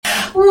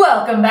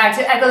Welcome back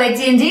to Echo Lake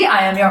D&D.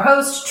 I am your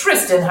host,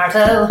 Tristan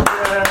Hartel.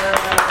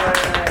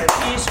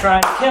 He's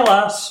trying to kill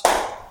us.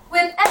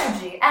 With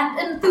energy and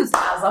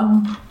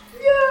enthusiasm.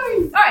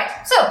 Yay! Alright,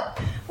 so,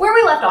 where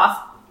we left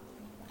off,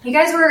 you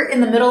guys were in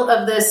the middle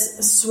of this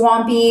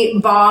swampy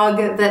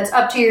bog that's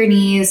up to your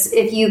knees.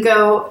 If you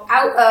go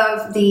out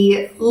of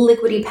the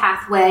liquidy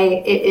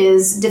pathway, it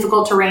is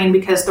difficult terrain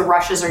because the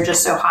rushes are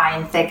just so high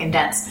and thick and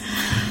dense.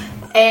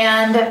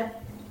 And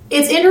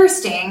it's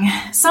interesting,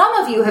 some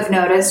of you have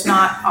noticed,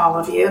 not all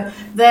of you,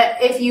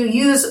 that if you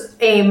use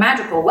a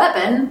magical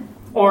weapon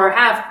or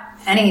have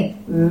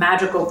any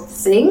magical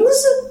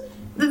things,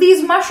 that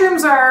these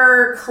mushrooms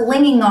are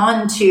clinging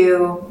on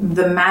to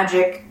the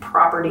magic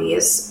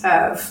properties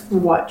of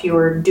what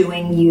you're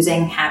doing,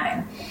 using,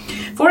 having.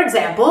 For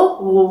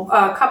example,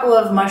 a couple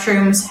of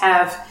mushrooms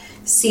have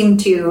seemed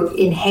to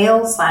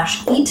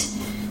inhale/eat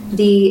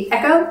the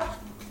echo,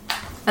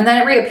 and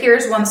then it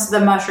reappears once the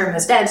mushroom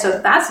is dead, so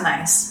that's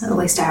nice. At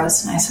least I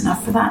was nice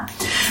enough for that.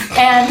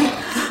 And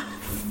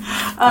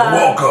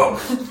welcome.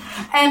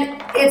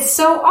 And it's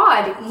so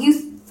odd. You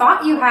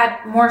thought you had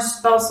more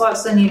spell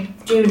slots than you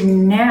do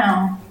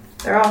now.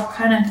 They're all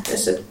kind of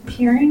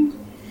disappearing.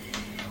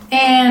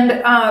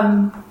 And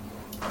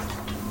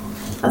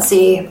let's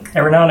see.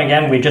 Every now and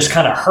again, we just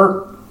kind of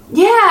hurt.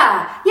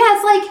 Yeah.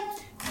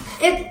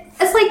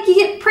 It's like you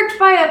get pricked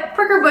by a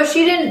pricker bush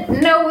you didn't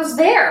know was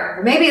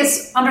there. Maybe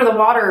it's under the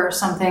water or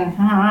something.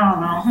 I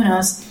don't know. Who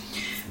knows?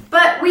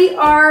 But we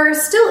are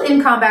still in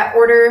combat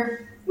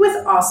order with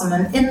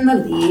Awesoman in the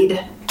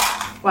lead.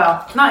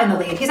 Well, not in the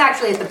lead. He's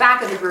actually at the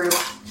back of the group,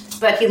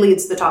 but he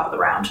leads the top of the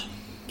round.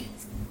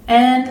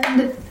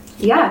 And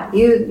yeah,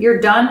 you're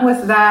done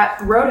with that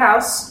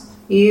roadhouse.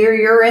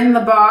 You're in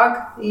the bog.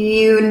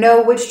 You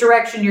know which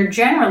direction you're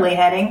generally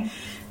heading.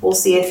 We'll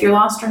see if you're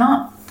lost or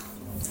not.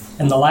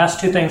 And the last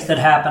two things that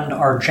happened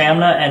are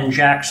Jamna and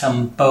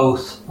Jackson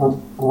both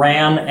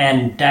ran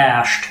and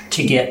dashed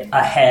to get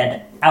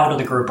ahead out of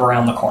the group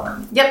around the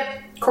corner. Yep,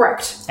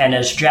 correct. And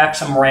as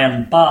Jackson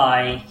ran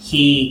by,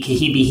 he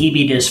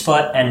kahibi-hebied his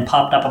foot and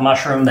popped up a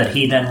mushroom that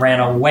he then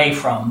ran away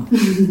from,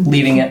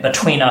 leaving it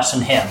between us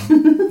and him.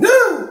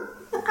 No!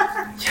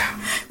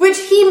 Which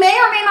he may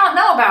or may not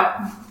know about.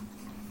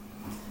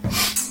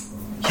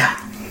 Yeah.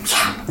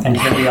 And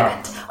here we are.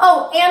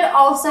 Oh, and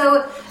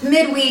also,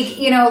 midweek,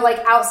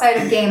 like outside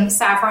of game,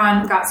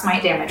 Saffron got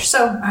smite damage.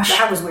 So,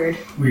 that was weird.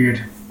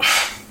 Weird.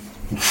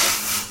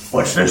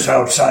 What's this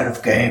outside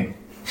of game?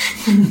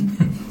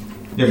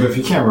 Yeah, but if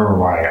you can't remember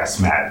why I got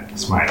smacked.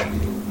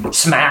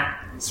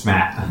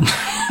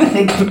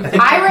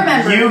 I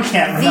remember You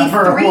can't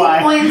remember the 3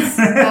 why. points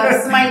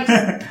of smite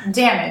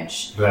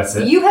damage. That's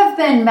it? You have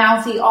been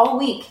mouthy all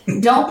week.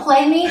 Don't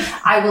play me,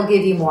 I will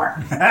give you more.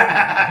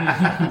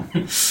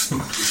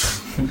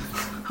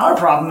 Our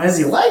problem is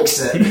he likes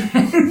it.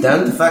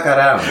 Don't the fuck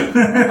out.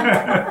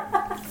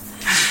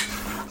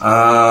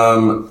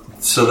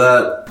 So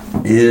that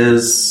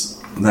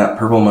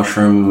purple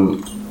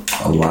mushroom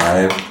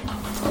alive?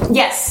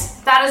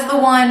 Yes, that is the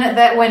one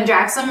that when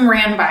Jackson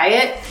ran by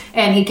it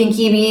and he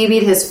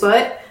kinkibi-beat his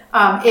foot,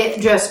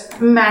 it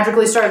just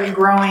magically started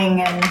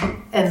growing and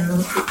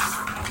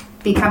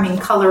becoming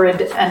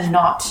colored and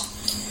not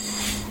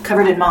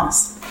covered in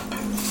moss.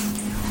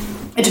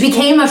 It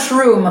became a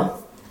shroom.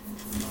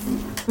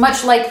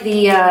 Much like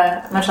the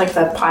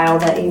pile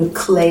that you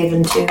clave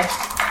into.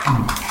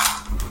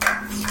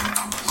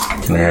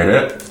 Can I hit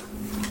it?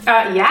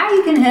 Yeah,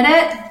 you can hit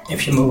it.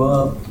 If you move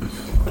up.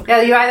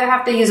 Yeah, you either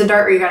have to use a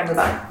dart or you gotta move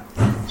up.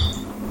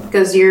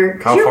 Because you're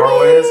How far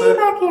away is it?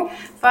 back here.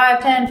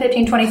 5, 10,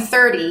 15, 20,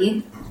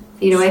 30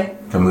 feet away.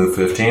 Can I move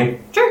 15?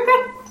 Sure,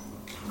 good.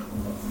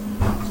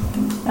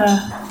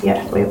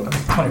 Yeah, wait.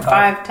 25.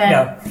 5, 10,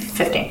 Yeah.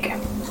 15. Okay.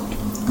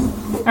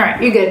 Alright,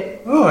 you're good.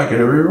 Oh, I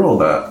can re-roll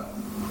that.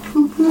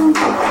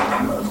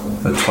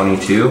 The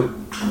 22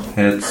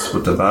 hits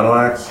with the battle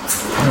axe.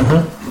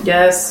 Mm-hmm.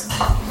 Yes.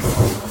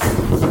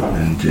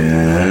 And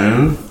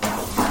then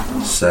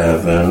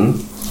 7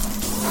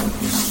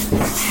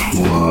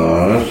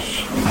 plus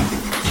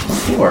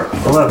 4.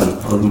 11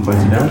 points of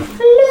damage.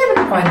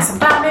 11 points of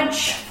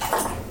damage.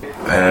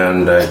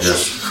 And I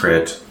just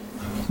crit.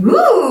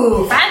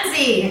 Ooh,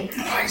 fancy!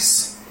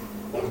 Nice.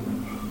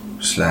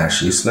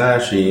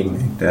 Slashy,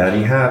 make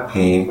daddy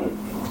happy.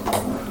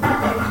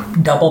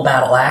 Double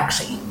battle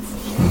axie.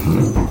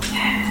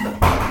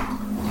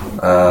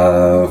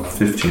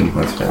 15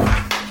 points of damage.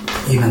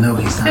 Even though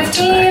he's not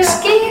 15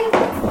 scheme.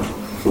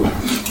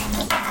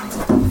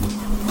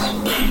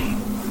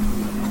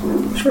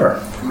 Sure.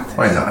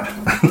 Why not?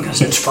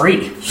 Because it's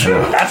free.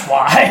 Sure. That's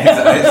why.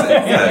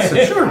 Yeah, so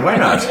sure, why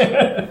not?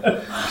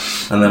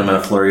 And then I'm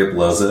going to flurry of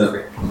blows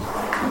it.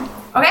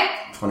 Okay.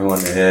 21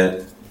 to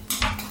hit.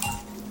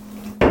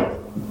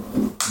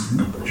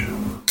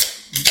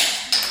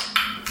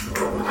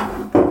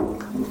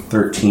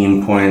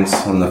 $13 points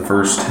on the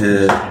first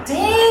hit.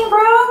 Dang,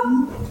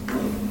 bro.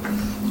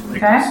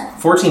 Okay.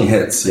 14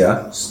 hits,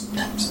 yeah?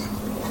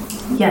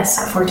 Yes,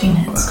 14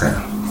 hits. Okay.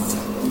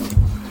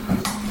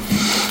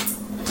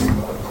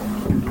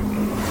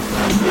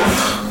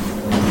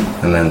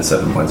 And then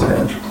 7 points of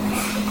damage.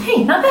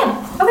 Hey, not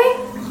bad. Okay.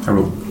 I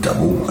rolled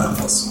double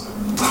ones.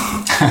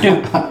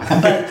 Dude,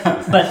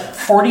 but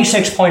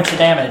 46 points of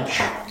damage.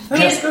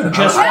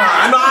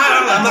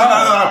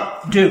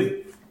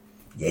 Dude.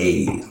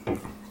 Yay.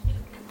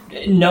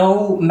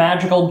 No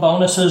magical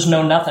bonuses,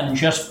 no nothing.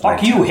 Just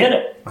fuck you, hit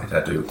it. My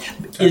tattoo.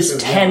 Is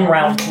 10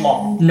 rounds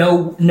long.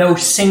 No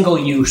single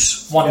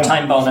use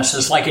one-time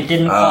bonuses. Like it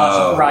didn't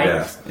cause it,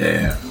 right?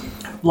 Yeah.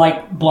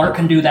 Like Blart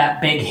can do that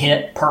big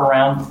hit per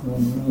round.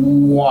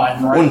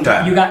 One, right? One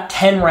time. You got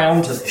 10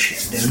 rounds of this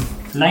shit, dude.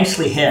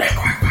 Nicely hit.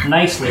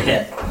 Nicely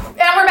hit.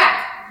 And we're back.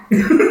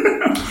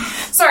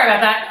 Sorry about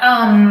that.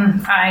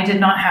 I did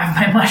not have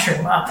my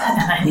mushroom up.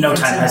 And No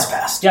time has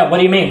passed. Yeah, what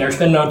do you mean? There's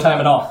been no time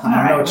at all.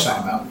 I know what you're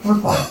talking about. We're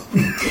fine.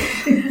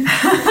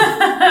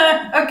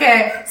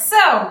 Okay, so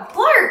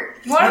Blart,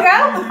 you want to go?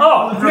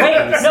 Oh,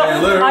 wait, no.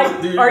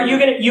 Are you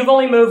gonna? You've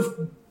only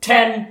moved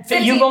 10.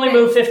 15 you've only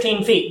moved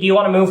 15 feet. Do you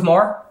want to move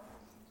more?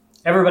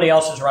 Everybody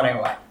else is running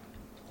away.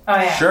 Oh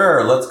yeah.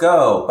 Sure, let's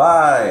go.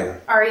 Bye.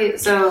 Are you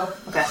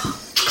okay?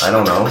 I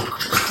don't know.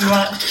 You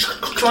want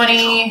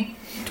 20,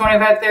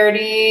 25,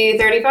 30,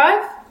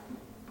 35?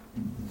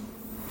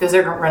 Because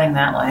they're running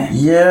that way.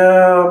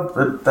 Yeah,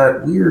 but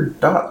that weird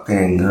dot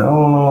thing.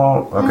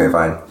 Oh, okay,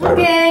 fine.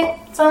 Whatever. Okay,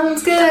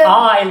 sounds good.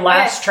 I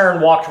last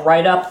turn walked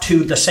right up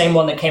to the same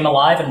one that came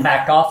alive and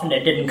backed off, and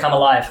it didn't come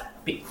alive.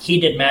 He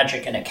did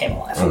magic and it came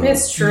alive.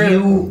 It's true.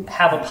 You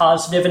have a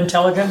positive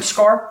intelligence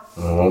score,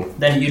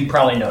 then you'd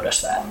probably notice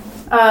that.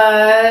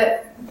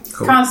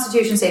 Cool.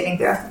 Constitution saving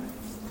throw.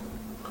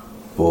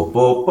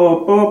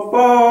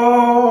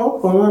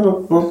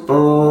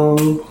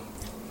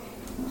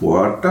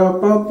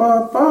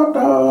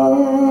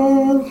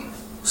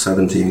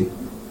 17.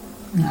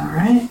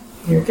 Alright,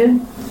 you're good.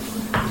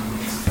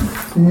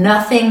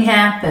 Nothing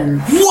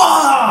happens.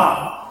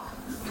 Wow!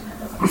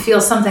 You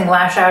feel something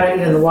lash out at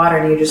you in the water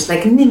and you're just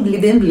like nimbly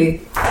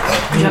bimbly.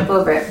 Jump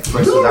over it.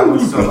 Wait, so that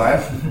one's still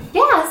alive?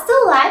 Yeah, it's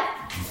still alive.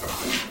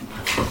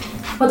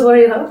 What are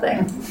you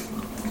hoping?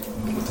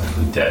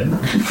 Dead.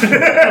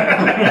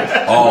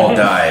 All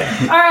died.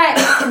 Alright,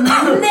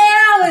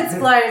 now it's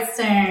Blart's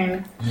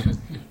turn.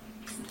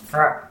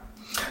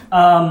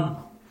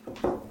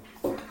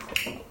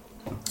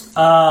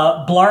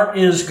 Blart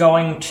is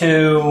going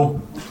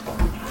to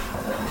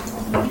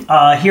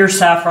hear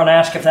Saffron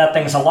ask if that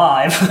thing's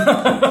alive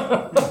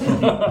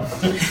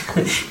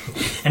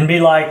and be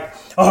like,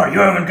 oh, you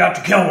haven't got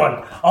to kill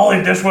one. I'll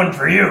leave this one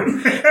for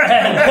you.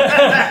 And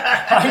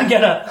I'm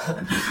gonna...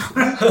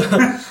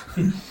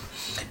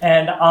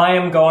 and I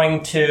am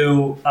going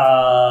to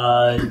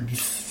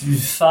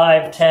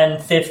 5,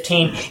 10,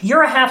 15.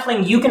 You're a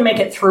halfling. You can make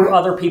it through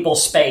other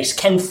people's space.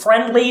 Can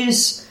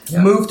friendlies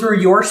move through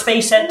your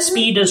space at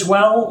speed as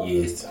well?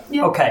 Yes.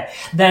 Yeah. Okay.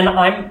 Then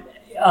I'm...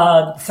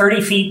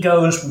 30 feet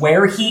goes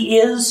where he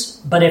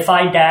is, but if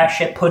I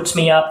dash, it puts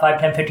me up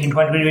 5, 10, 15,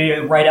 20,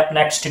 right up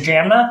next to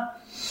Jamna.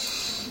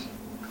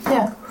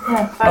 Yeah.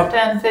 5,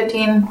 10,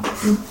 15,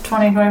 20,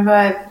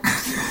 25,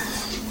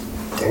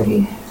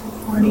 30,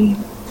 40,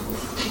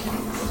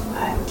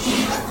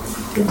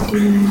 50.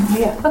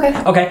 Yeah, okay.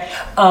 Okay.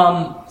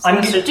 I'll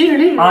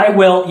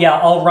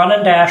run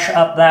and dash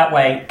up that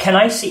way. Can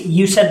I see?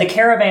 You said the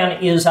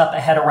caravan is up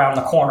ahead around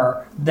the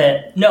corner.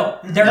 There's no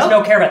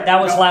caravan. That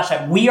was last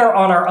time. We are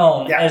on our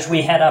own as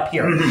we head up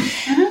here.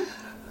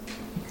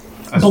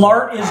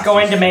 Blart is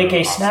going to make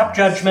a snap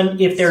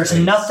judgment. If there's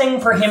nothing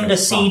for him to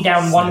see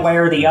down one way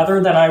or the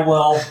other, then I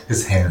will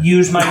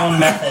use my own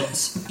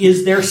methods.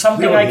 Is there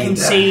something I can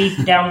see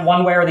down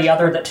one way or the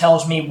other that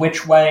tells me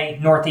which way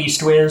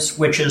northeast is,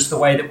 which is the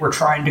way that we're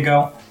trying to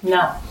go?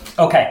 No.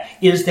 Okay.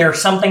 Is there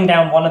something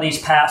down one of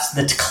these paths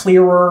that's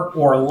clearer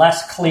or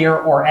less clear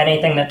or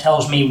anything that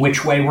tells me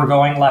which way we're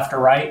going, left or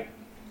right?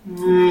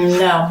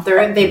 No.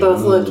 They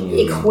both look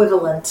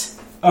equivalent.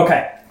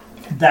 Okay.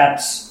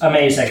 That's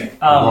amazing.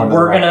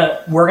 We're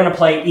gonna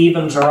play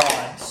evens or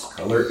odds.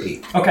 Color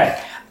 8. Okay.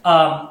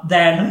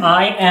 Then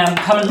I am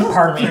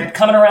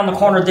coming around the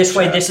corner this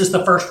way. This is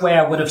the first way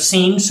I would have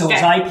seen. So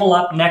as I pull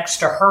up next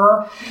to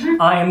her,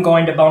 I am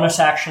going to bonus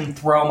action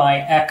throw my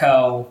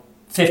echo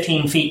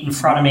 15 feet in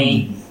front of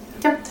me.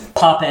 Yep.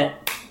 Pop it,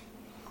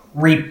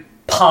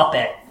 repop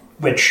it,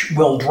 which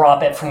will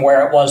drop it from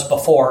where it was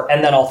before,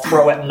 and then I'll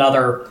throw it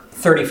another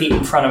 30 feet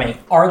in front of me.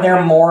 Are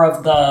there more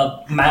of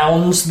the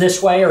mounds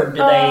this way, or do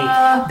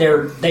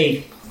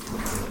they?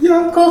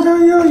 Yeah, cool.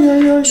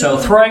 Yeah. So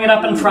throwing it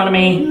up in front of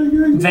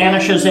me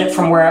vanishes it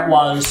from where it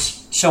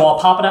was. So I'll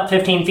pop it up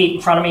 15 feet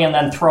in front of me and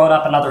then throw it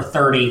up another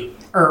 30,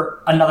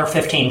 or another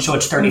 15, so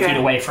it's 30 feet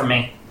away from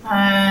me.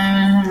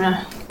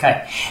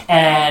 Okay.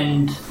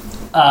 And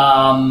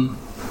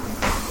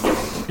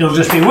it'll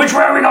just be, which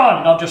way are we going?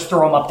 And I'll just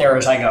throw them up there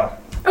as I go.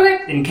 Okay.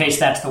 In case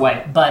that's the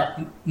way. But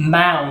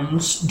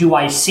mounds, do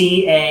I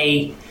see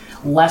a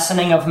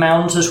lessening of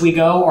mounds as we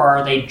go, or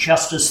are they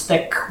just as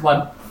thick?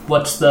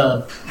 What's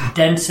the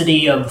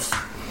density of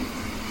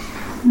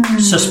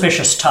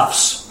suspicious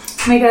tufts?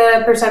 Make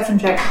a perception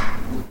check.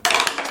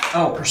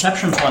 Oh,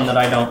 perception's one that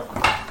I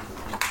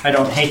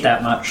don't hate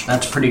that much.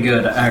 That's pretty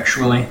good,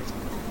 actually.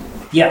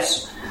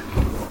 Yes.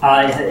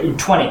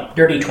 20.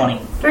 Dirty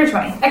 20. Dirty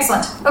 20.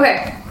 Excellent.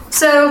 Okay.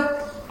 So,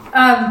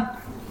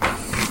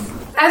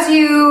 as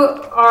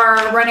you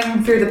are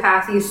running through the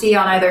path, you see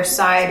on either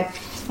side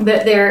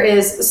that there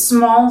is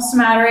small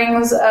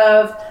smatterings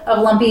of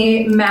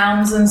lumpy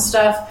mounds and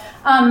stuff.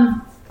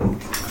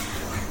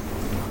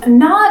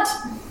 Not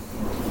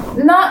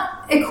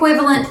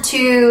equivalent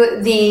to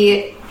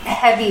the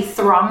heavy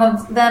throng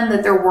of them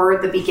that there were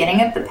at the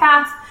beginning of the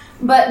path,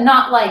 but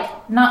not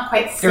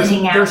quite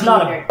thinning out. There's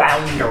not a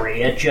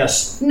boundary. It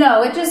just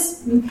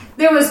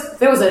there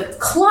was a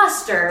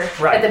cluster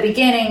at the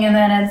beginning, and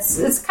then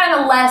it's kind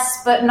of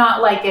less, but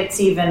not like it's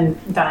even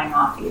dying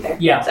off either.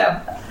 Yeah.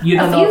 So you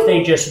don't know if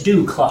they just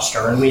do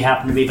cluster, and we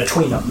happen to be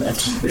between them.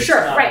 It's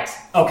sure, right?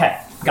 Okay.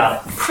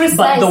 Got it. Precise.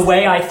 But the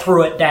way I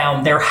threw it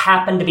down, there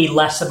happened to be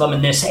less of them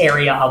in this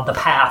area of the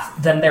path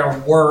than there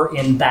were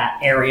in that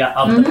area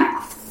of the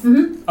path.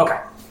 Mm-hmm. Okay.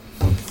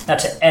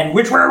 That's it. And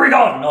which way are we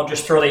going? And I'll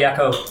just throw the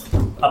echo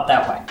up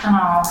that way.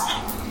 Oh,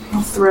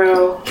 I'll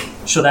throw...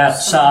 So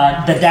that's...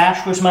 the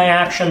dash was my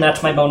action.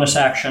 That's my bonus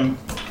action.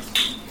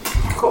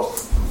 Cool.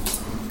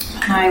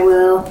 I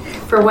will...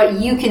 For what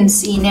you can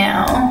see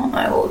now,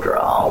 I will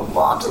draw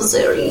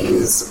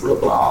Monteseries. Blah,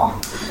 blah.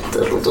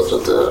 Da, da, da,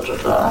 da, da,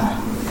 da.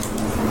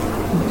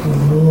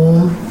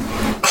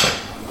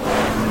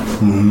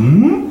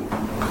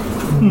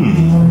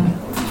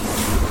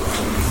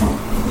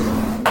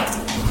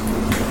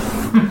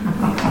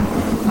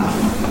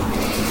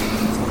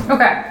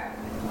 Okay.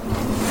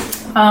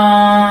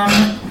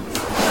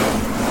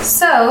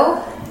 So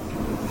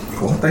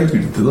what are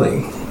you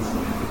doing?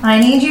 I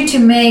need you to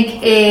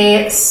make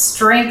a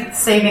strength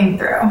saving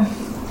throw.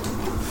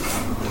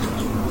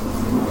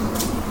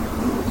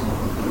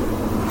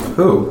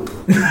 Who?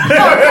 Oh,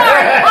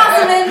 sorry,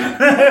 Osman!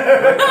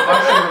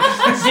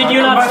 Did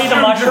you not see the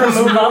mushroom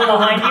move up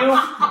behind you?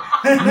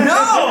 No!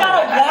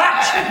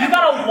 You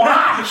gotta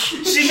watch!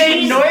 She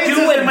made noises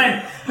and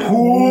went,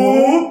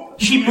 whoo!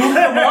 She moved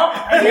them up,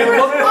 and then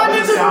looked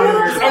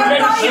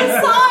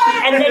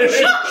and then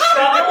she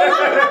chuckled.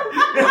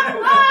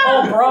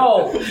 Oh,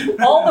 bro.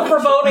 All the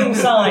foreboding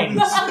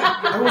signs.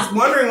 I was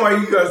wondering why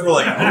you guys were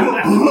like...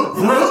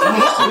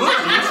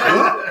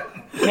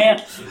 Man,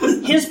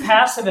 his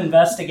passive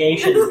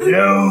investigation.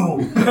 No.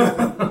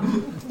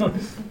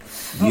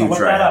 You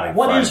try having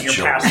What fun, is your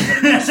children.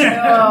 passive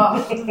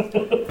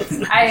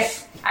investigation? I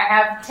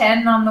have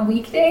 10 on the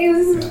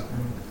weekdays.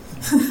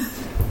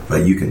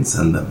 But you can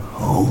send them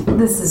home.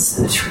 This is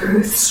the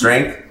truth.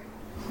 Strength?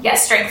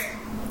 Yes, strength.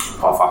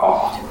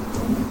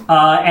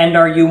 And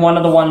are you one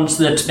of the ones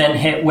that's been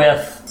hit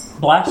with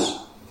bless?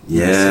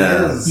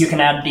 Yes. You can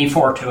add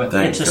D4 to it.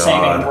 Thank it's a God.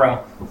 saving throw.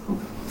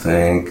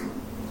 Thank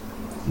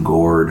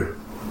Gord.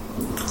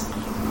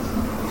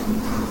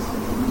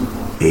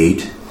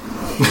 8.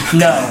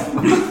 No.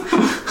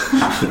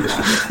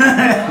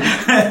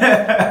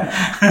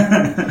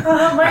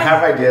 I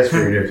have ideas for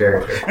your new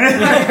character.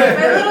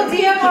 My little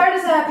DM heart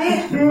is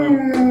happy.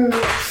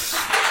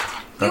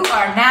 You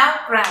are now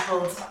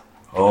grappled.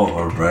 Oh,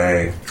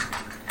 hooray.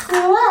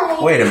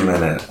 What? Wait a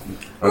minute.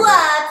 Okay.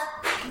 What?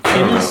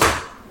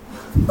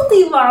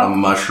 A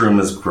mushroom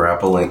is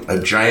grappling. A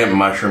giant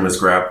mushroom is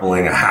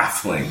grappling a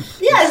halfling.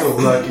 Yes, So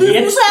lucky.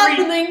 this is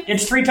happening.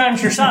 It's 3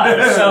 times your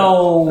size,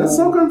 so... That's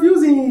so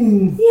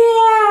confusing.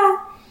 Yeah.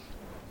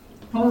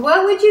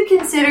 What would you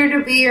consider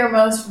to be your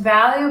most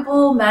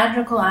valuable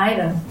magical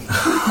item?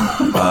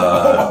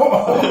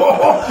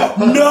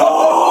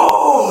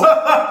 No!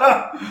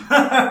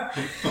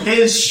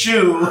 His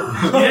shoe.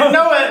 You didn't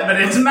know it,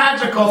 but it's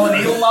magical and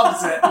he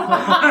loves it.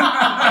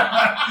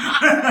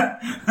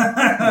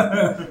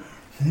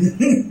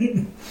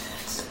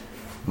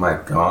 My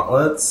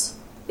gauntlets?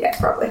 Yeah,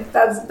 probably.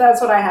 That's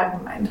what I had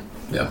in mind.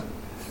 Yeah.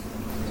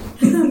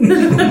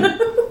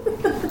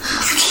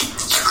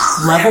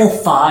 Level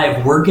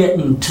 5, we're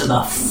getting to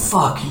the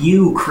fuck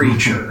you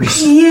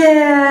creatures.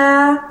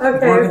 Yeah.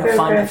 Okay. We're gonna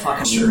find the fucking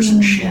monsters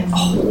and shit.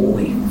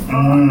 Holy.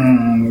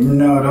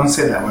 No, don't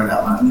say that word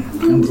out loud.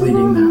 I'm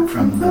bleeding that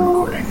from the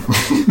recording.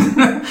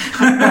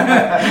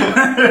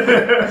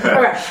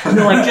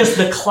 No, like just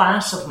the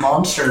class of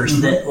monsters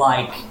that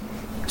like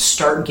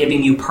start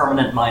giving you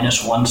permanent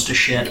 -1s to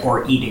shit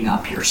or eating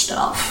up your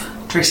stuff.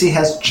 Tracy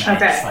has giant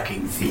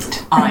fucking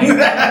feet.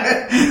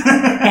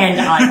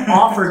 And I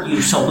offered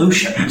you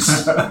solutions.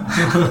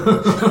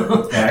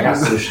 Yeah, I got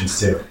solutions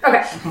too.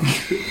 Okay.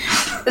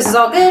 This is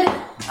all good.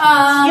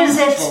 Is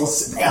it?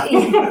 Yeah, it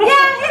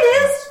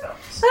is.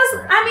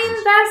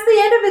 That's the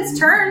end of its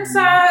turn, so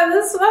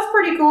that's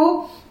pretty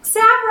cool.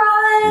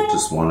 Saffron! It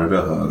just wanted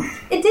a hug.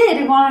 It did.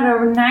 It wanted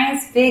a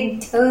nice, big,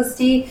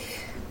 toasty,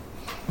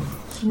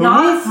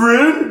 not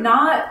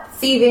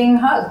thieving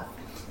hug.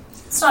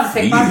 It's not a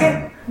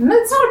pickpocket.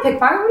 It's not a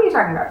pickpocket. What are you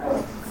talking about?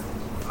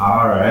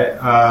 Alright,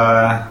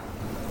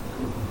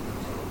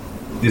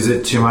 is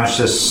it too much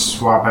to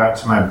swap out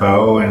to my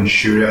bow and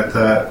shoot at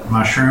the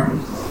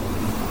mushroom?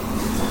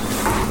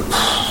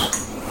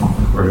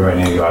 Or do I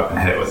need to go up and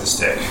hit it with a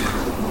stick?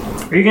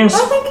 Are you gonna?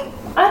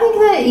 I think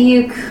that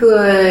you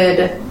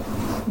could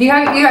You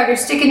have your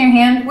stick in your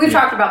hand. We've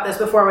talked about this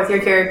before with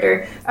your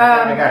character.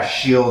 I got a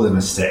shield and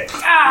a stick.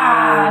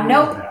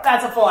 Nope.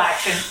 That's a full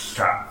action.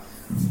 Drop.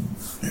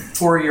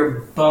 For your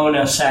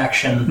bonus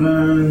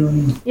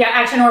action. Yeah,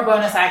 action or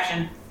bonus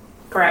action.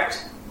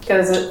 Correct.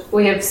 Because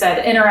we have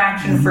said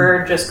interaction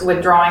for just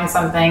withdrawing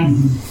something.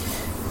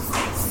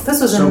 This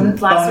was in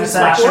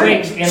last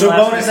week. So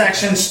bonus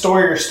action,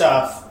 store your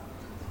stuff.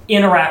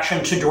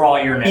 Interaction to draw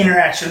your name.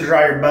 Interaction to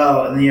draw your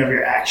bow, and then you have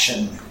your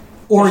action.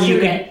 Or you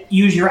can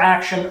use your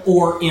action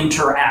or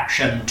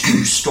interaction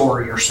to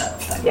store your set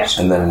of things. Yeah.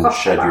 And then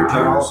shed your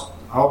tears.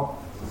 I'll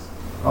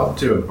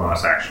do a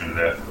bonus action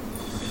to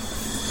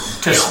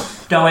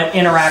Stow it,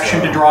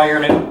 interaction to draw your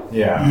name.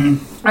 Yeah. All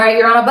right,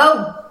 you're on a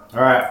bow.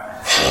 All right.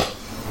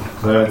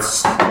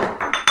 Let's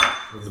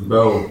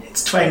bow.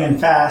 It's twanging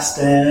fast,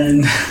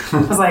 and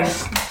I was like,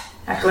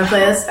 how can we play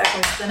this? How can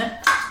we spin it?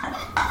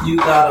 you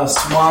got a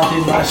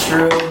swampy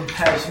mushroom.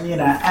 Pass me an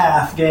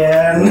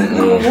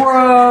Afghan.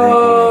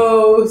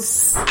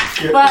 Gross.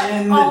 You're But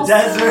in the also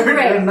desert.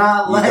 great. You're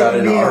not You got letting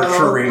an me out.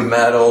 archery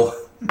medal.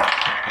 Okay,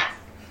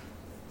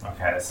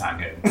 that's not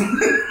good.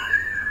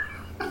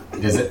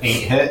 Does it 8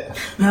 hit?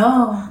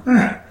 No.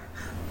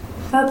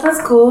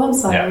 That's cool. I'm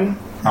sorry. Yeah.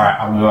 All right,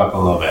 I'll move up a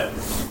little bit.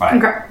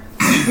 Okay.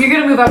 You're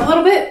going to move up a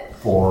little bit.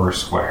 4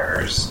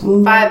 squares.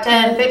 5,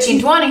 10,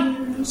 15, 20. I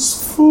guess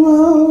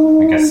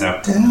so. Is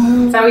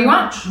that what you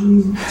want?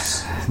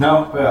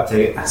 No, but I'll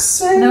take it.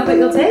 No, but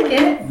you'll take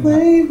it.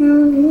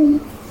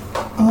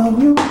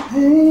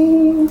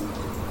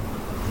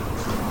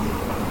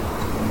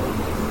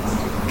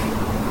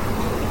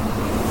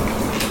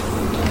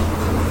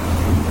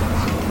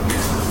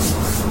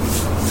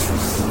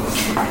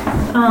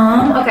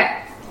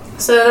 Okay.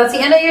 So that's the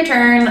end of your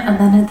turn, and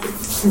then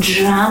it's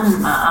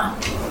Jamma.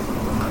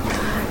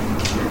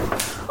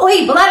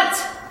 Oi, Blunt!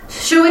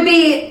 Should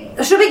we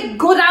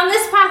go down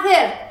this path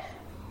here?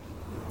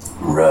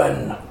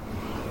 Run.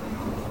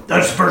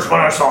 That's the first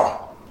one I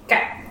saw.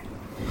 Okay.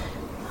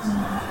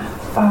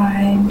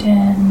 5,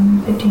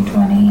 10, 15,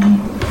 20,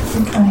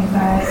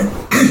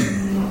 25.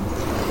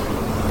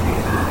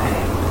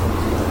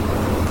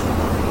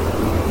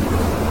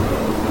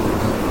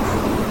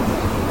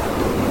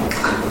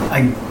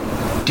 I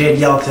did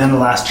yell at the end of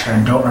the last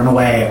turn, don't run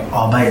away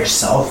all by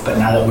yourself, but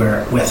now that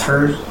we're with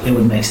her, it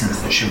would make sense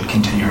that she would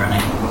continue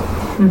running.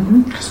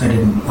 Because I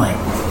didn't,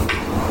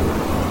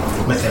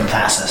 with it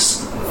pass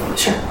us.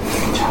 Sure.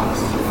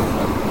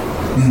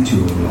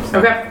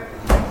 Okay.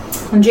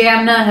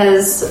 Jamna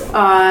has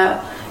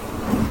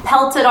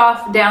pelted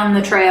off down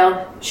the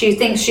trail. She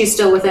thinks she's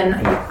still within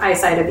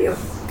eyesight of you.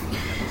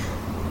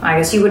 I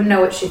guess you wouldn't know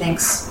what she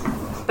thinks.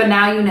 But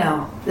now you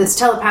know. It's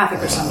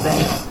telepathic or something.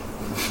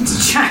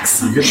 It's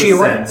Jackson. She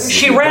ran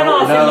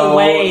off in the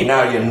way.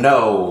 Now you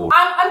know.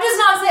 I'm just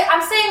not saying.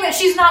 I'm saying that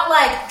she's not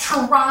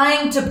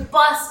trying to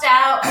bust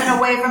out and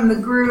away from the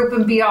group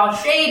and be all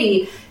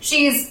shady.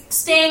 She's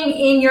staying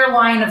in your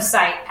line of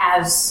sight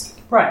as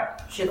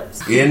she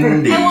lives.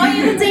 Indeed. I want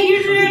you to take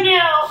your turn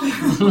now.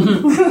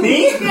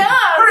 Me?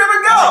 Yeah. Where'd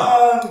we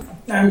go?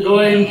 I'm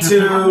going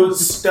to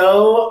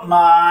stow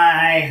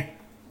my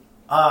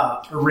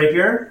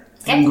rapier.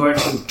 I'm going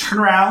to turn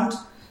around,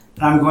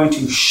 and I'm going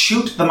to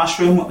shoot the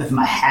mushroom with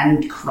my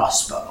hand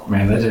crossbow.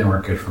 Man, that didn't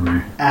work good for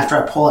me.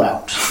 After I pull it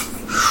out.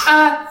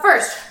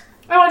 First,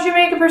 I want you to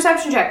make a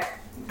perception check.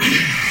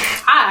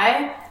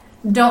 I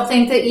don't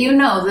think that you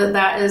know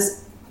that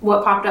is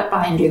what popped up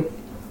behind you.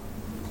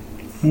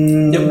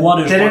 Did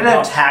it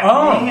attack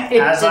me?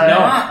 It did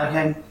not.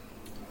 Okay.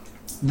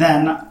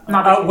 Then. Not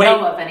that you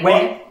know of, anyway.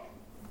 Wait.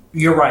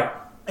 You're right.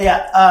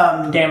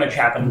 Yeah. Damage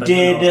happened, but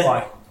Did- you know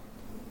why.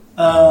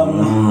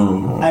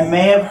 I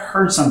may have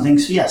heard something,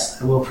 so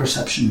yes, I will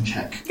perception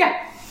check. Yeah.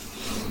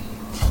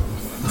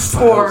 The files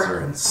Or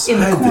are in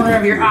inside the corner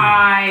of your computer.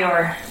 eye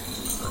or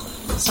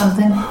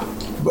something.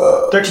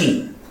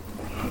 13.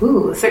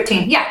 Ooh,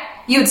 13. Yeah,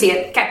 you would see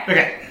it. Okay.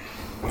 Okay.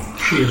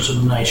 She is a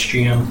nice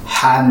GM.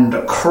 Hand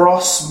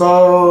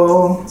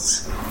crossbow.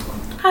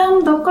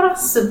 And the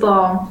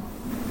crossbow.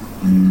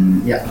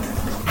 Yeah.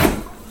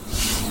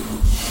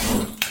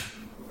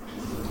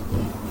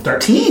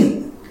 13.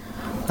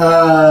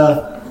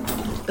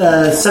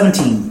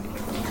 17.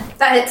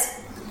 That hits.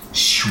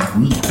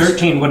 Sweet.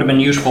 13 would have been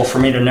useful for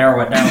me to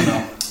narrow it down,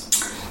 though.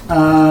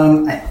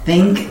 I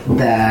think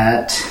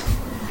that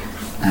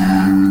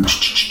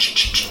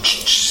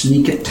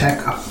sneak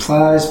attack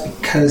applies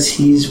because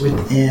he's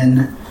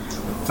within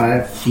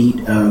 5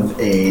 feet of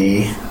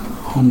a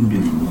home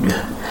dude.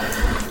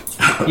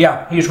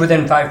 Yeah, he's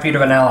within 5 feet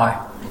of an ally.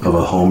 Of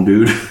a home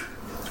dude.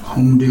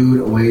 Home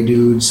dude, away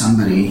dude,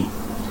 somebody.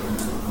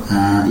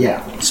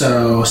 Yeah,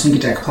 so sneak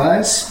attack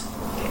applies.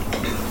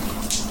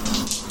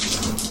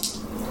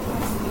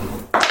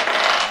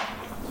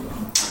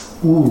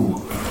 Ooh.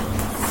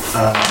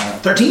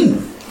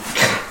 13.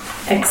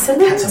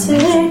 Excellent.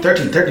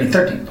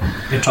 13.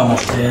 It's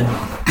almost dead.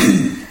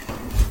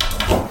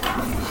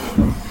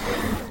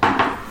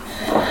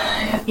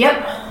 Yep.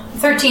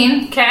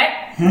 13. Okay.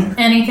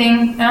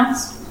 Anything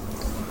else?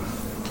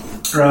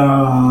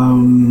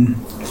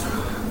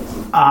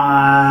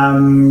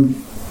 I'm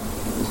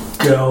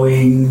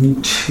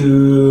going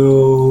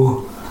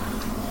to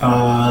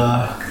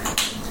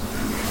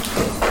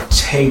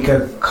take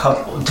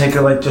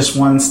just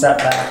one step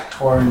back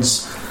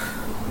towards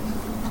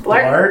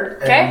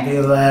Blart and be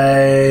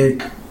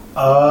like,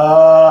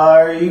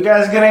 are you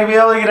guys gonna be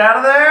able to get out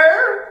of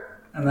there?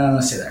 And then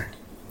let's see there.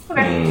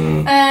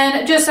 Okay.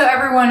 And just so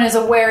everyone is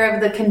aware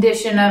of the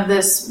condition of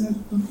this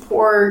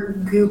poor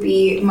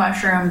goopy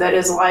mushroom that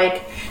is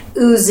like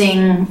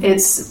oozing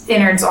its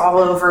innards all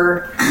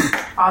over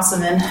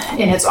Osman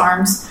in its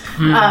arms.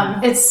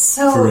 It's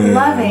so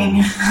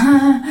loving.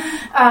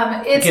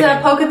 It's a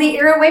poke of the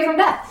ear away from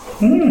death.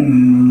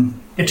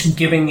 It's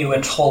giving you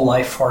its whole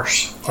life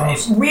force.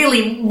 It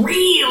really,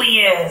 really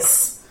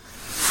is.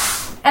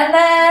 And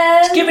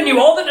then... It's giving you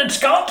all that it's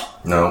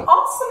got? No.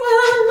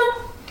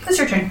 Awesome. It's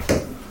your turn.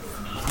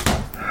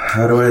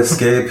 How do I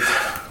escape?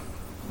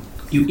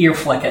 You ear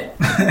flick it.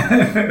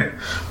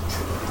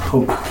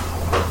 Poop.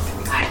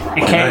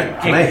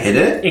 Can I hit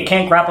it? It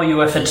can't grapple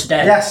you if it's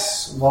dead.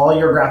 Yes, while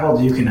you're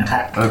grappled, you can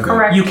attack. Okay.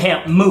 Correct. You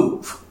can't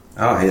move.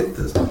 I'll hit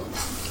this.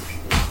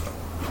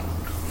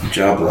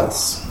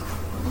 Jobless.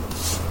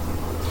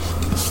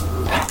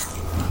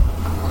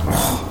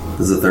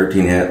 This is a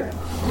 13 hit.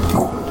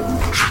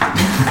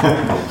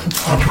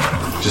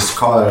 Just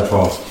call it a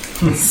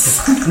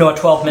 12. No, a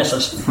 12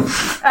 misses.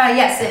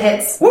 Yes, it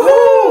hits.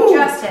 Woohoo!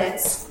 Just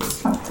hits.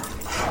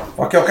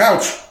 Fuck your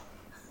couch!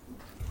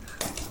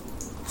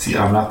 See,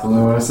 I'm not the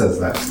only one who says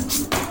that.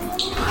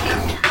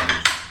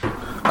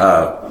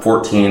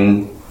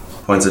 14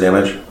 points of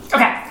damage.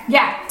 Okay.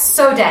 Yeah,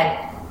 so dead.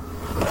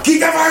 Get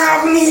the fuck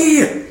off me!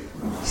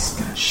 He's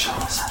gonna show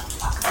us how to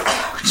fuck the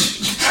couch.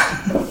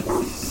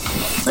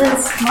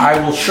 I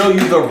will show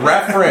you the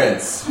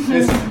reference.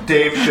 It's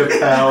Dave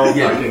Chappelle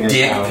fucking You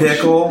dick couch.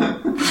 pickle.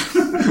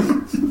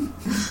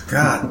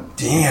 God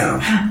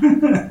damn.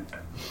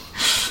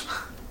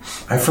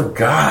 I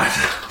forgot.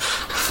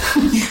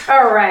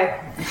 All right.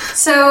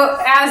 So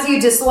as you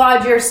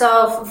dislodge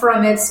yourself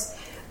from its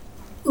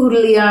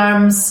oodly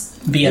arms,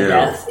 Via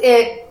death.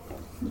 it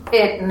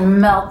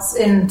melts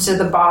into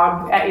the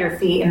bog at your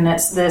feet, and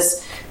it's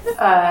this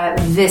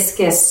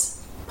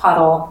viscous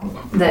puddle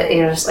that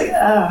you're just like,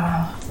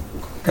 oh.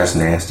 That's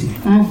nasty.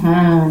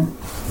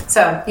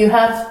 So you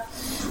have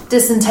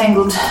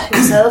disentangled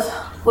yourself.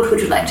 What would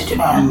you like to do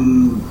now?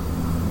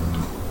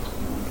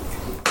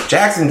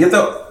 Jackson, get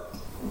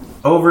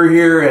over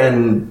here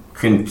and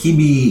can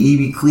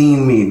Kibi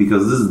clean me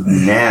because this is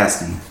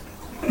nasty.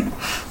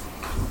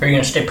 Are you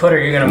going to stay put or are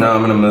you going to No,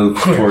 I'm going to move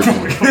towards you.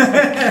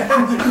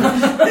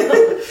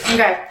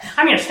 Okay.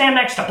 I'm going to stand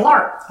next to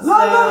Blart.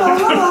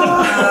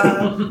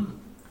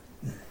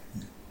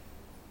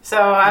 So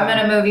I'm going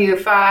to move you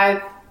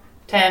 5,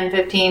 10,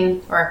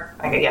 15, or,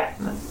 okay, yeah,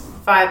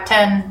 5,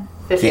 10,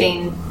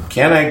 15.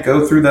 Can I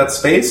go through that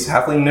space?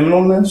 Halfling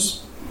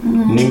nimbleness?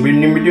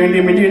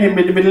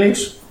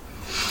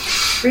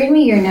 Read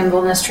me your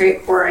nimbleness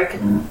trait, or I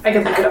can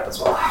look it up as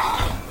well.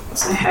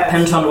 So I have...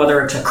 Depends on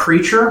whether it's a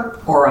creature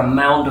or a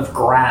mound of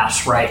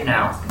grass right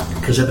now.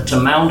 Because if it's a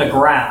mound of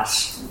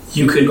grass,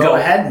 you could go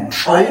ahead and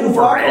try and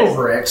walk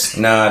over it.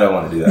 No, I don't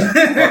want to do that.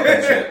 Fuck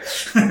that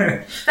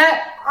shit.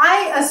 That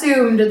I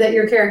assumed that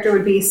your character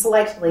would be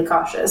slightly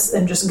cautious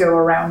and just go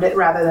around it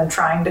rather than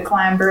trying to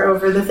climber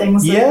over the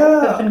things that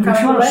have been If you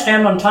coming want to away.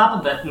 stand on top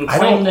of it and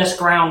claim this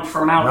ground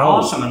for Mount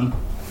Awesome.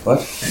 What?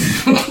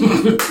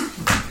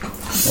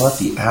 What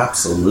the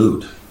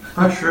absolute?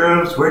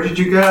 Mushrooms, where did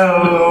you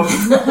go?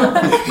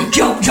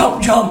 Jump,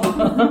 jump, jump!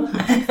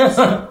 I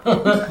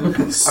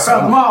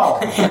found them all.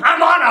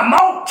 I'm on a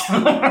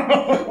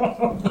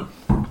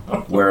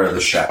moat! Where are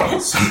the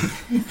shackles?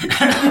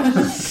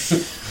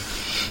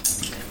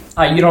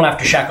 You don't have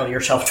to shackle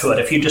yourself to it.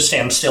 If you just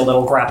stand still,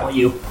 it'll grapple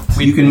you.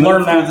 You can learn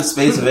move through that. the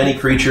space of any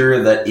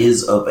creature that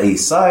is of a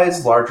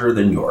size larger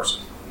than yours.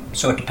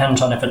 So it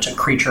depends on if it's a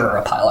creature or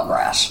a pile of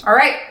grass. All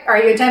right, are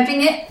you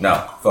attempting it? No,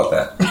 fuck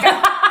that.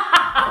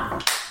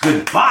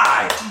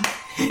 Goodbye!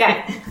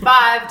 Okay.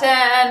 5,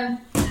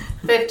 10,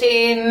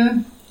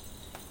 15,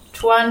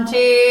 20.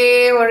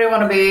 Where do you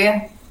want to be?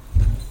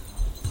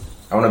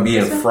 I want to be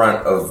in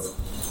front of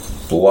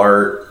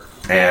Blart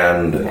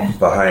and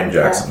behind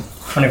Jackson.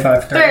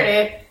 25, 30.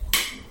 30.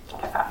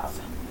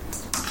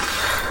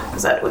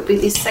 Because that would be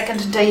the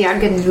second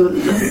diagonal.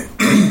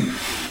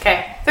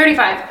 Okay,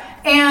 35.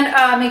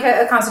 And make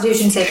a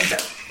Constitution saving throw.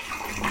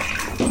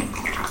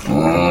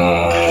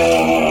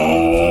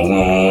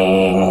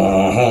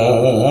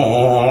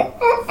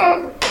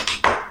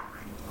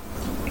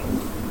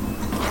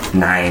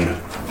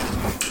 9.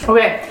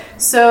 Okay,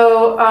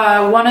 so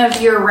one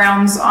of your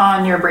rounds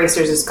on your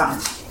bracers is gone.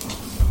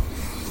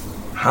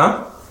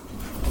 Huh?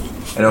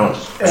 I don't...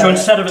 So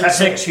instead of at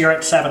 6, you're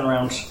at 7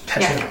 rounds.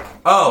 Yeah,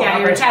 Oh! yeah,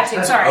 you're a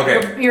tattoo. Sorry,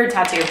 Okay. you're a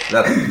tattoo.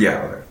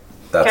 Okay.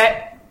 That's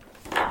Okay.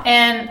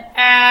 And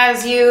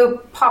as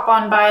you pop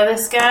on by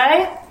this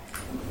guy,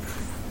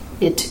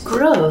 it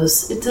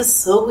grows. It is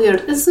so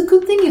weird. It's a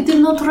good thing you did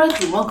not try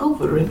to walk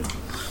over it.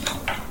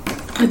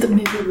 It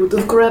maybe would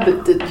have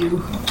grabbed at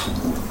you.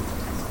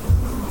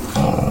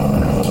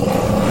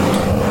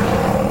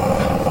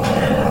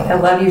 I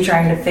love you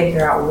trying to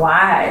figure out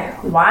why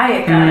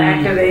it got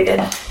activated.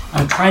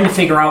 I'm trying to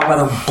figure out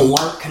whether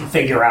Blurt can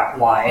figure out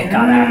why it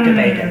got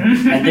activated.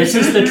 And this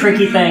is the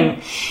tricky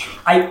thing.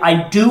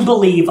 I do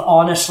believe,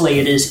 honestly,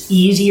 it is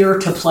easier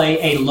to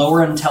play a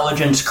lower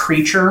intelligence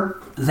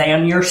creature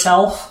than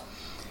yourself.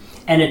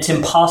 And it's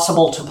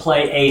impossible to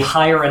play a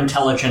higher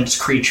intelligence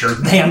creature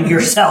than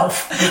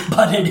yourself.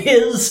 But it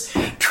is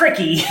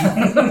tricky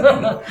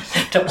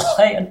to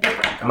play a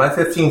different... Am I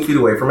 15 feet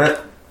away from it?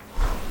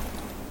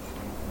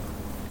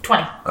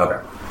 20.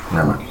 Okay.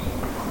 Never mind.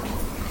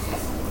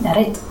 Got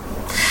it.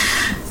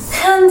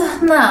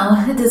 And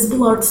now it is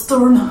Blurt's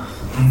turn.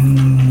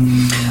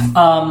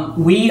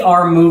 We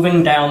are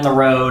moving down the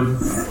road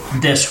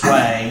this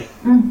way.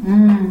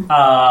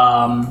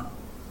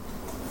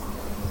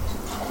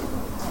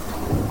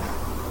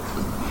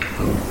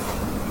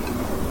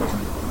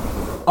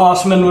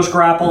 Osman was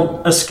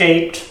grappled,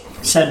 escaped,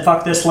 said,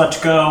 fuck this, let's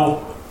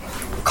go.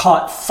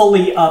 Caught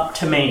fully up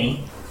to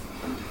me.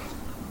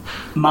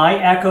 My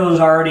Echo's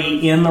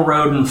already in the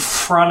road in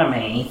front of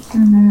me.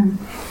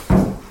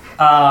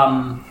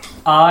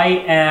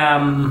 I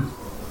am...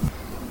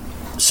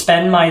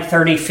 spend my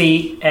 30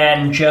 feet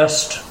and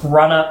just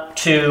run up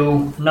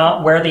to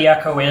not where the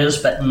Echo is,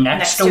 but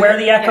next to where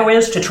the Echo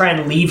is to try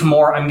and leave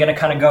more. I'm going to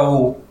kind of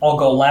I'll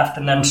go left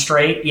and then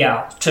straight.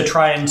 Yeah, to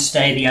try and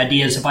stay. The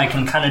idea is if I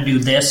can kind of do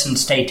this and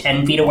stay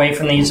 10 feet away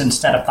from these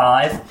instead of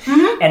 5.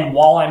 And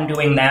while I'm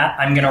doing that,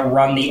 I'm going to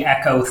run the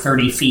Echo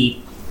 30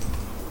 feet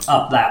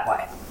up that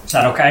way. Is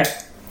that okay?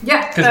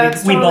 Yeah.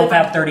 Because we both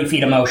have 30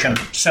 feet of motion.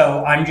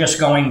 So I'm just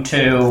going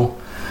to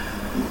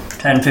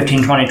 10,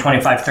 15, 20,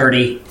 25,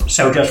 30.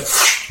 So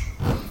just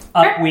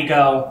up we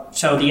go.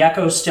 So the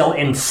Echo's still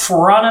in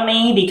front of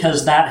me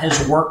because that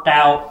has worked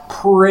out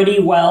pretty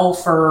well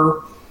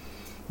for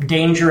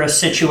dangerous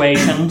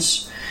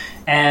situations.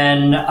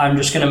 And I'm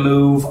just going to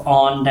move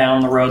on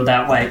down the road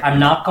that way. I'm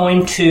not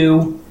going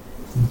to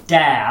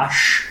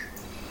dash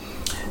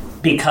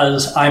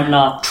because I'm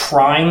not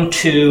trying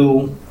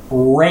to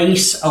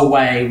race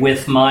away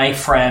with my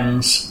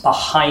friends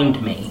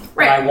behind me.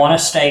 Right. But I want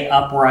to stay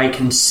up where I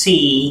can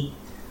see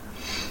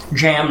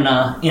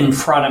Jamna in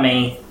front of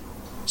me,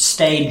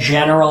 stay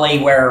generally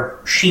where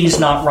she's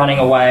not running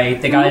away,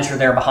 the guys are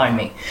there behind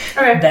me.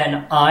 Okay.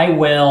 Then I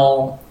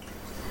will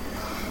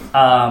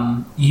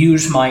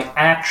use my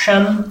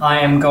action.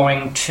 I am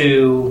going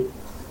to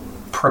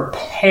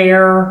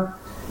prepare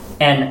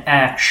an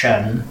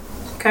action.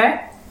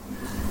 Okay.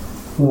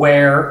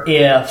 Where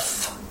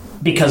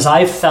because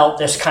I felt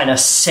this kind of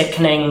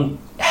sickening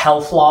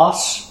health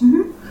loss,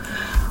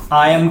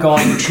 I am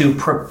going to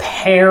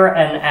prepare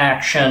an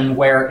action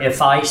where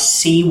if I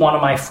see one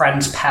of my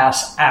friends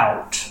pass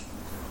out,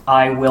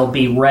 I will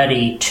be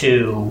ready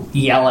to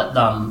yell at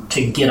them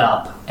to get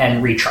up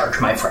and recharge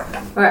my friend.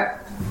 Okay.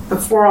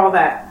 Before all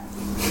that.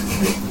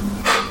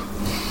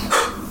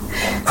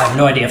 I have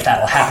no idea if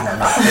that'll happen or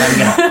not. But I'm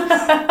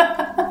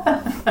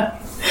gonna...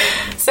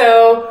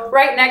 So,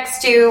 right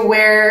next to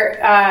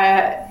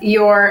where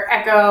your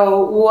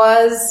Echo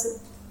was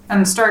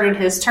and started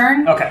his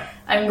turn. Okay.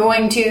 I'm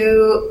going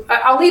to...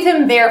 I'll leave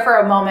him there for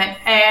a moment,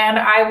 and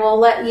I will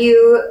let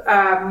you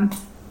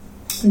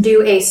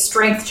do a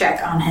strength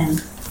check on him.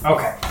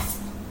 Okay.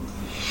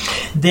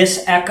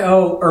 This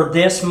Echo, or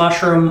this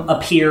mushroom,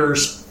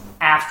 appears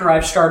after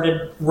I've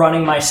started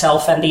running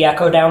myself and the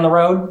Echo down the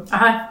road?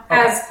 Uh-huh.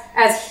 Okay.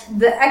 As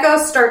the Echo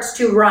starts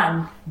to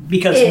run.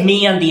 Because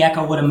me and the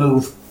Echo would have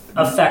moved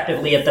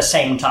effectively at the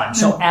same time.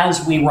 So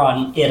as we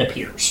run, it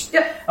appears.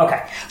 Yep.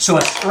 Okay. So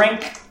a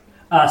strength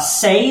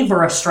save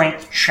or a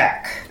strength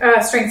check?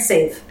 Strength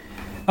save.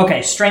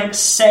 Okay, strength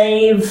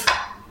save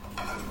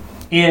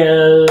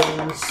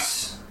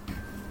is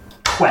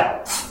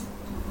 12.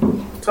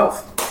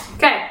 12.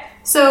 Okay.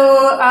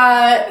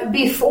 So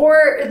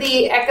before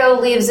the Echo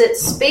leaves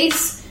its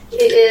space,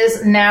 it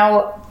is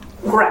now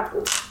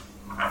grappled.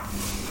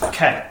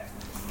 Okay.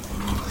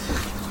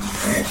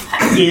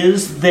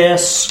 Is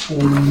this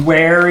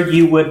where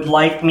you would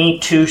like me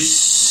to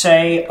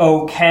say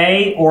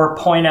okay or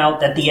point out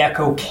that the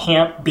Echo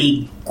can't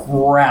be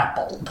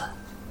grappled?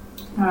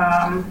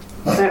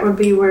 That would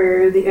be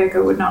where the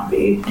Echo would not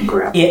be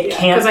grappled. It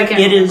can't.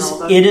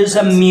 It is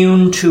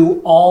immune to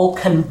all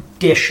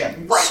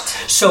conditions. Right.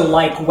 So,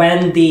 like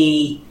when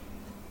the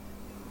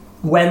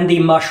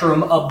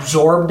mushroom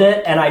absorbed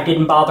it and I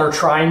didn't bother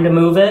trying to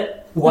move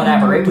it,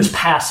 whatever, it was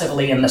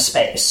passively in the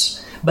space.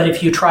 But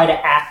if you try to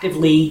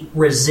actively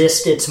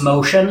resist its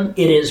motion,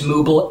 it is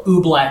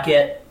oobleck.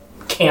 It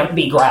can't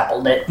be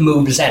grappled. It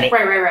moves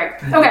anyway. Right.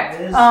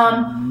 Okay.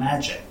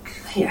 Magic.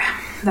 Yeah,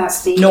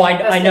 that's the... No,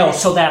 I know.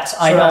 So that's...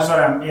 I know.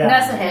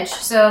 That's the hitch.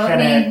 So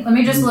let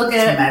me just look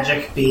at...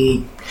 Magic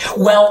be...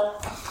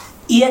 Well,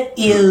 it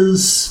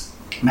is...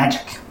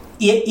 Magic.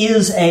 It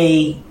is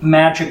a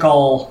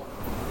magical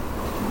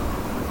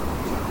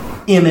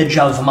image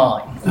of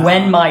mine.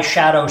 When my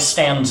shadow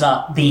stands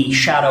up, the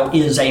shadow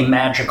is a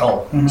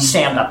magical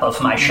stand-up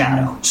of my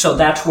shadow. So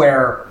that's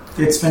where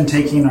It's been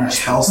taking our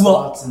spell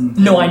slots.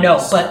 No, I know,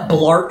 but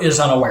Blart is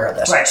unaware of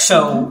this. Right.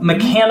 So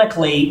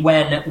mechanically,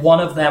 when one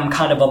of them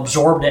kind of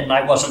absorbed it and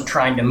I wasn't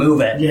trying to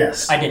move it,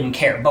 yes, I didn't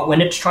care. But when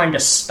it's trying to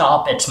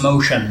stop its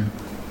motion,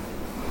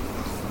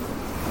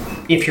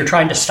 if you're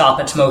trying to stop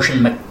its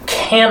motion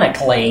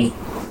mechanically,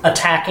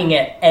 attacking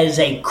it as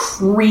a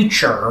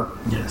creature,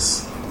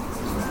 yes,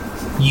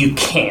 you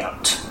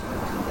can't.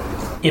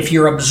 If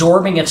you're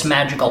absorbing its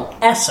magical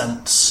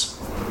essence,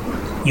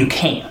 you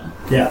can.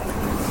 Yeah.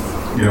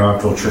 You know, I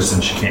told Tristan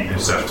she can't do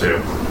stuff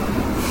too.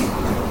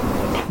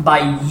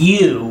 By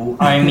you,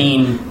 I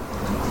mean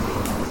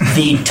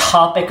the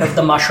topic of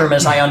the mushroom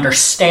as I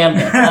understand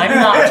it. I'm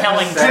not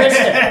telling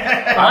Tristan.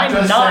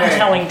 I'm not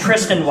telling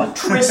Tristan what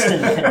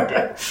Tristan can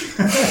do.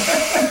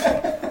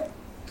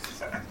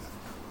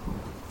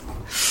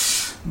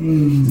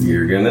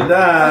 You're gonna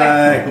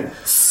die. Okay.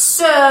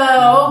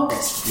 So,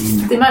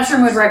 the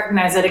mushroom would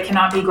recognize that it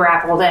cannot be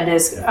grappled and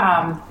is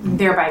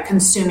thereby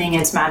consuming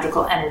its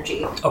magical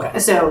energy. Okay.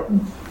 So,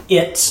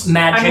 It's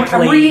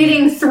magically... I'm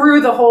reading through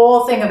the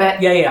whole thing of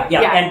it. Yeah.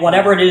 And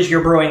whatever it is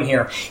you're brewing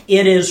here,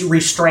 it is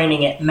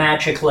restraining it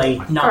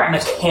magically, not Correct.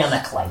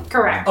 mechanically.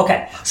 Correct.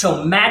 Okay,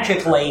 so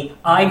magically,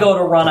 I go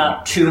to run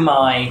up to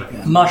my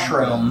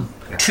mushroom,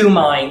 to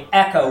my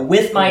echo.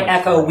 With my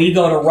echo, we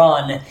go to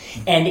run,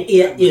 and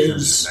it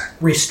is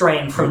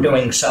restrained from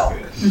doing so.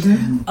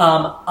 Mm-hmm.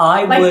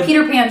 I like would...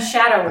 Peter Pan's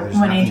shadow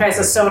when he tries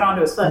to sew it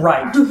onto his foot.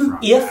 Right.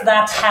 If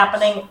that's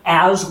happening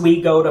as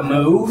we go to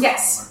move,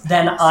 Yes.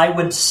 then I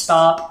would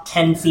stop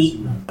 10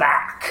 feet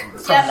back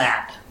from Yep.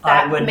 that.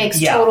 That I would, makes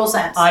total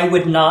sense. I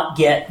would not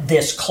get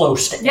this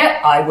close to it.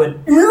 Yep. I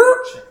would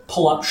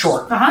pull up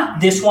short. Uh-huh.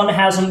 This one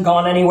hasn't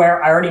gone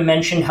anywhere. I already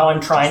mentioned how I'm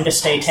trying to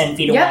stay 10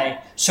 feet Yep. away.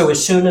 So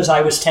as soon as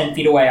I was 10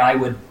 feet away, I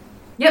would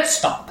Yep.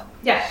 stop.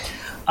 Yeah.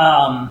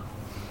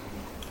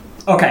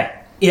 Okay.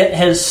 It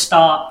has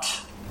stopped.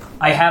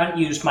 I haven't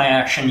used my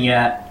action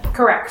yet.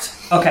 Correct.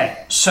 Okay,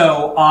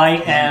 so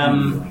I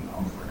am...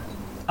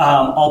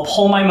 I'll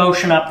pull my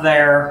motion up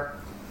there.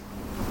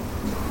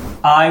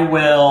 I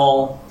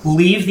will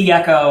leave the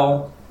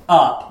echo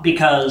up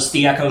because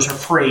the echoes are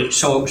free.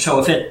 So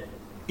if it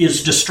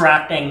is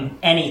distracting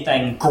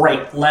anything,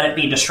 great. Let it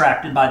be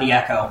distracted by the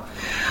echo.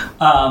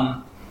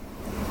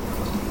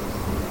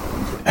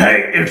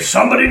 Hey, if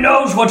somebody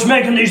knows what's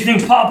making these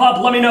things pop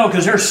up, let me know,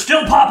 because they're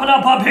still popping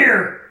up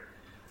here.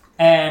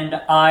 And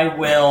I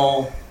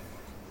will...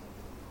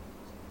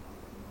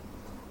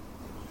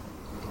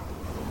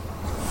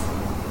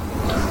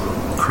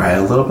 Cry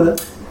a little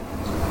bit.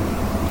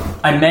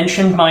 I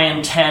mentioned my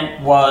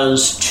intent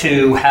was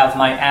to have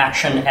my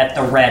action at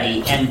the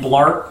ready, and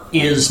Blart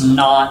is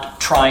not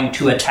trying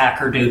to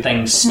attack or do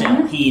things still.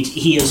 Mm-hmm.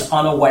 He is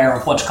unaware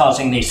of what's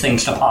causing these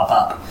things to pop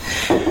up.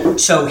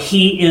 So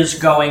he is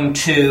going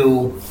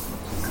to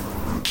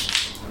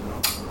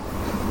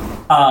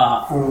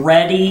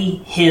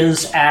ready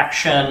his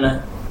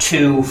action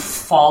to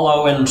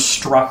follow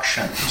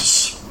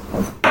instructions.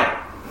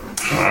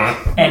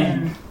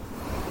 And...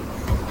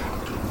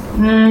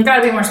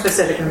 Gotta be more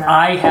specific than that.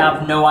 I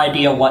have no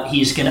idea what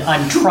he's gonna...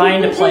 I'm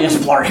trying to play as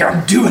Blart here.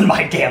 I'm doing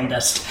my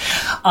damnedest.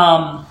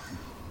 Thought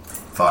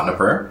in a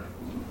prayer.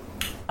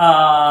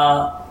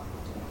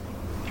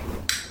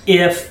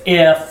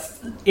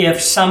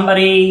 If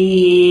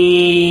somebody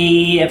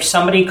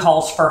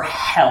calls for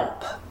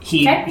help,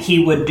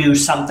 he would do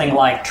something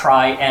like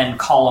try and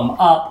call them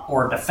up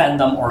or defend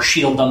them or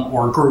shield them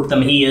or group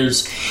them. He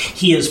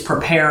is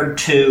prepared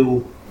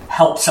to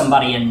help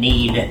somebody in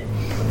need.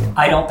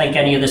 I don't think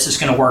any of this is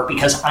going to work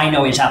because I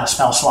know he's out of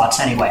spell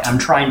slots anyway. I'm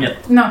trying to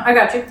No, I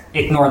got you.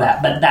 ignore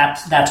that, but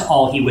that's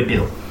all he would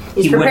do.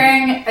 He's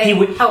preparing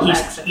help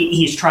action.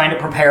 He's trying to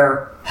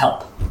prepare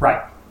help,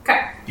 right?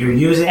 Okay. You're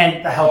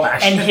using the help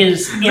action. And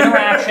his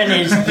interaction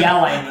is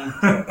yelling.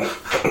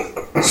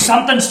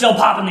 Something's still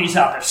popping these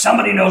up. If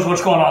somebody knows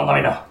what's going on, let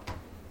me know.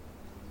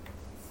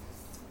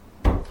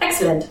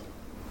 Excellent.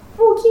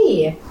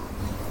 Okay.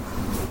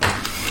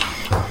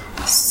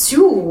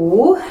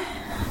 So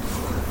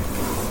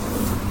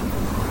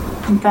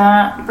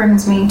that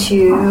brings me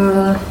to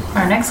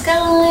our next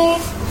guy.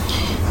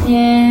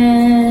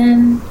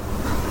 And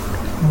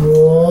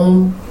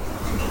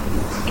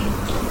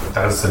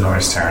That's the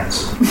noise,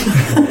 Terrence.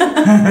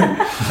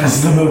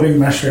 That's the moving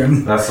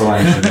mushroom. That's the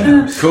line you should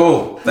know.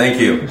 Cool. Thank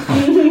you.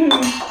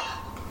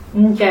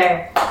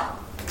 okay.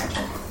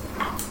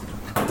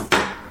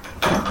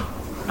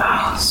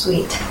 Oh,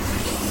 sweet.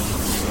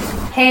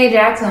 Hey,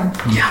 Jackson.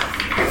 Yeah.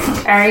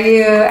 Are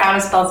you out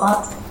of spell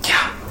slots?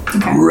 Yeah.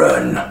 Okay.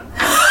 Run.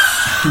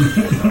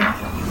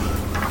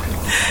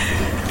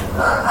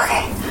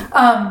 Okay.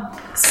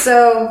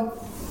 So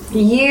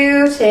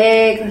you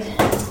take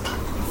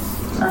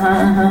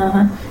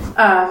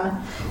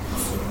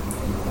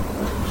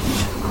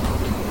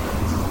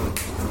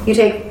you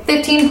take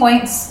 15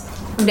 points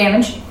of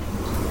damage.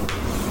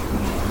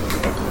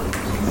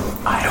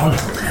 I don't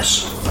know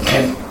this.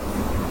 Okay.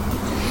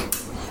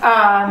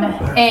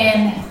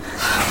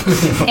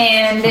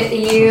 And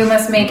you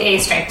must make a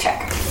strength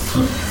check.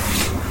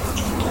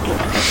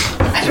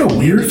 I a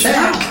weird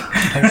attack.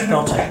 I just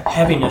felt a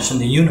heaviness in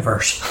the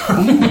universe.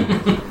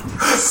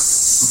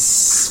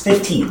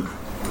 15.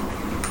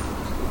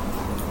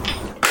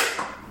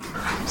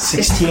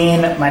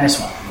 16 minus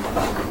 1.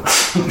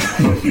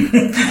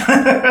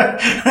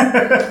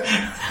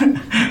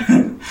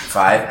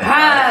 5.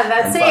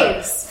 That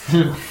saves.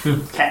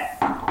 Okay.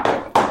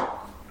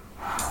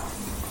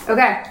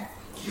 Okay.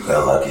 You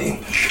got lucky.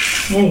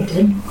 Yeah, you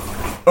did.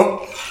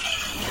 Oh.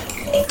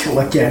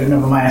 Lucky I didn't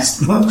have a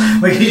minus.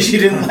 Lucky you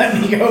didn't let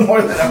me go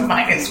more than a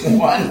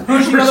 -1.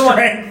 Who's the other one?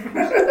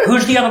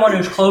 Who's the other one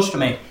who's close to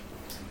me?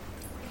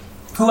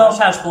 Who else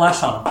has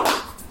bless on him?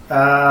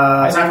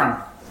 Saffron.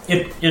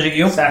 Is it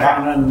you?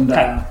 Saffron and...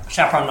 Okay.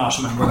 Saffron and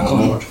Osman were the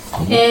close ones.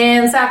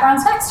 And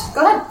Saffron's next.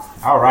 Go ahead.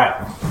 All right.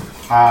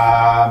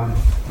 I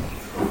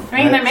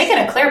mean, they're making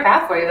a clear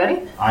path for you, buddy.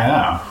 I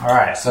know. All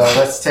right, so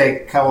let's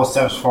take a couple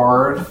steps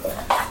forward.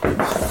 Okay.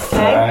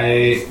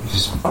 Right,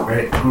 just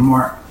right, one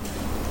more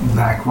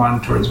back one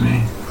towards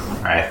me.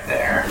 Right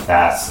there.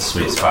 That's the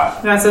sweet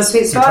spot. That's a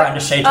sweet spot. You're trying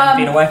to stay 10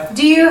 feet away?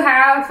 Do you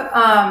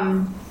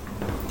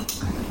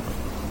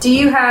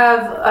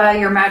have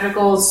your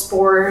magical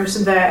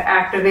spores that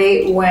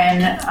activate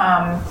when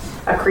a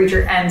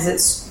creature ends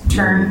its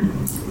turn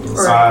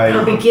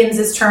or begins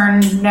its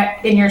turn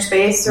in your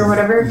space or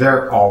whatever?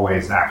 They're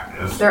always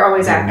active. They're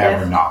always They're active.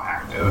 never not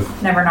active.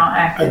 Never not Are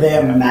active. they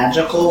a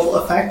magical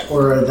effect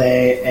or are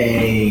they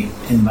a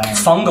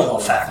environmental Fungal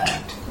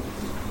effect.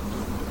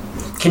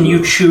 Can you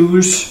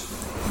choose?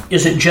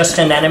 Is it just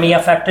an enemy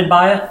affected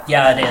by it?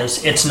 Yeah, it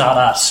is. It's not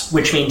us,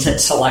 which means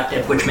it's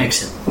selective, which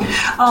makes it...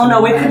 Oh,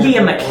 no, it could be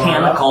a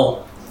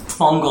mechanical,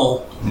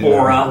 fungal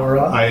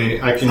aura.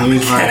 I can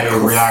use my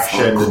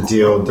reaction to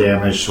deal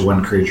damage to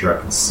one creature I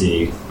can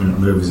see when it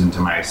moves into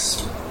my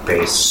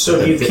space. So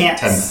if you can't...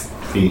 10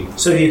 feet.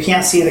 So if you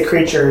can't see the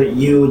creature,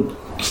 you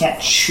can't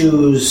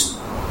choose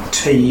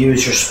to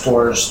use your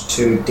spores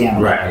to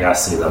damage Right, I gotta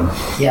see them.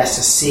 He has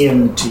to see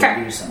him to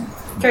Okay. use them.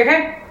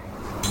 Okay.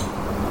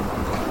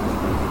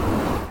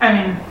 I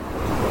mean,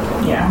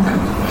 yeah.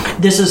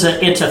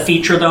 It's a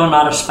feature, though,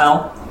 not a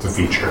spell. It's a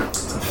feature.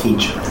 It's a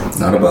feature.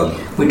 Not a bug.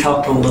 We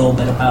talked a little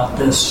bit about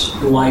this,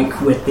 like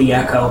with the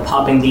echo.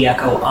 Popping the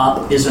echo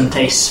up isn't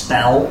a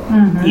spell,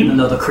 even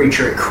though the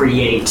creature it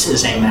creates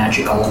is a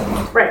magical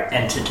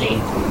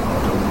entity.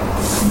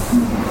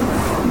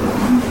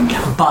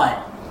 But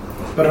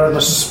are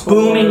the spores...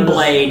 Booming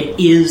Blade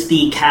is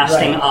the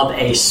casting of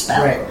a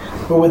spell. Right.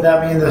 But would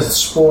that mean the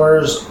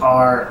spores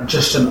are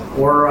just an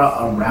aura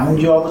around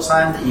you all the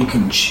time that you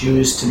can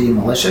choose to be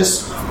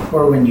malicious?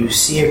 Or when you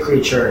see a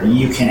creature,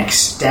 you can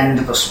extend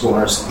the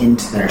spores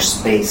into their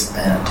space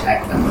and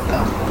attack them with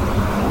them?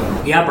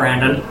 Yeah,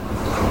 Brandon.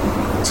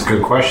 It's a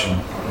good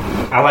question.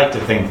 I like to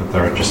think that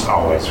they're just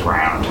always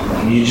around.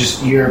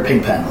 You're a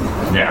pig pen.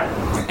 Yeah.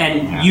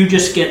 And you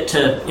just get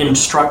to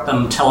instruct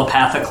them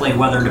telepathically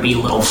whether to be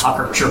little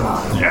fuckers or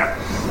not. Yeah.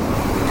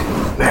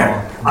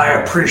 Man, I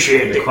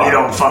appreciate that you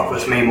don't fuck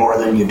with me more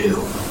than you do.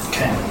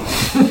 Okay.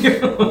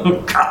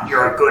 God,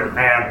 you're a good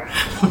man.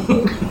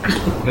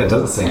 It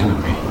doesn't say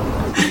enemy.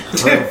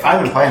 I've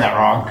been playing that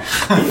wrong.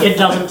 It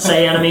doesn't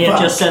say enemy, it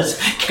just says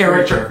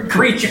character,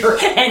 creature,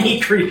 any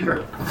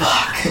creature.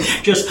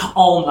 Just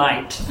all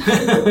night.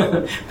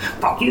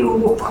 Fuck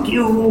you, fuck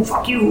you,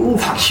 fuck you,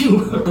 fuck you.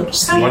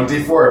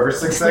 1d4 every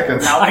 6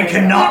 seconds. I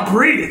cannot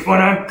breathe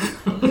when I'm...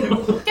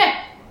 Okay.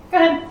 Go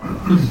ahead.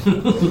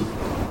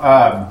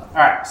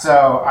 Alright,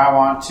 so I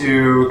want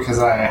to, because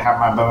I have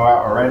my bow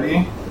out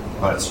already,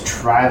 let's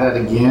try that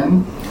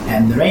again.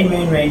 And the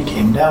rain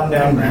came down.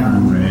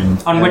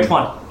 On which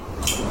one?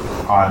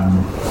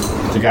 On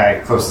the guy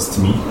closest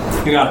to me.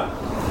 You got it.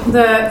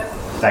 That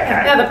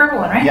guy. Yeah, the purple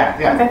one, right? Yeah.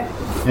 Okay.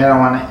 And I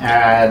want to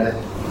add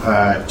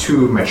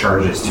 2 of my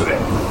charges to it.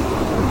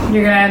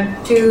 You're gonna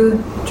add 2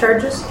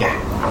 charges? Yeah.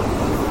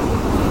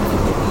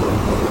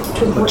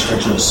 2 What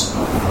charges?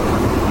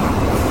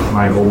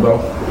 My gold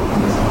bow.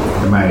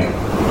 And my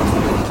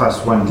plus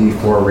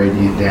 1d4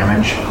 radiant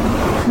damage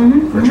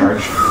for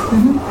charge.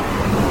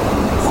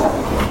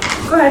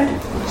 Go ahead.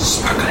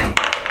 Sparkling.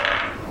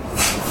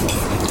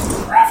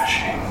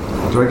 Ravishing.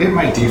 Do I get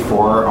my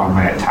d4 on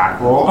my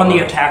attack roll? On the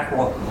attack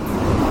roll.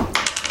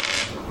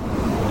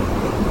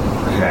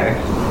 Okay.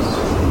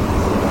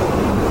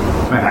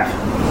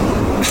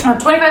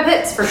 25. 25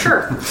 hits for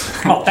sure.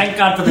 Oh, thank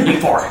God for the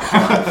D4.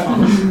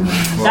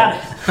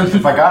 That,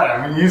 If I got it,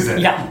 I'm going to use it.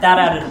 yeah, that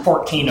added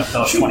 14 of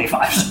those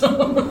 25s.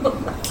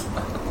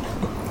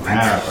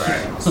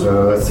 Alright,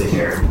 so let's see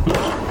here.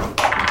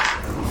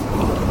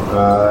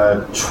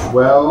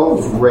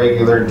 12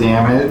 regular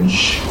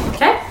damage.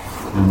 Okay.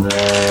 And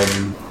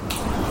then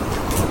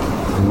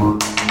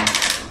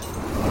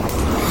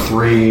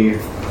 3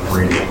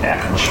 radiant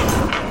damage.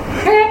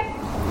 Okay.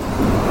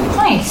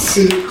 Nice.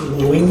 Is it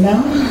glowing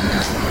now?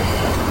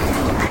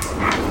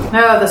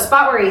 No, the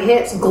spot where he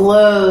hits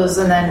glows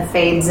and then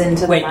fades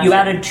into the Wait, you mushroom.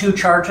 added 2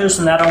 charges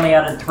and that only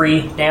added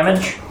 3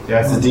 damage?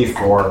 Yeah, it's a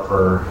d4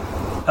 per...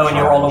 Oh, and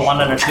you rolled a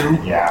 1 and a 2?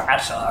 Yeah.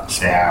 That sucks.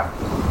 Yeah.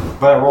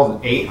 But I rolled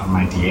an 8 on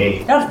my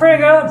d8. That's pretty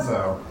good.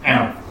 So,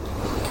 and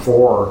 4,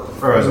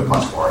 or it was a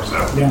 +4, so.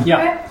 Yeah.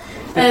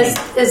 Okay.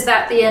 Is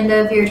that the end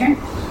of your turn?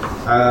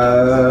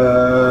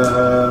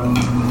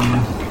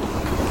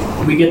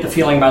 We get the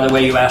feeling by the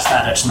way you asked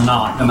that it's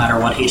not, no matter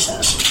what he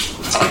says.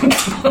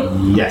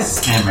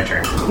 Yes, and my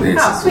turn.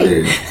 Oh,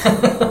 sweet.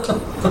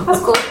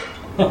 That's cool.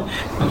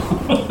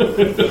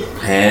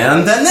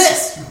 And then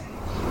this.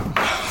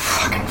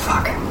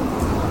 Fuck.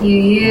 You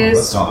use...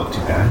 That's not look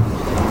too bad.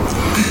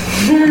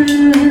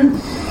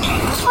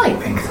 I like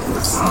pink.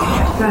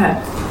 Go ahead.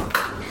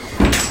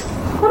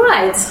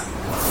 Alright.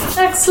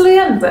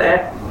 Excellent.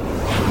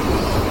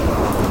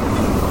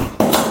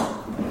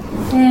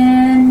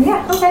 And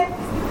yeah, okay.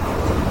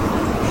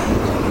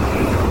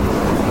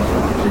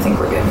 I think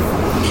we're good.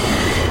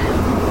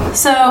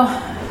 So,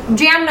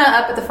 Jamna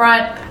up at the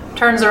front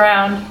turns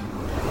around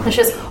and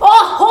she says,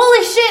 "Oh,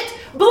 holy shit!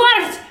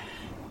 Blood!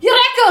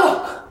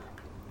 Eureka!"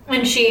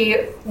 And she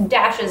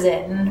dashes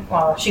in.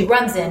 Well, she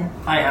runs in.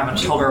 I haven't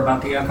told her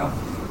about the echo.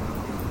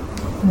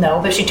 No,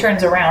 but she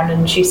turns around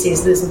and she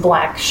sees this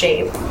black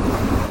shape.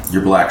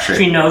 Your black shape.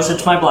 She knows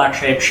it's my black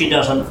shape. She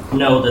doesn't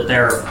know that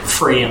they're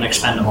free and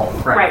expendable.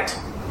 Right.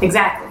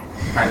 Exactly.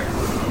 Right.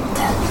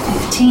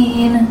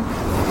 15.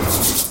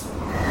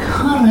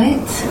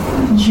 Alright.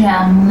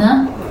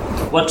 Jamna.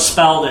 What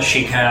spell does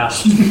she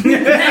cast?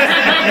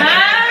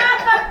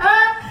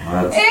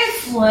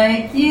 It's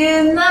like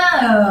you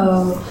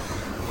know.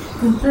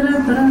 Let's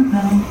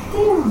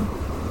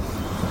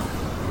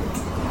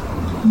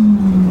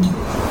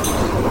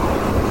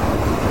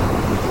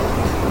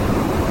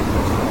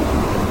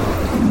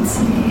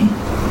see.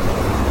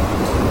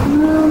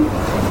 No,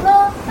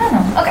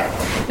 okay.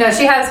 No,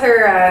 she has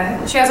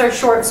her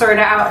short sword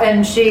out,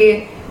 and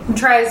she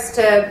tries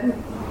to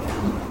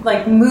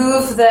like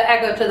move the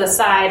echo to the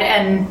side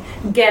and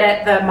get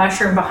at the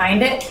mushroom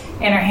behind it,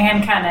 and her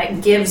hand kind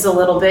of gives a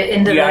little bit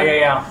into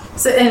Yeah.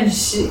 So, and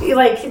she,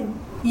 like,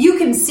 you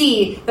can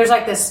see there's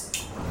like this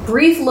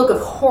brief look of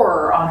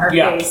horror on her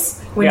face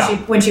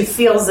when she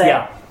feels it.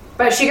 Yeah.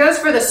 But she goes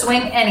for the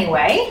swing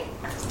anyway.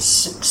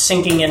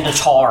 Sinking into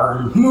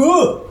tar.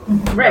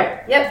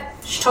 Right.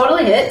 Yep. She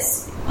totally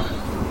hits.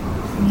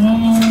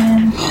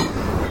 And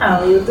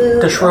how you do?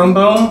 The shroom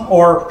boom,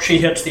 or she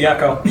hits the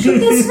echo. It's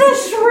the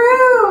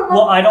shroom.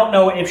 Well, I don't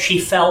know if she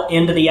fell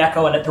into the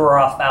echo and it threw her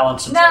off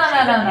balance. No.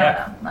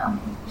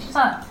 She's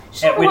not.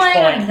 She's At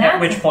not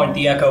which point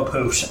the echo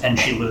poofs and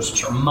she loses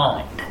her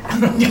mind.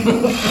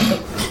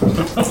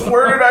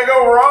 Where did I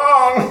go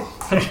wrong?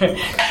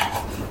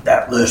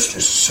 That list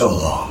is so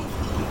long.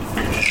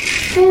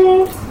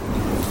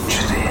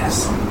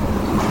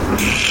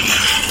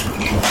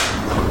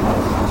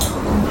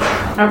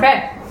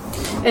 Okay.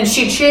 And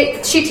she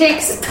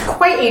takes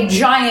quite a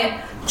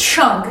giant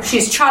chunk.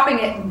 She's chopping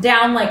it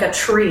down like a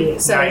tree.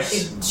 So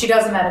Nice. she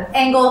does them at an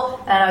angle,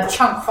 and a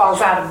chunk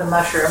falls out of the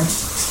mushroom.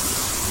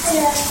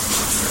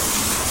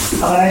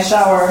 Have a nice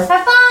shower.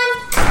 Have fun!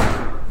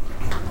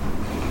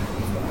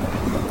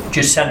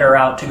 Just send her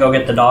out to go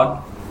get the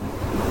dog.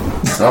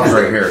 Dog's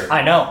right here.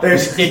 I know.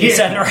 There's Did you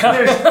send her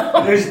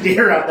out? There's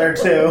deer out there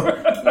too.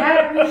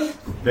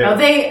 No,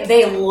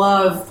 they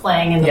love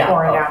playing in the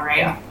pouring down rain.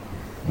 Yeah.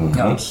 I'm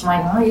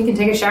like, well, you can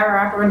take a shower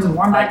afterwards and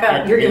warm back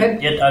up. You're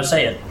good. I'd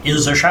say it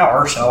is a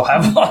shower, so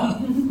have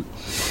fun.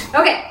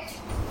 Okay.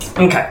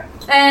 Okay.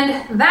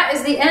 And that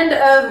is the end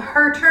of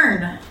her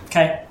turn.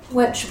 Okay.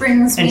 Which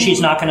brings me... And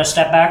she's not going to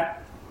step back?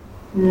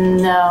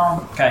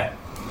 No. Okay.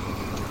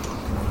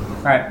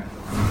 All right.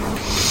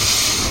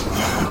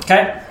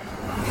 Okay.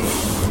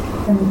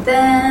 And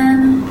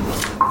then...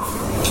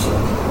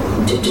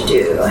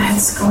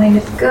 It's going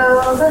to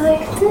go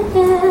like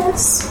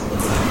this.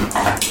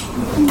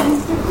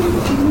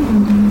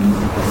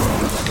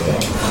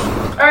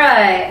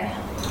 Alright.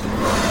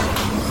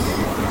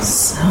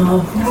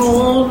 So...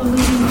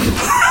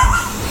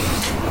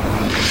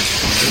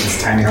 It's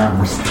tiny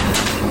arms.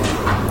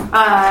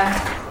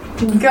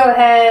 Go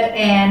ahead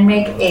and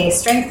make a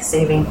strength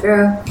saving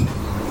throw.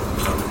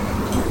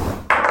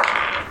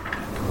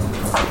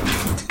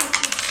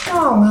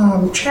 Oh,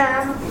 no,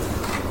 child.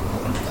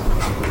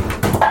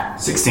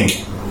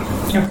 16.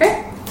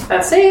 Okay,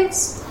 that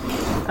saves.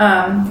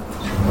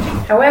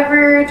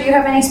 However, do you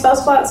have any spell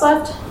slots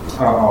left?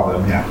 Oh, all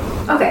of them, yeah.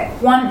 Okay,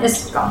 one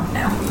is gone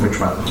now. Which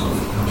one?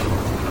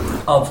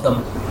 Of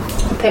them.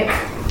 Pick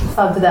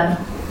of them.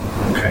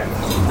 Okay.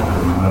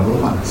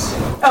 Level ones.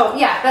 Oh,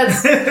 yeah,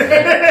 that's...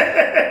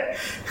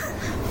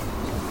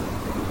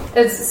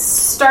 It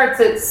starts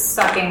its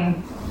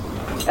sucking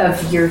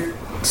of your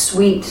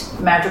sweet,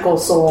 magical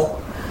soul.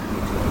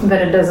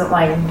 But it doesn't,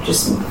 like,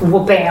 just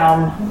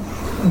bam,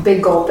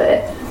 big gulp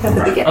it at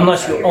the beginning.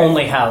 Unless you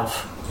only have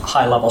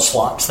high-level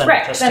slots, then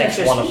it just takes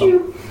one of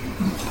them.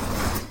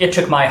 It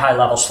took my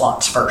high-level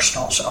slots first,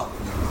 also.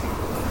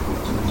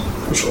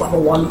 Those are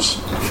level ones.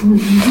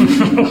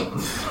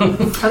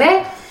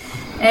 Okay.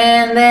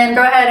 And then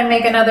go ahead and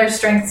make another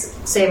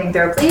strength saving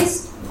throw,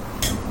 please.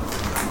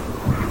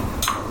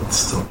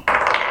 Still.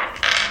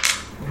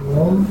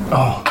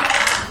 Oh.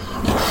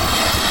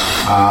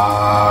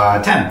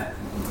 10.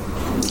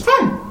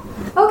 10.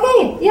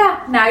 Okay,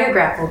 yeah, now you're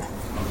grappled.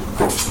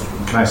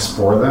 Can I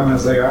spore them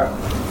as they got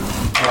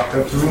walked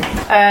up to me?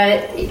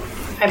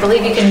 I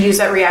believe you can use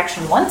that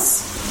reaction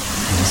once.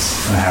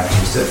 Yes, I have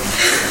used it.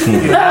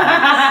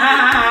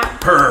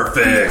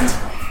 Perfect.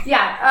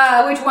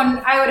 Yeah, which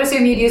one? I would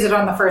assume you'd use it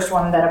on the first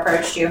one that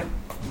approached you.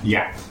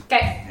 Yeah.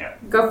 Okay, Yeah.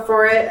 go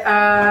for it.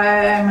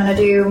 I'm going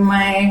to do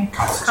my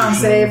con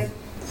save.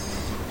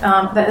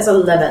 That is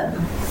 11,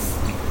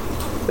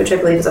 which I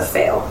believe is a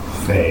fail.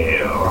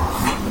 Fail.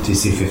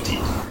 DC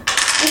 15.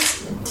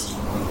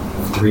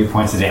 3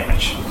 points of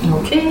damage.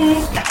 Okay.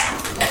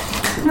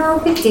 No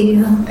big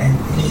deal.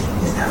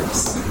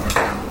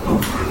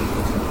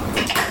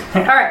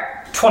 Alright.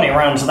 20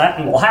 rounds of that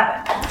and we'll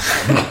have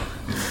it.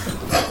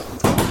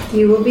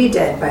 You will be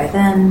dead by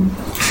then.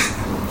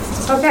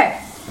 Okay.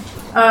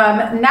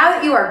 Now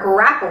that you are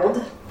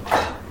grappled,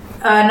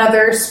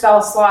 another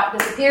spell slot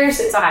disappears.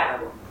 It's a high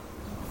level.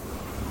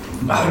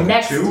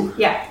 Next,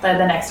 yeah,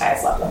 the next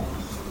highest level.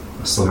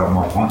 I still got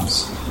more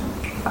ones.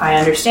 I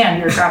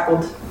understand you're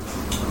grappled.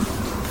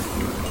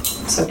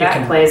 So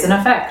that plays an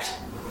effect.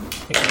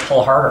 You can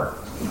pull harder.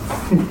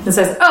 It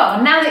says,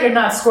 oh, now that you're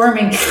not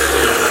squirming.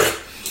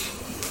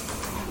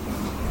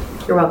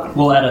 You're welcome.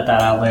 We'll edit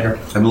that out later.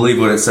 I believe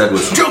what it said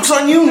was, "Joke's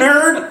on you,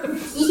 nerd!"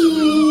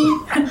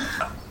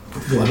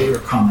 We'll get your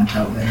comment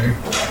out later.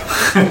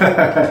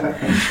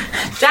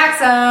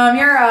 Jackson,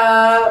 you're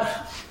up.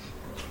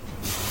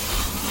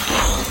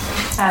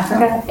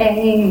 Africa,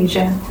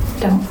 Asia,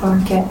 don't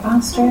forget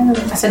Australia.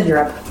 I said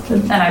Europe,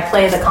 and I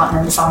play the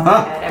continent song in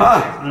my head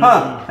every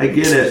time. I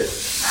get it.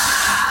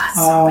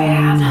 So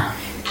bad.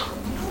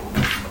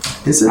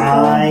 Is it?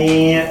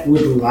 I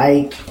would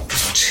like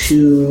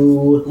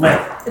to.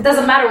 It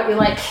doesn't matter what you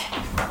like.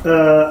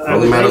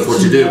 Only matters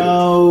what you do.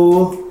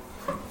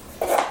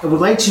 I would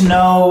like to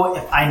know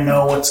if I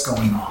know what's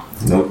going on.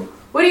 Nope.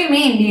 What do you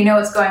mean? Do you know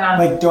what's going on?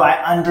 Like, do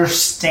I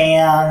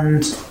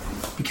understand?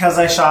 Because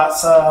I shot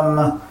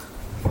some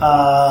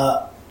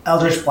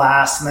Eldritch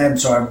Blast and they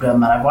absorbed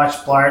them, and I've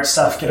watched Blart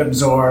stuff get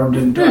absorbed.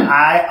 And do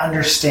I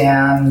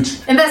understand?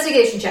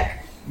 Investigation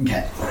check.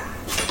 Okay.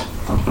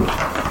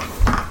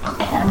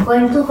 I'm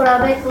going to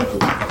grab a cookie.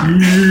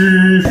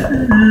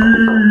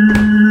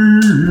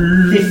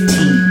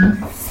 15.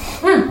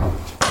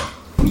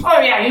 Oh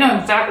yeah, you know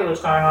exactly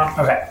what's going on.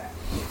 Okay.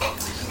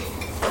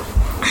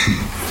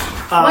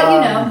 What you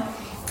know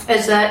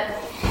is that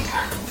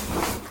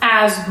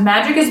as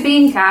magic is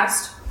being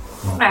cast,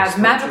 as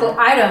magical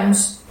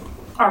items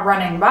are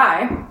running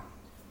by,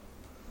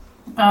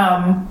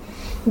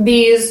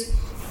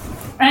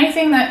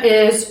 anything that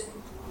is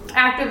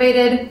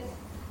activated,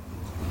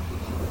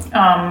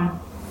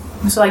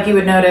 so like you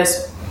would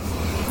notice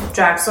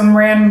Jackson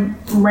ran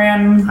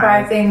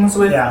by things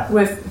with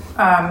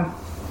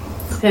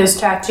his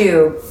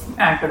tattoo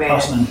activated.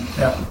 Awesome.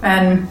 Yep.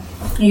 And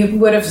you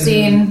would have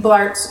seen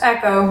Blart's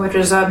Echo, which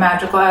is a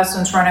magical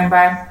essence running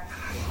by.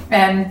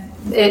 And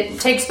it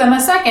takes them a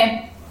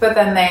second, but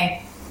then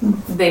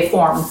they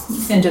form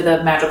into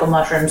the magical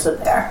mushrooms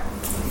that they are.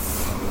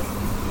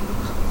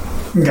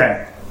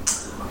 Okay.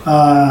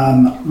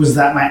 Was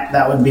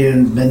that would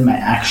been my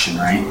action,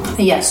 right?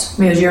 Yes,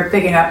 because you're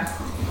picking up.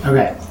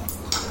 Okay.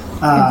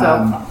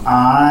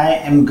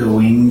 I am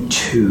going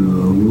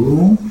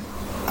to.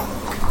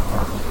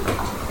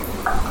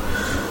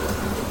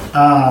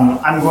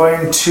 I'm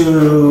going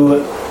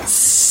to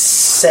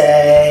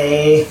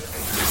say.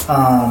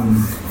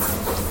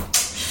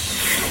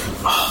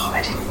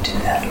 I didn't do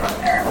that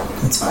earlier.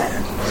 That's fine.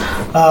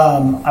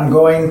 I'm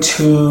going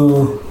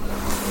to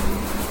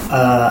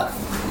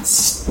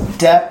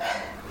step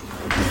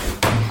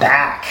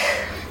back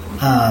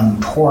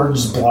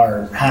towards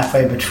Blart,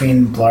 halfway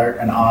between Blart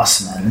and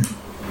Osman.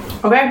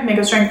 Okay, make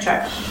a strength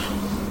check.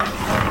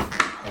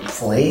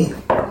 Hopefully.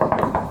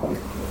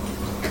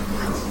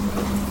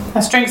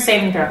 A strength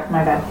saving throw,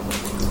 my bad.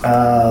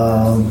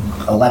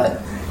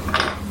 11.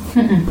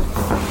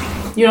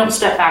 You don't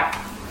step back.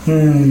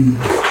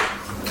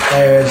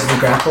 There's the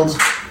grappled.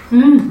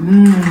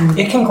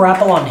 It can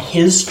grapple on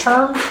his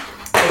turn? It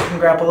can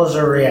grapple as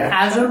a reaction.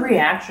 As a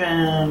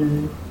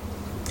reaction.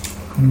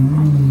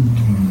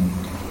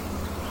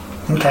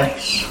 Okay.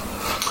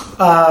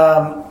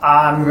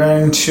 I'm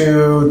going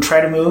to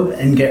try to move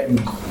and get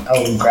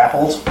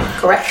grappled.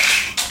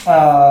 Correct.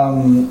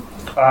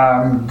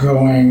 I'm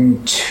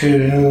going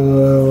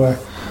to,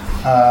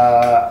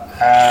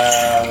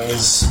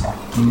 as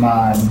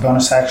my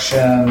bonus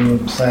action,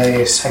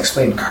 place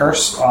Hexblade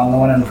Curse on the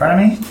one in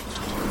front of me.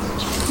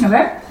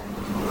 Okay.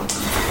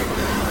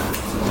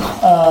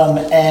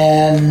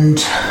 And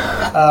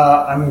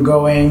I'm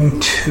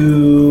going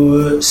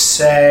to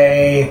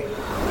say,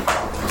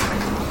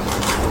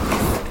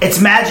 it's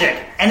magic.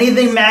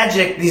 Anything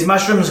magic, these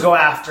mushrooms go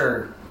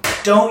after.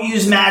 Don't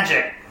use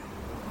magic.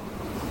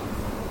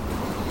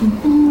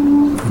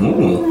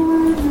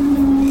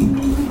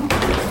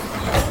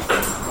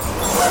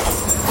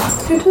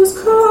 It is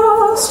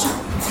cast.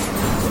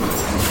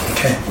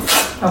 Okay.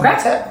 Okay.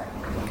 That's it.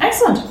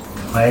 Excellent.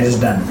 Fight is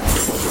done.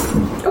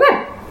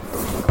 Okay.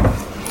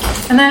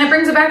 And then it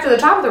brings it back to the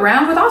top of the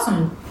round with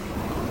Awesome.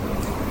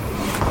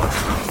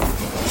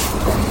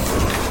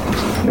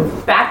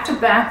 back to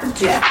back with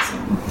Jackson.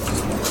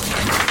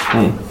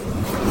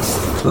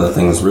 So that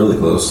thing's really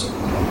close.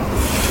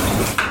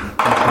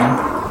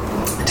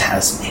 It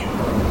has me.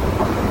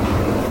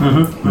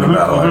 The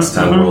battle axe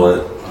temporal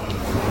it.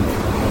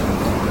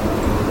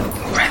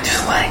 Right through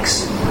the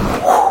legs.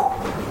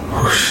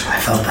 Whoosh, I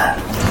felt that.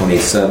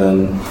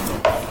 27.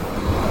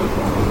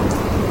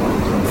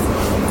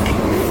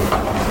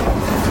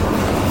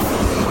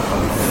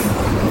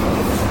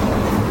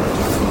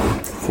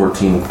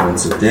 $14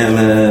 points of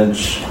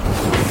damage.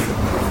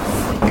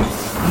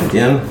 And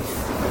again.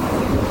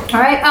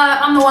 Alright,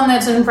 I'm the one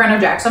that's in front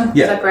of Jackson.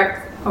 Yeah. Is that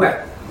correct?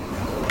 Okay.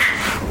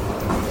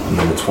 And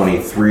then a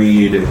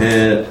 23 to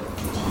hit.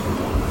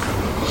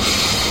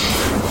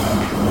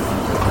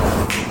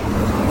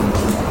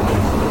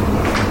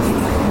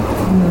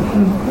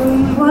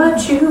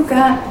 What you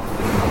got?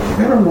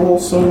 Gotta roll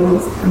some.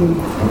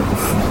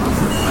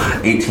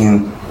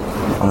 18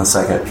 on the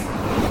second.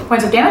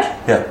 Points of damage?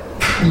 Yeah.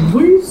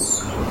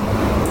 Please.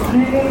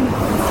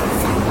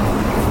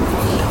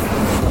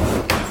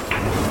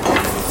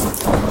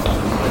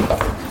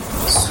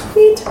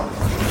 Sweet.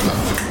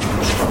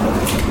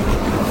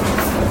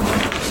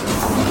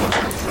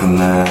 And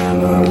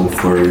then I will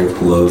flurry of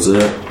blows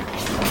it.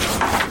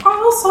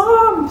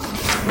 Awesome.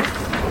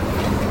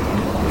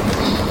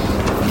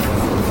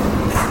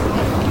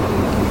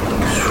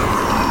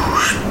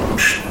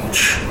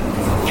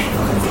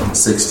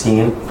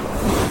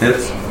 $16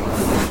 hits.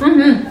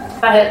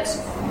 That hits.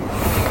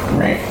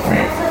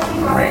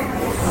 Right.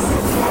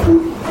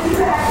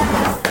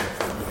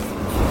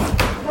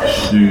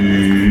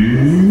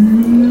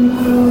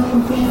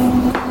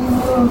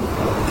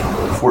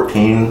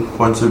 14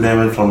 points of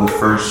damage on the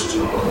first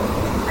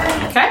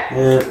Okay.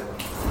 hit.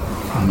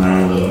 And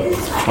then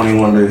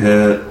 21 to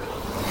hit.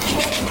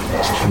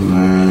 And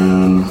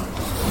then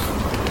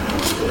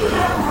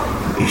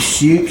a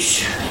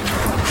 6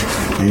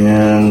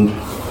 and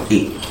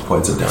 8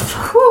 points of damage.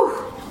 Whew.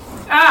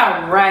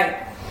 Alright.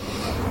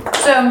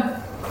 So,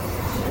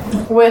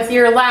 with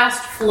your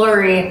last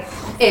flurry,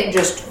 it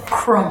just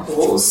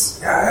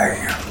crumples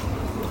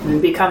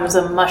and becomes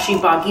a mushy,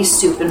 boggy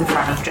soup in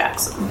front of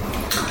Jackson.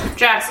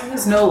 Jackson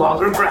is no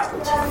longer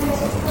grappled.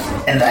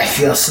 And I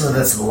feel some of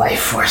this life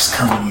force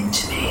coming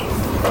into me.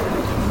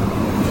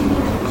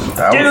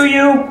 Do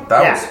you?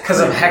 Yeah,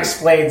 because of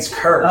Hexblade's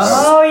curse.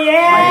 Oh, yeah!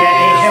 I get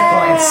 8 hit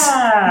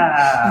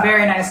points.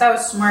 Very nice. That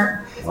was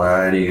smart.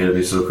 Why do you gotta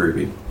be so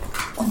creepy?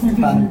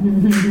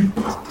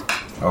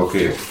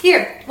 Okay.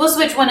 Here, we'll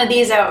switch one of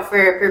these out for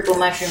a purple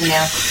mushroom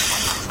now.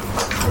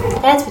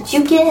 That's what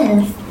you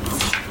get.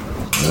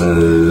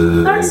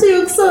 Aren't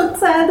you so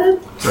excited?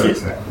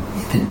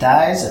 If it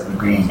dies, it will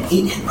gain 8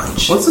 hit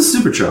points. What's the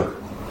super chunk?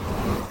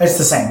 It's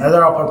the same.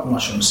 They're all purple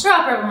mushrooms. They're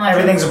all purple mushrooms.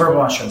 Everything's a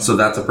purple mushroom. So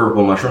that's a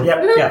purple mushroom?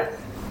 Yep. Yeah.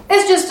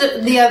 It's just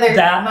the other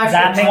That's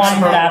mushroom.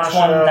 one.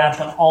 That's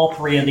one. All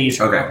three of these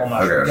are purple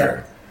mushrooms. Okay.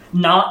 Yeah.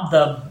 Not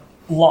the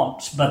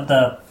lumps, but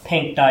the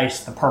pink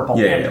dice, the purple.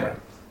 Yeah.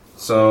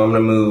 So I'm gonna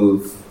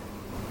move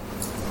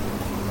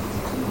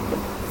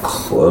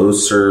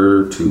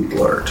closer to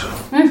Blart.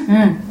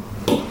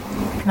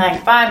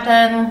 Like 5,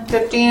 10,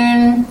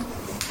 15.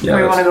 Yeah. Or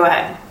you want to go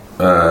ahead?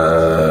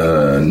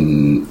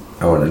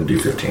 I want to do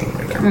 15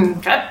 right there.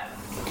 Okay.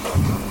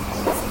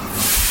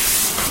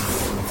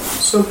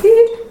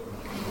 Sweet.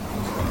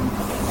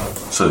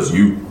 Says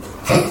you.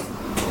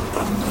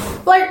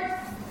 Blart,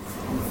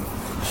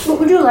 what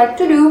would you like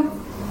to do?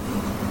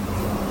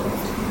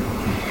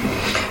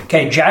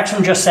 Okay,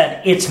 Jackson just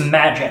said it's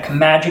magic.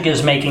 Magic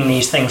is making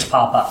these things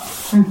pop up.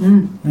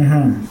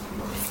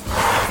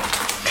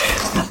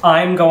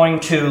 I'm going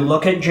to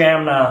look at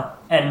Jamna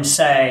and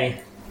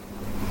say,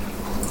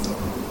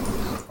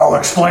 I'll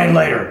explain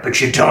later, but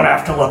you don't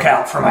have to look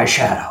out for my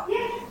shadow.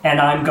 And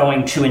I'm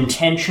going to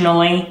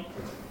intentionally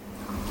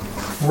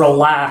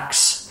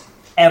relax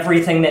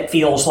everything that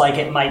feels like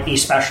it might be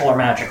special or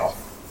magical.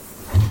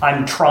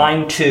 I'm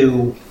trying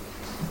to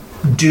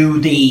do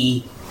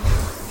the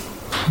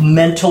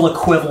mental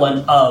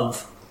equivalent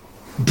of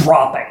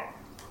dropping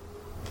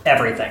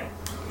everything.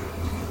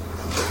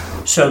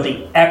 So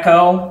the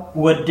echo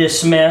would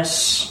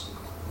dismiss.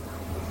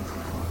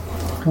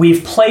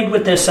 We've played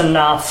with this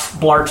enough.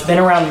 Blart's been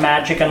around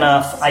magic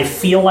enough. I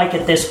feel like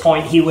at this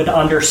point he would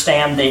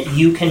understand that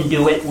you can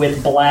do it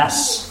with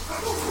bless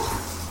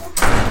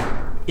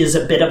is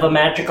a bit of a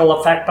magical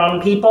effect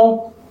on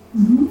people.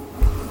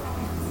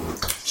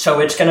 So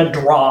it's going to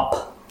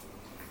drop.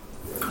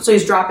 So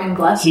he's dropping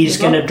bless? He's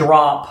going to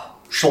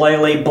drop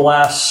Shillelagh,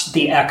 bless,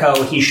 the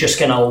echo. He's just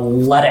going to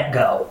let it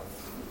go.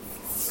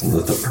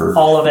 Let the perk.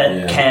 All of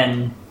it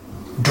can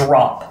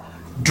drop.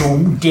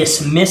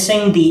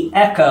 Dismissing the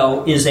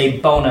echo is a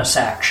bonus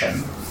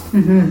action.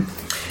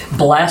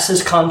 Bless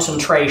is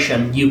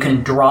concentration. You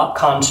can drop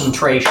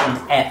concentration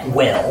at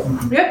will.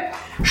 Yep.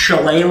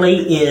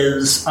 Shillelagh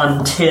is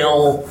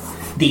until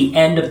the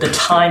end of the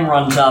time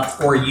runs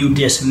up or you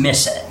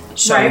dismiss it.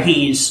 So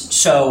Right.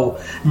 so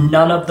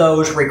none of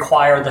those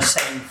require the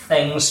same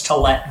things to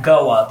let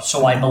go of.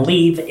 So I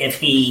believe if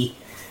he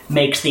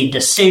makes the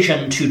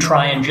decision to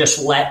try and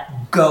just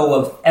let go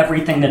of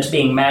everything that's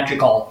being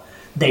magical,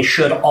 they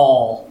should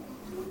all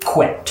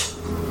quit.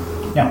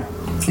 Yeah.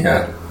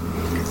 Yeah.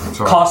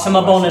 So Cost him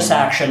a bonus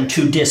action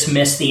to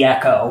dismiss the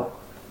echo,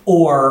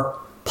 or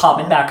pop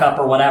it back up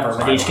or whatever,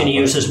 but he's going to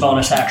use his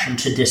bonus action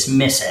to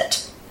dismiss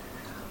it.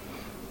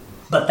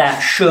 But that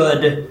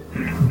should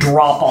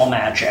drop all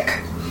magic.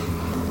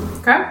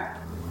 Okay.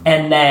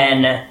 And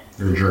then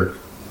You're a jerk.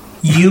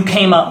 you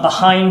came up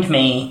behind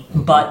me,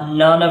 but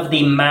none of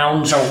the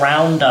mounds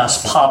around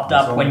us popped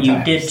up when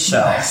you did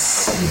so.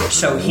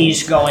 So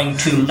he's going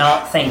to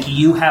not think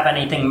you have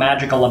anything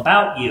magical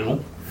about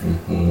you,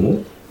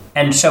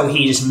 and so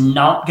he's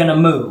not going to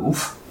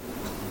move.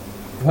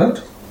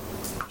 What?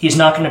 He's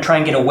not going to try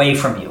and get away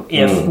from you.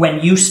 If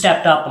when you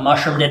stepped up, a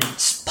mushroom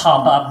didn't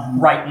pop up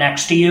right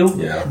next to you,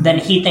 then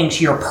he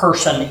thinks your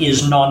person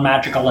is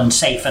non-magical and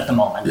safe at the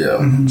moment.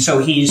 Yeah. So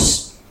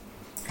he's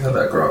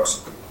That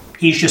Grox.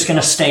 He's just going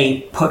to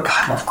stay put. God,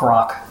 I love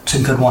Grok. It's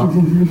a good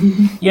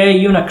one. Yay,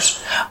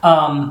 eunuchs.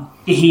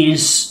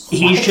 He's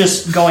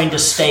just going to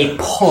stay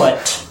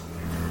put.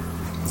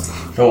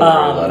 Don't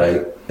worry,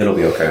 Luddite. It'll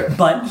be okay.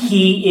 But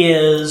he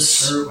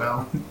is. Sure,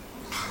 well.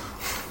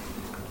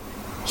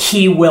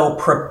 He will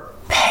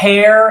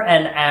prepare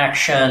an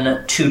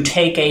action to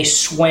take a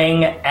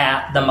swing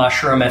at the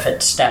mushroom if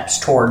it steps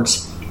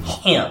towards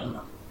him.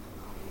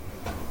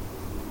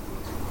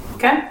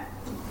 Okay.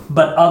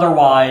 But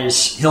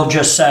otherwise, he'll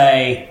just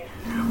say,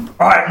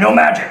 All right, no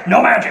magic,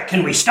 no magic.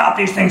 Can we stop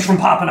these things from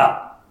popping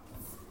up?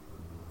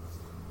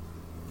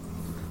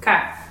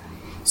 Okay.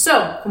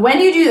 So when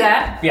you do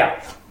that,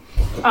 yeah.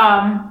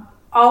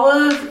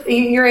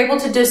 you're able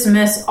to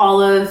dismiss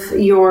all of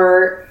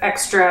your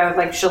extra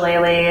like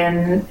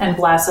shillelagh and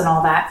bless and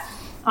all that.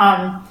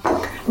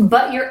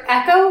 But your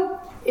echo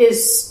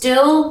is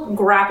still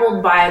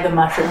grappled by the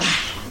mushroom.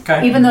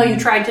 Okay. Even though you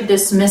tried to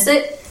dismiss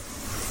it,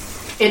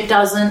 it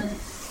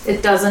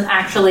doesn't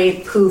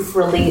actually poof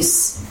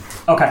release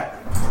Okay.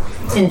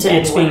 into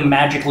It's anywhere. being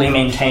magically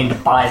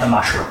maintained by the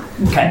mushroom.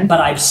 Okay.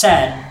 But I've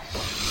said,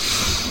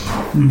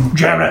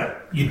 Jamna,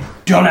 you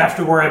don't have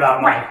to worry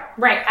about mine.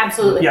 Right,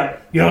 absolutely. Yeah,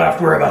 you don't have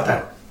to worry about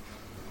that.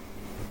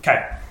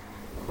 okay.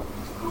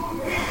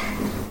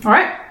 All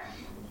right.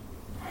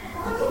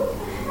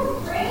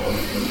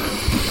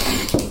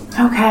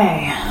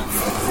 Okay.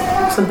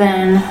 So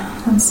then,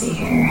 let's see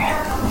here.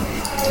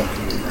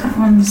 That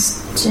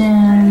one's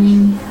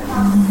done.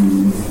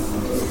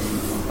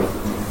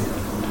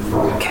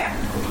 Okay.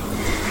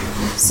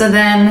 So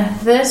then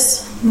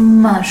this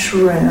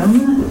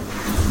mushroom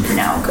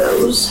now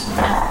goes.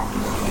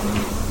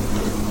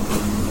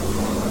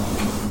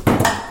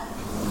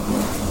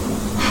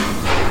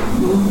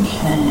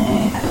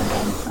 Okay.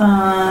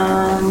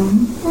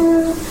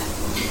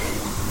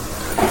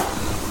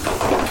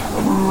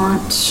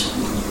 Want.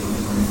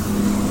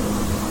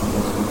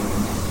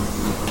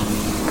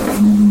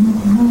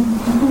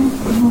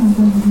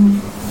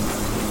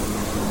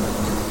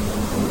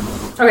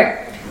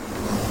 Okay.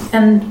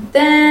 And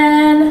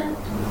then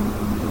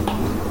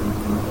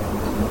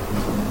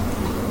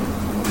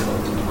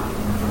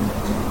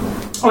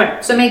okay,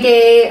 so make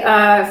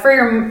a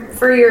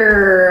for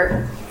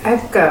your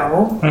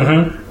echo.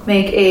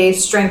 Make a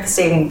strength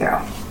saving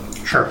throw.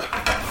 Sure.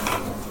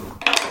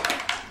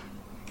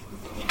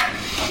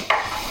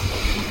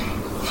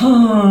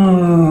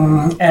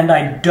 And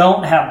I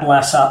don't have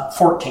bless up.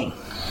 14.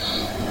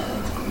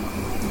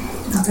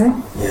 Okay.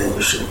 Yeah,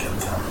 you should get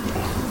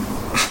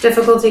that.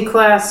 Difficulty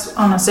class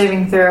on a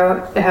saving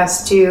throw, it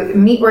has to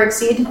meet or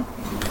exceed.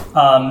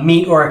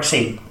 Meet or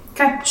exceed.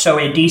 Okay. So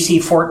a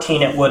DC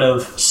 14 it would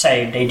have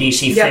saved. A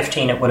DC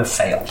 15 it would have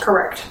failed.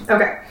 Correct.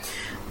 Okay.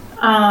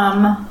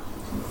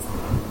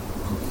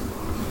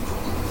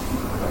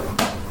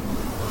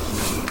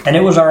 And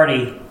it was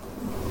already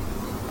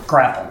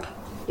grappled.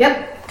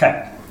 Yep.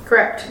 Okay.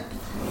 Correct.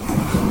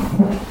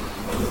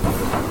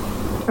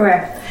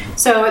 Okay.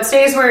 So it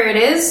stays where it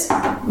is.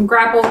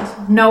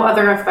 Grappled. No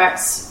other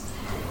effects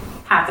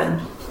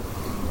happen.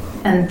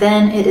 And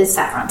then it is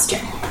Saffron's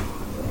turn.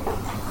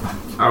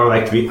 I would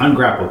like to be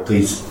ungrappled,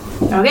 please.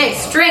 Okay.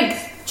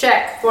 Strength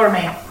check for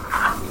me.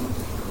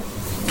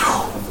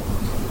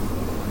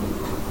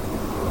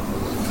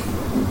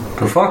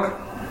 The fuck?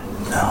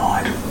 No,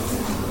 I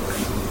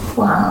don't.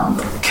 Wow.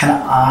 Can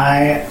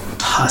I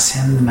toss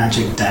him the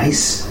magic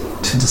dice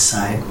to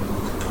decide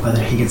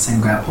whether he gets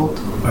engrappled,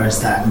 or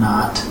is that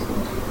not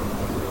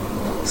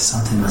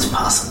something that's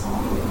possible?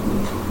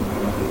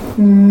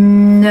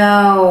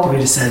 No. We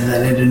decided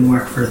that it didn't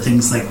work for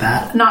things like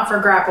that. Not for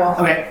grapple.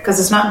 Okay. Because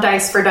it's not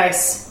dice for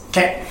dice.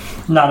 Okay.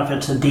 Not if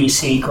it's a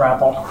DC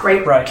grapple.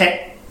 Right. Right.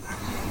 Okay.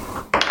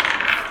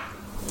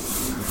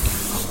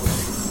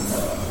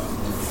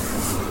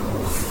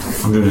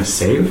 I'm gonna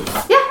save.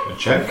 Yeah. A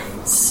check.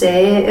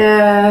 Say,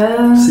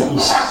 So you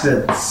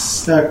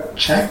said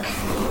check?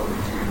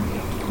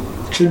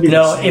 Should be the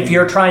No, same. if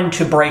you're trying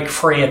to break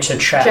free, it's a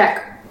check.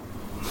 check.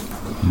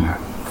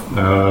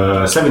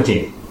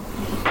 17.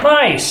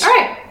 Nice. All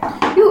right.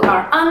 You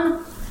are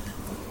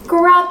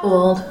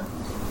ungrappled.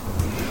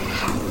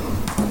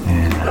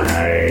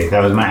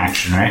 That was my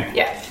action, right?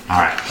 Yeah.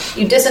 Alright.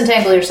 You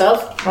disentangle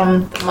yourself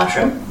from the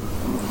mushroom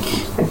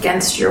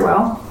against your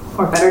will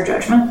or better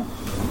judgment.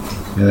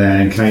 And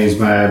then can I use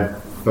my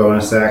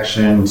bonus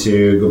action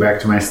to go back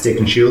to my stick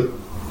and shield?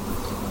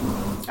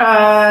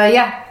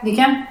 Yeah, you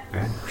can.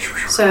 Okay.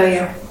 So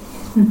you.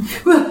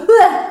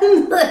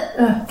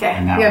 Okay,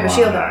 And now you have a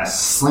shield I'll, on.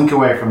 slink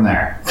away from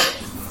there.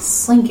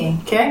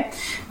 Slinking, okay.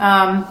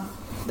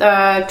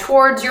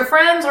 Towards your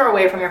friends or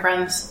away from your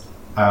friends?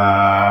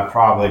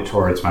 Probably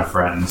towards my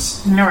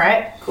friends.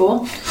 Alright,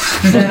 cool.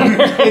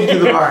 Into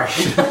the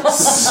marsh.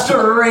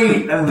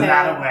 Straight and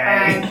that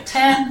way.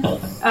 10. Go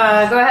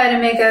ahead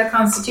and make a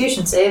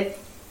constitution save.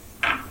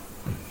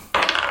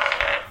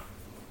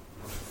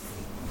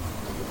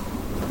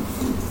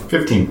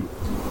 15.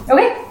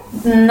 Okay.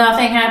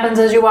 Nothing happens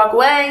as you walk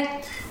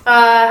away.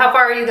 How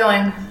far are you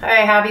going?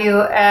 I have you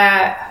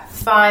at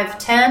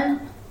 5'10".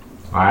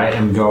 I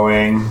am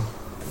going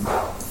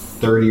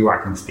 30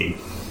 walking speed.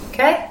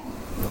 Okay.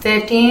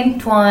 15,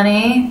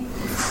 20,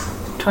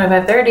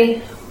 25,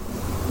 30.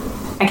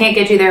 I can't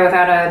get you there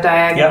without a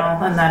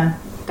diagonal, and then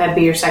that'd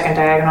be your second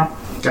diagonal.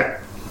 Okay.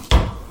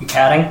 You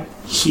catting?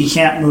 He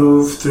can't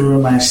move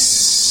through my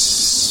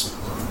spaces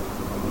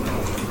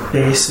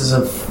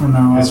of...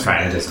 No. It's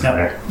fine, it doesn't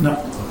matter. No.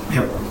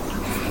 Yep.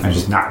 I'm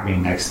just not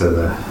being next to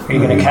the... Are you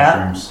going to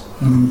cat?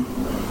 mushrooms.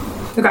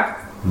 Okay.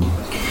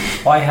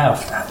 Why have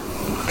that?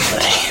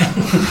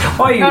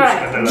 Why use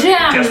Alright, it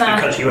Jam. just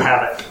because you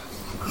have it?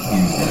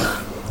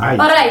 I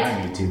Alright.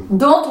 need to.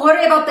 Don't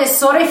worry about this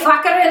sorry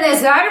fucker in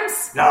his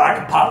arms. No, I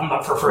can pop him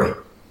up for free.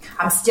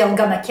 I'm still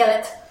gonna kill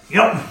it.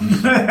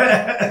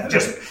 Yep.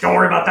 Just don't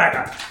worry about that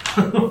guy.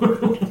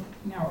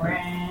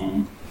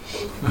 Alright.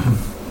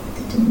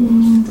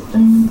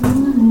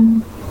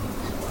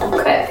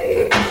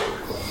 Okay.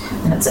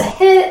 And it's a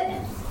hit.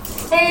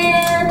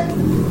 And...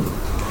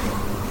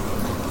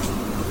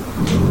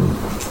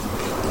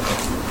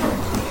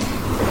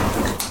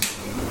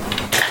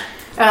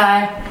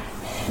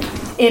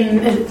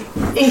 in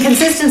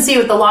consistency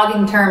with the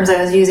logging terms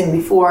I was using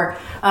before,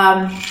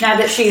 now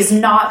that she's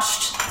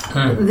notched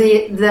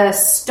the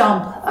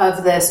stump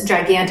of this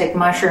gigantic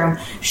mushroom,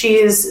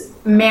 she's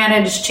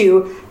managed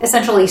to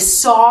essentially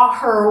saw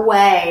her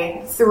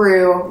way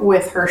through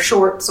with her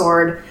short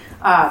sword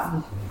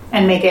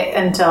and make it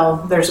until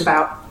there's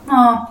about,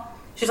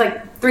 she's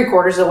like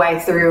 3/4 of the way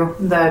through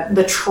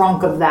the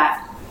trunk of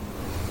that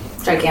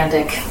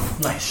gigantic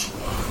Nice.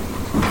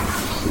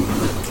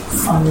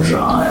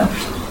 fungi.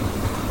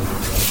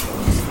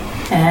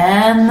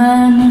 And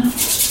then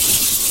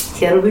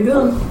here we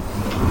go.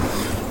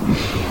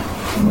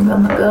 We're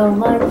gonna go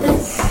like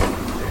this.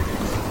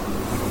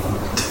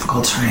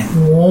 Difficult terrain.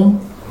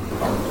 Womp.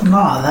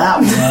 Oh, that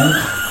one.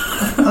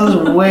 That was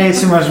way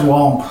too much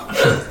womp.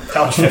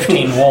 That was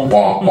 15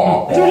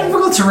 womp. Is there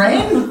difficult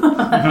terrain?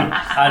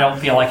 I don't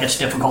feel like it's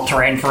difficult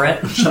terrain for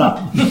it. Shut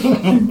up.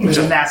 There's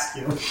a ask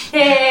you.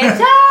 Hey,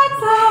 Jackson!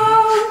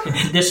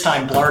 This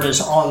time, Blart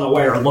is on the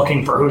way or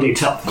looking for who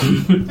needs help.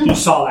 You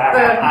saw that.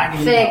 I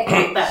need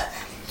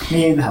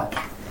Need help.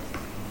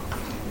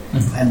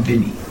 And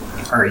Vinny.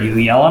 Are you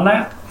yelling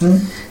that?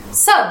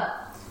 So,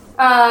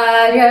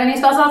 do you have any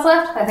spell slots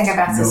left? I think I've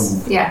asked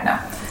this. Yeah,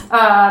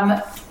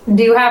 no.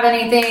 Do you have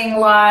anything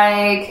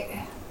like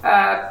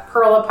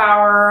Pearl of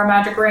Power, a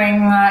magic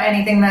ring,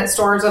 anything that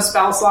stores a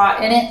spell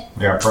slot in it?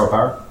 Yeah, pro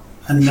power.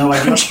 No,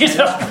 I don't. Jesus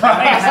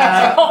Christ.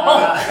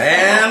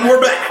 And we're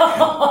back.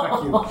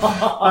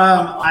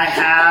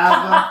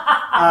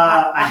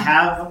 I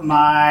have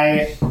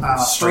my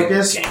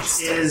focus,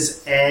 which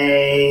is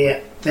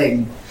a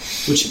thing,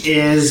 which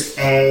is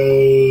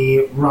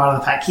a Rod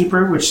of the Pack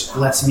Keeper, which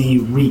lets me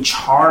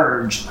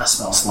recharge a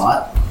spell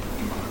slot.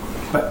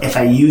 But if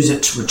I use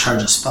it to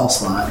recharge a spell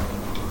slot,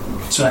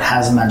 so it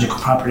has a magical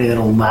property that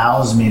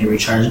allows me to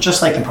recharge it,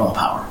 just like the Pearl of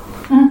Power.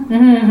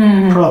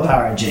 Pearl of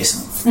Power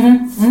adjacent.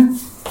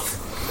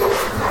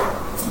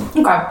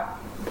 Okay.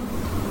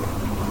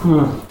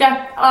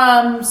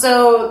 Yeah.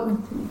 So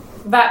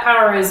that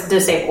power is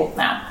disabled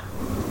now.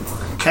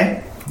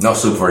 Okay. No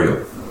soup for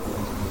you.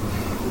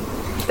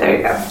 There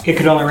you go. It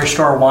could only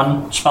restore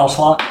one spell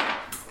slot.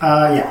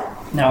 Yeah.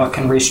 Now it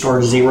can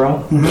restore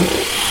 0.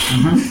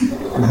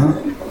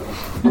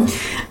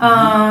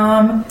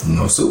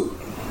 No soup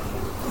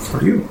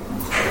for you.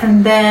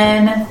 And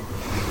then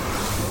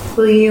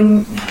will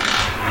you...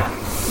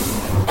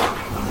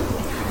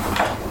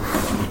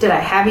 Did I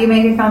have you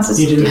make a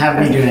constitution? You didn't have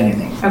me do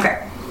anything. Okay.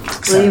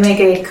 Will you make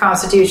a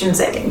constitution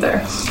saving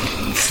throw?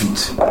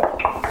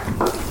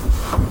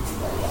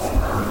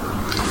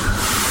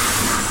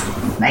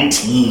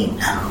 19.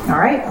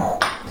 Alright.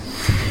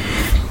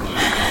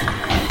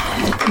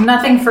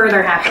 Nothing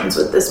further happens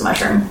with this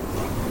mushroom.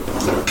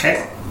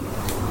 Okay.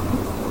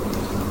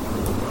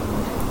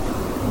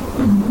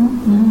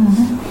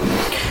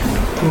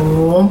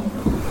 Cool.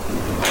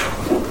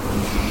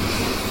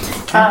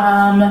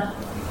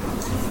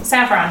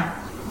 Saffron,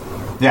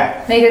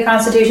 Yeah. make a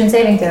constitution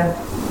saving throw.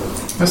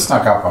 This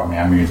snuck up on me.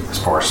 I'm using this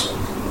force.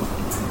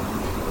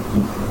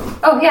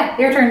 Oh yeah,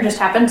 your turn just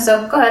happened,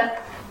 so go ahead.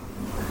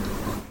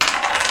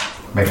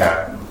 Make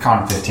a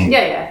con 15.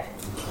 Yeah.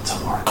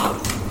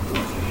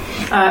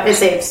 It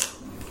saves.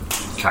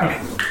 Okay.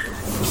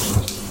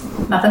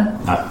 Nothing?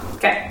 No.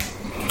 Okay.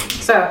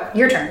 So,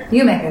 your turn.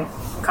 You make a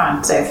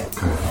con save.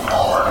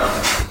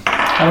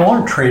 I don't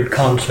want to trade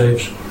con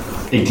saves.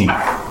 18.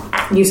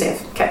 You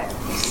save. Okay.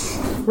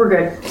 We're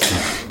good.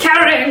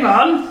 Carrying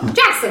on.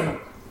 Jackson,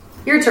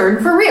 your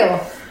turn for real.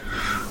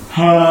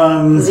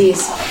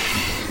 Z's.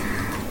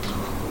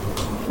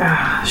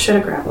 Should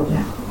have grappled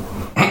you.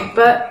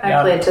 But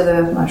I played to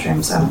the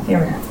mushroom, so here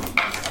we go.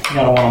 I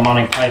don't want a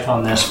Monty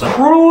Python this, but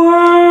run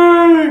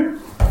away!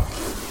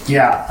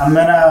 Yeah, I'm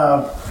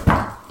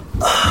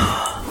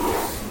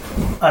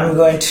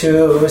going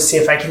to see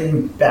if I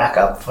can back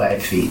up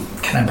 5 feet.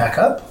 Can I back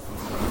up?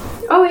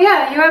 Oh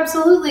yeah, you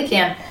absolutely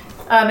can.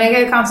 Make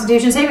a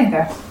Constitution saving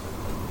throw.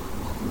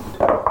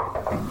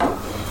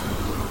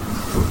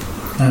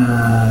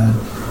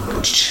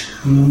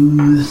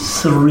 2,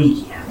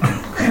 3.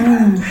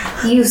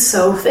 You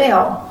so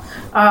fail.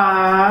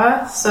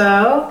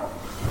 So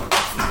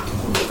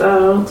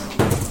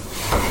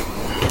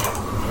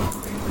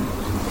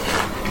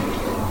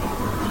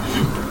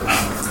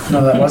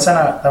No, that was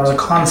a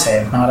con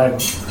save, not a.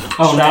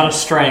 Oh, not a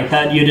strength.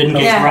 That you didn't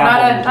get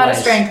grappled. Not a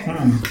strength.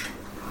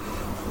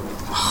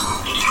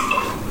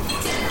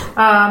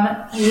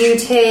 You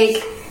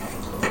take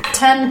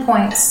 10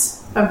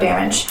 points of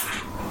damage.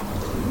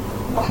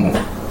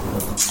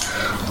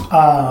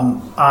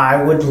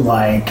 I would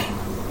like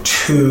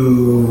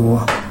to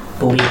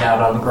bleed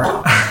out on the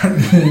ground.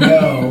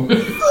 no.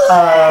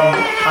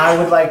 I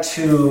would like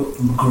to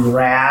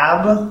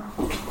grab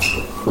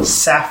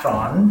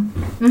Saffron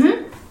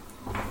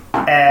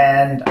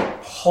and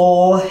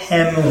pull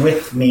him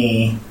with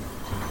me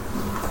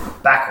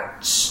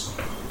backwards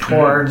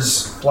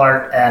towards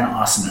Blart and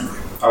Osman.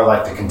 I would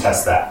like to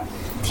contest that.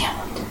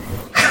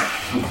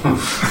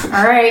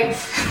 All right.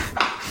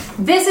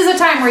 This is a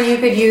time where you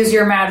could use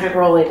your magic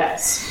rolly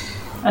dice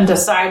and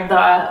decide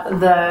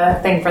the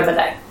thing for the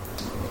day.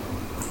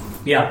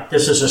 Yeah,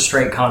 this is a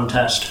straight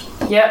contest.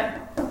 Yep.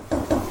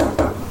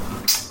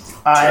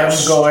 I am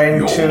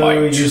going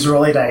to use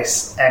rolly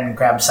dice and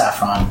grab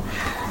Saffron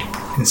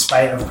in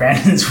spite of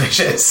Brandon's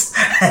wishes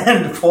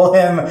and pull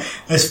him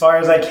as far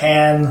as I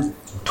can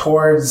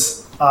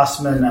towards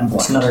Osman and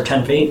Blart. It's another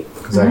 10 feet.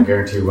 Is that a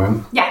guaranteed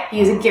win? Yeah,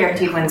 he's a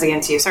guaranteed wins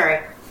against you. Sorry.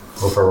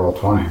 What if I roll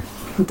 20?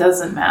 It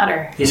doesn't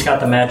matter. He's got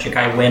the magic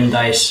I win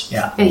dice.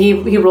 Yeah.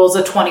 He rolls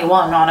a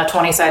 21 on a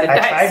 20-sided I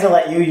dice. tried to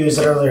let you use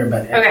it earlier,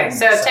 but... Okay,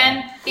 so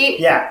 10 feet?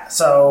 Yeah,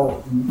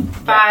 so...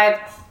 5,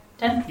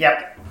 10?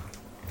 Yep.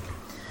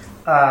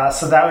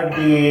 So that would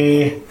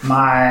be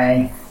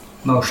my...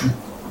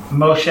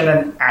 Motion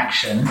and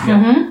action.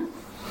 Mm-hmm.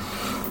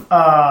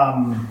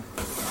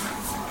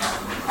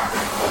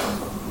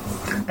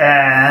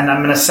 And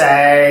I'm going to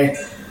say...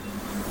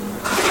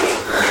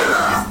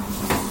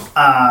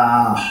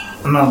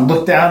 I'm going to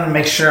look down and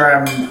make sure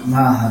I'm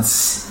going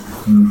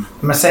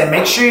to say,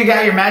 make sure you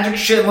got your magic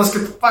shit and let's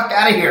get the fuck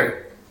out of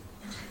here.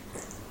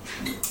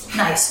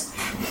 Nice.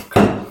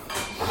 Okay.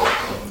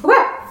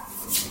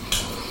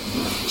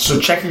 So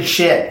check your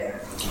shit.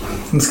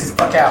 Let's get the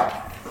fuck out.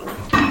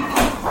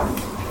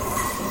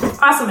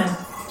 Awesome.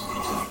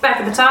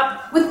 Back at the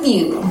top with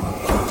you.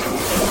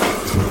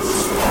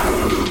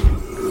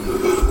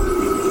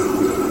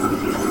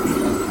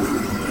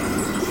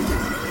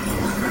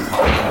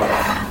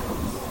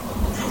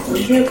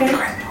 You okay?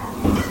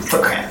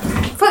 Foot cramp.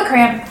 Foot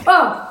cramp.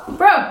 Oh,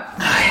 bro.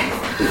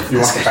 You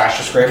want the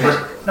faster scraper?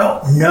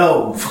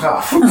 No, fuck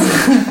off.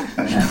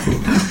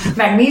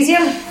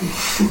 Magnesium?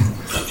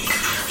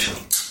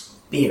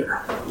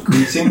 Beer.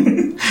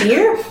 Greasing?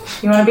 Beer?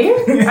 You want a beer?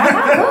 I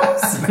have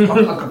those.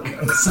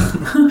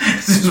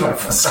 This is my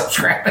first stop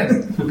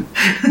scrapping.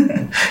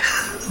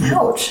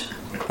 Ouch.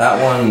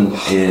 That one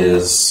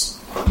is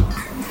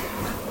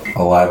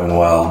alive and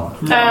well.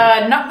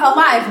 Not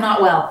alive,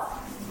 not well.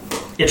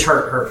 It's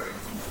hurt.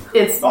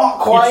 It's Not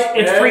quite.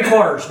 It's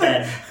 3/4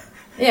 dead.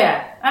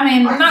 yeah. I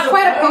mean, not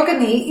quite a poke in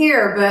the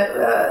ear, but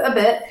a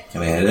bit.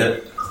 Can I hit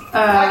it?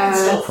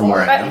 From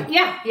where I am?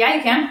 Yeah,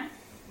 you can.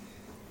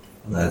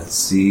 Let's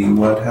see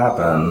what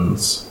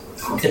happens.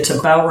 It's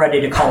about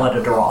ready to call it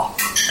a draw.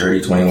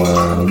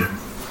 30-21.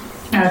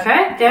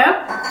 Okay, go.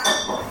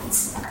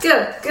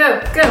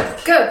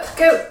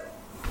 Go.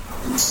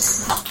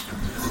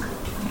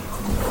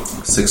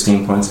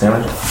 16 points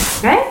damage.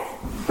 Okay.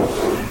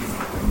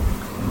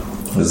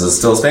 Is it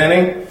still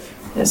standing?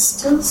 It's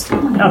still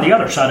strong. Now the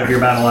other side of your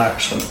battle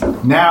axe.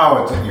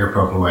 Now it's your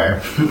poke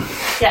away.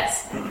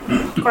 Yes.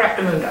 Correct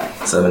the moon die.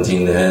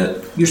 17 to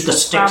hit. Use the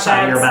stick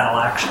side of your battle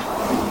axe.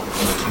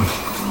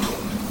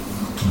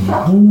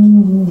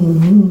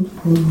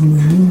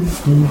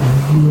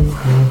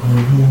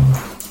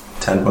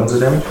 10 points of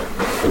damage.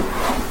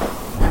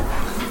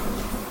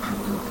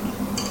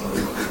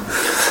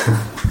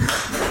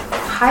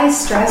 high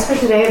stress for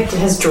today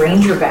has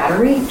drained your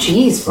battery?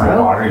 Jeez, My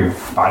bro.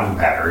 body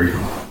battery.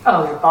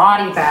 Oh, your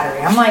body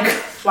battery. I'm like,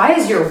 why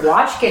is your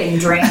watch getting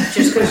drained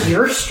just because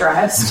you're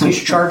stressed?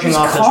 He's charging Just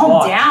off his calm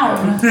watch.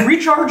 down.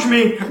 Recharge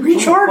me!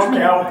 Recharge me!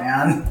 out,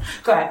 man.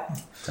 Go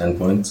ahead. 10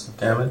 points of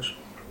damage.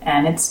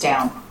 And it's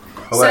down.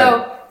 Oh,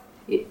 So,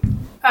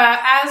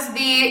 as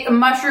the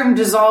mushroom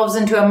dissolves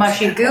into a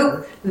mushy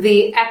goop,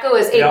 the echo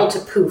is able to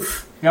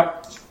poof. Yep.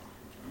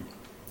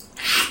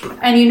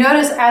 And you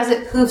notice as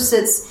it poofs,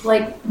 it's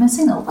like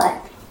missing a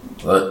leg.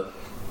 What?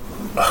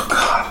 Oh,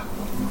 God.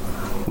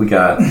 We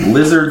got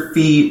lizard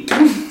feet,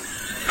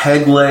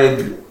 peg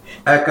leg,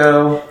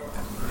 echo.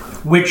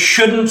 Which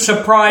shouldn't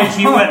surprise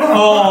you at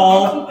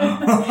all. Big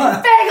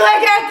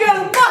leg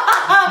echo!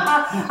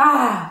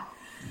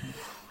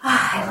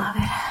 I love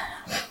it.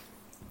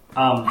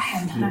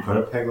 Can you put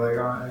a peg leg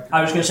on it?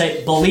 I was going to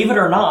say, believe it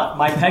or not,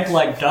 my peg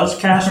leg does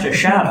cast a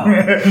shadow.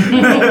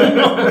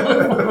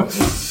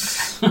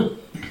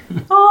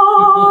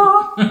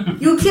 Oh,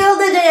 you killed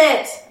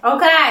it!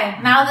 Okay,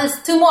 now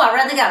there's 2 more.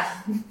 Ready to go.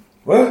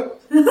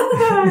 What?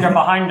 They're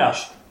behind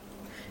us.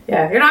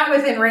 Yeah, you're not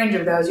within range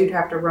of those. You'd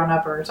have to run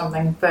up or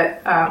something.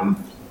 But Are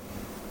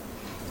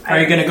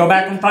you going to go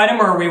back and fight him,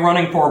 or are we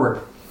running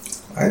forward?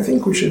 I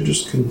think we should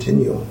just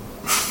continue.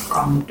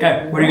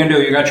 Okay, what are you going to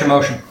do? You got your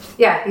motion.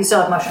 yeah, you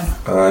still have motion.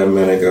 I'm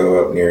gonna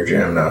go up near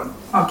Jam now.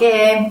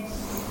 Okay.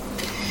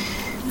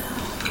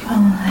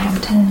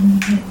 5,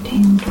 10,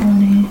 15,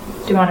 20.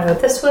 Do you want to go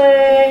this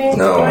way?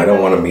 No, I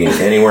don't want to be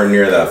anywhere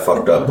near that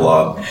fucked up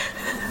blob.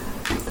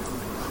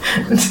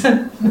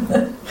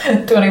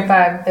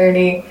 25,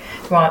 30. You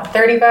want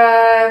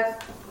 35?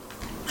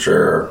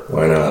 Sure,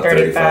 why not?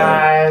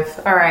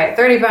 35. All right,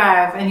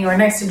 35, and you are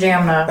next to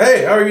Jamna.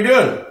 Hey, how are you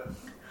doing?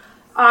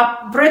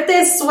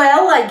 Pretty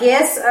swell, I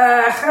guess.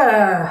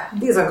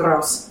 These are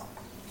gross.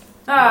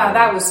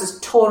 That was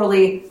just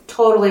totally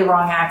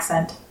wrong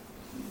accent.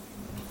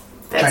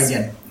 Try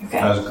again. Okay.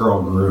 That was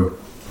Girl Gru.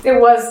 It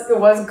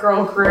was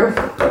Girl Crew.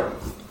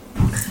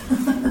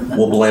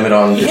 We'll blame it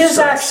on His distress.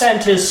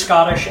 accent is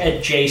Scottish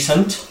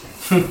adjacent.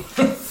 No.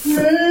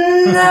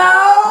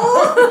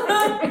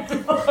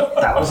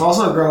 That was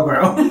also Grow.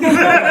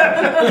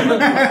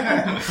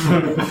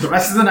 The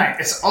rest of the night,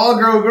 it's all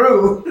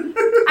Grow.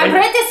 I'm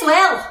pretty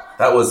swell.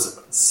 That was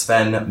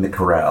Sven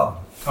McCarell.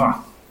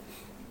 Oh.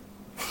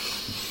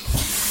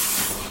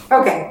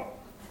 Okay.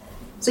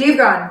 So you've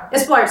gone.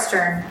 It's Blart's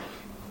turn.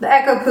 The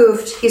echo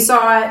poofed. He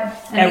saw it,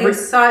 and he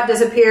saw it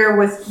disappear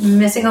with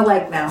missing a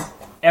leg now.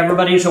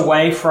 Everybody's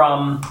away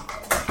from...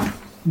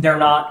 They're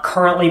not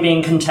currently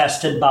being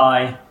contested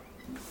by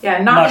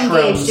Yeah, not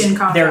mushrooms. engaged in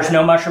combat. There's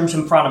no mushrooms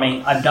in front of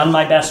me. I've done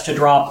my best to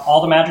drop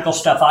all the magical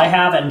stuff I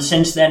have, and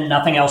since then,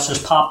 nothing else has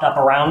popped up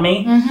around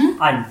me.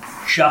 Mm-hmm. I'm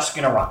just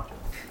going to run.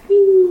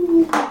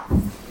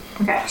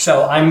 Okay.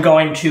 So I'm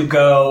going to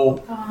go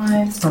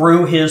 5.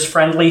 through his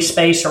friendly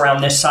space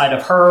around this side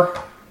of her,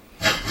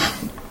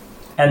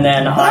 and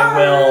then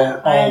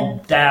I'll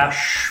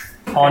dash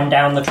on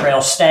down the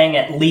trail, staying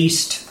at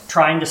least,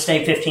 trying to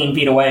stay 15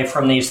 feet away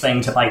from these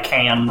things if I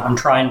can. I'm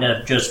trying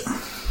to just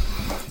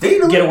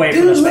get away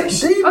from the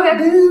space.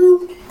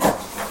 Okay.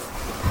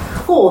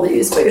 All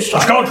these space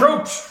Let's time. go,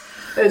 troops!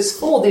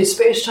 It's all these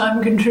space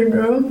time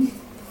continuum.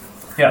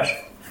 Yes.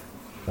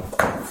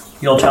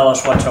 You'll tell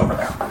us what's over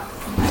there.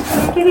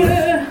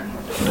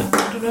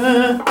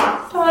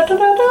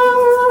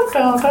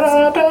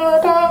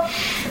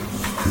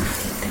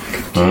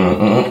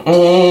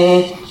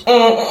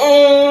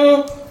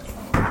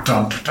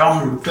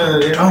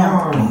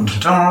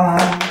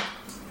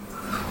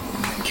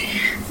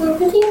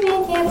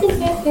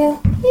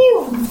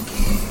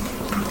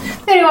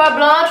 There you are,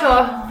 Blanche,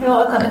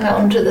 you're coming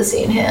out into the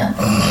scene here.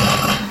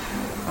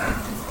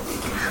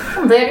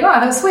 There you are,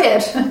 that's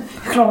weird.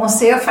 You can almost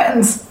see your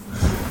friends.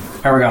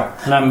 There we go.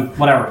 And I'm,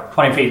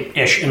 20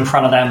 feet-ish in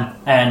front of them,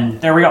 and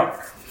there we go.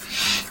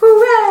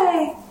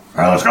 Hooray!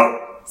 Alright, let's go.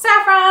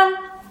 Saffron!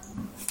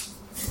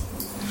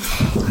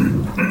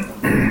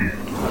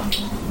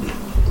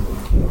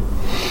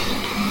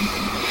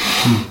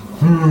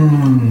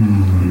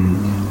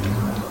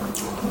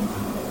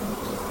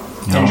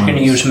 He's going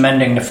to use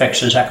mending to fix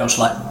his echo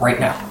slide right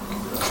now.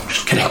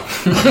 Just kidding.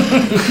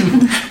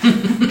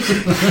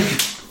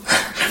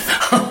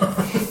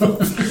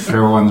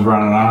 Everyone's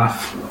running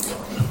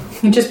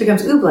off. It just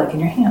becomes oob-like in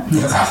your hand.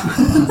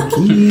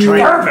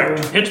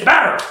 Perfect. It's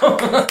better.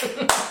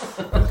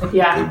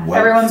 Yeah,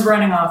 everyone's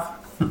running off.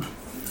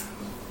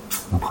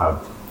 Okay.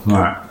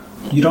 Alright.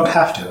 You don't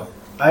have to.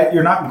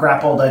 You're not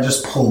grappled, I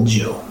just pulled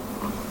you.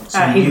 So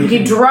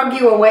He drug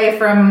you away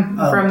from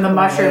the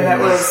mushroom that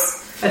was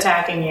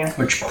attacking you.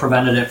 Which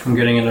prevented it from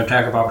getting an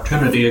attack of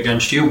opportunity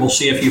against you. We'll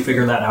see if you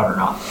figure that out or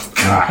not.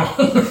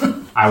 Alright.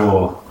 I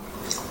will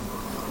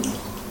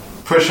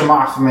push him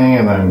off of me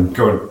and then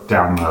go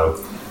down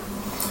the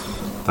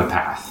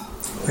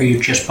path. Are you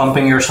just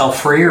bumping yourself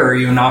free, or are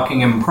you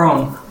knocking him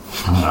prone?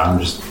 I don't know, I'm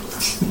just...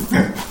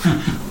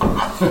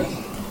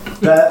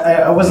 But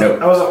I wasn't.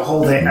 Nope. I wasn't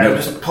holding. I Nope.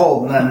 just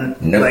pulled and then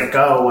Nope. let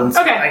go, and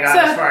Okay, I got so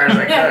as far as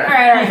I could. all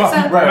right. So,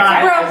 Right,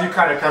 Bro- as you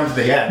kind of come to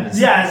the end.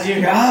 Yeah, as you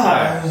go.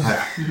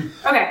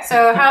 okay,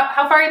 so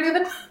how far are you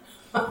moving?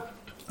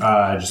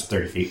 Just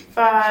 30 feet.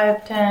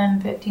 5,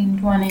 10, 15,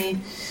 20,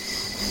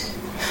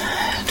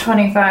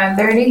 25,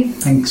 30.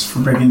 Thanks for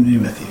bringing me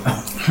with you.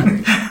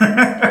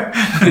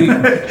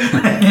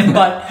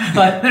 But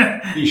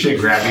You should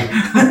grab me.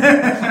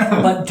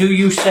 but do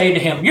you say to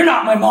him, "You're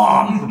not my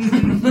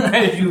mom,"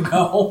 as you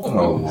go?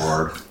 Oh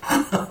Lord.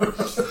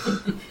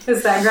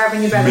 Is that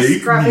grabbing you by the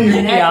scruff of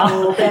your neck a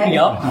little bit?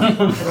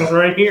 Yep.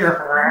 Right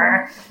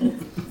here.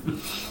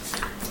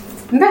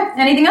 Okay,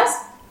 anything else?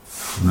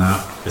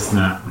 No, it's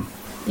not.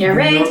 You're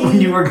ready.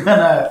 When you were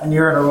gonna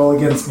roll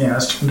against me, I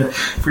was trying to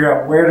figure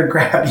out where to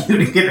grab you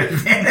to get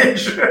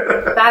advantage.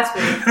 That's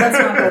weird. Let's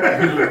not go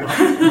there.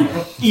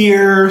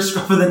 Ear,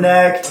 scruff of the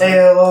neck,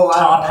 tail,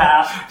 Top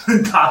hat.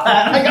 top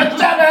hat. I got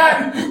shot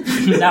at.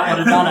 That would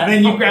have done it. And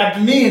then you grabbed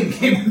me and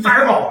gave me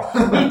fireball.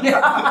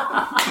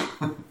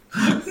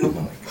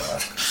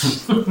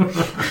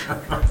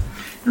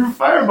 Your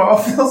fireball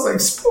feels like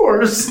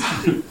spores.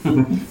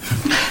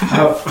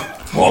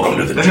 Welcome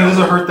to the It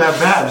doesn't hurt that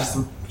bad.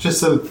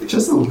 Just a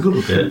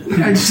little bit.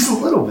 Yeah, just a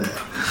little bit.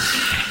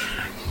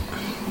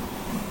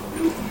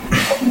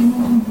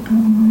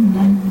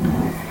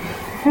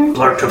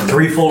 Clark took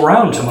 3 full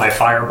rounds of my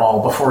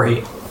fireball before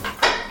he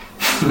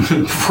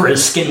before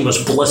his skin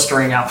was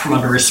blistering out from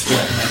under his split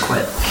and I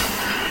quit.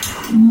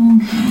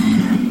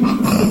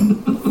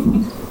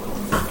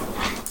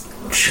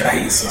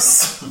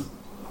 Jesus.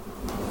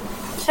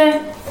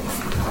 Okay.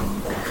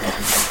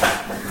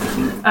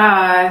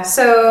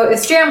 So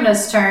it's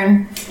Jamna's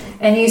turn,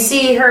 and you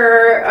see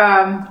her.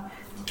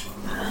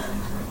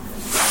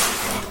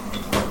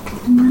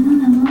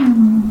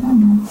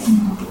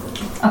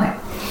 Okay.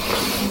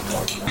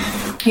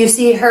 You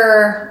see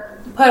her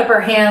put up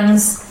her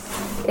hands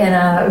in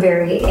a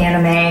very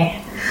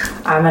anime.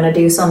 I'm gonna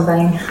do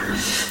something,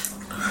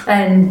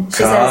 and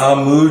she says,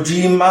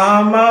 Kamuji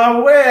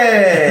mama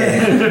way.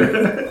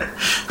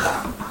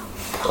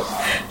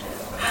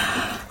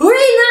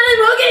 "Hooray,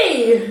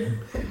 Nanamogi!"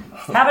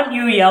 Haven't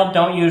you yelled,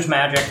 "Don't use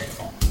magic"?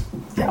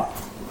 Yeah.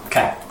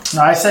 Okay.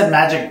 No, I said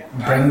magic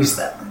brings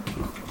them.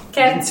 I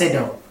Okay. didn't say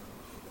don't.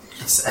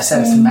 I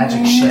said it's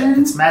magic shit.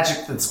 It's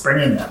magic that's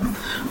bringing them.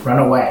 Run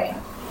away.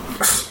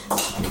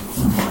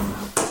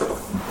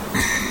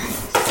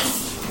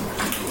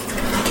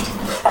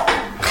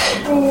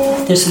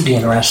 This would be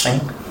interesting.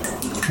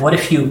 What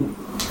if you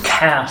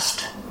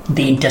cast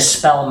the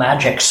Dispel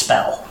Magic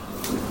spell?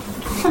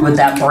 Would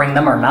that bring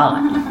them or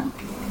not?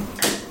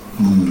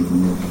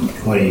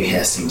 What are you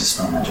casting to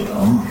spell magic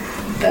on?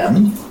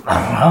 Them?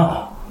 I don't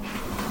know.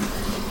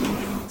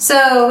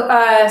 So,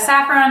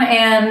 Saffron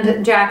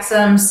and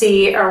Jackson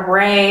see a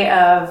ray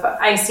of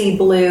icy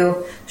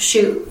blue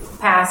shoot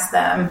past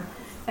them.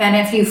 And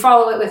if you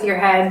follow it with your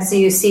heads,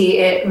 you see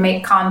it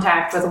make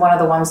contact with one of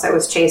the ones that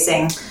was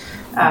chasing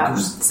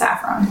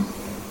Saffron.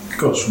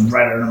 Goes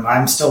right at him.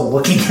 I'm still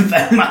looking at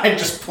them. I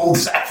just pulled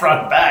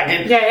Saffron back.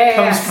 It Yeah.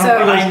 comes from So-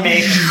 behind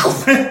me.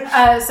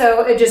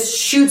 So it just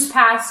shoots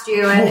past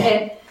you,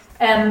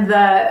 and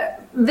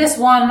this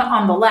one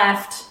on the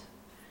left,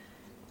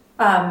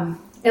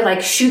 it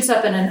like shoots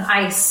up in an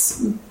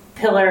ice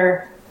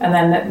pillar, and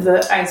then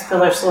the ice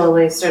pillar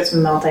slowly starts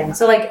melting.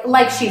 So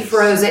like she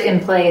froze it in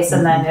place,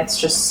 and then it's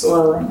just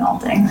slowly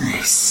melting.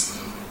 Nice.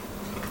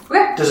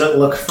 Okay. Does it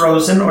look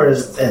frozen or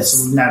is it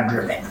now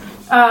dripping?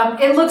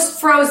 It looks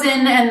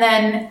frozen and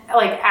then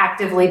like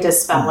actively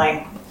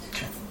dispelling.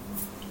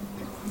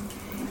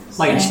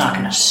 Like it's not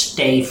going to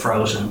stay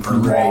frozen for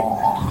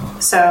long.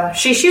 So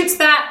she shoots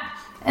that,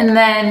 and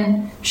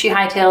then she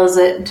hightails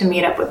it to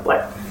meet up with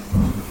Blip.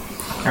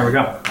 There we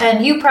go.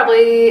 And you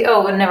probably...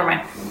 Oh, never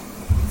mind.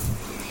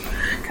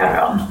 Cut it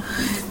on.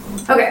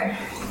 Okay.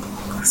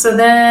 So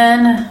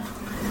then...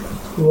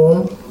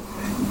 The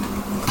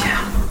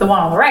one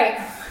on the right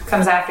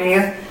comes after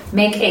you.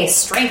 Make a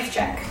strength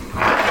check.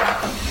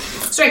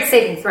 Strength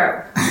saving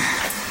throw.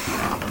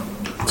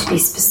 To be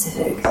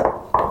specific.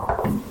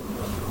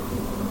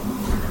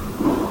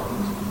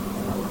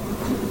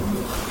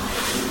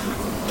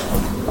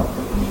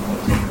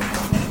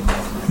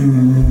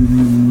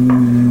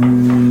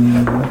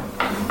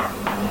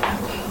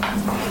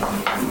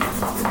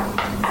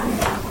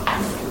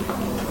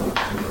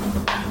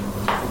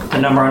 The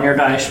number on your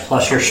dice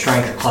plus your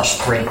strength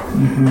plus 3.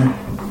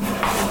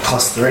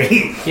 Plus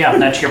 3. Yeah,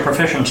 that's your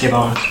proficiency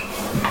bonus.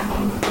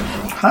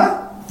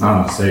 Huh?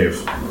 Oh,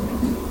 save.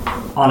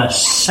 On a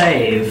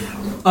save.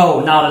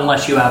 Oh, not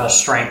unless you have a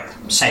strength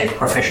save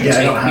proficiency. Yeah,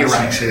 I don't have You're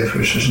strength right. save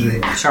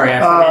proficiency. Sorry, I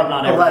forget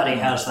not 11. everybody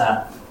has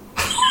that.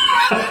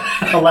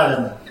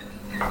 11.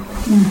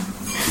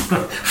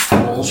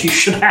 Fools, you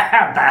should have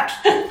had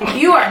that.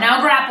 You are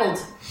now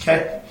grappled.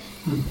 Okay.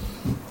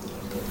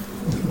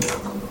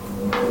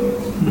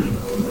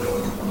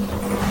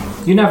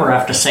 You never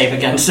have to save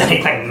against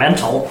anything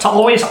mental. It's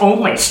always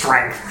only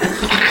strength.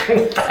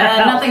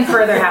 Nothing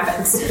further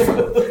happens.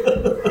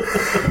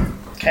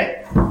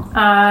 Okay.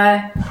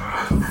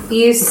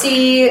 You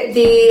see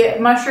the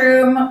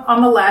mushroom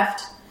on the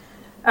left.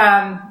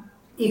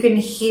 You can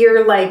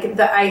hear like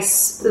the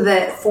ice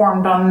that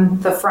formed on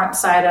the front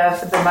side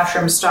of the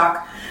mushroom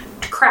stalk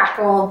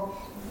crackle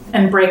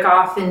and break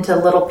off into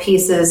little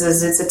pieces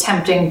as it's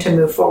attempting to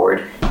move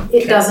forward.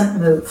 It doesn't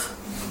move.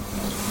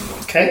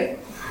 Okay.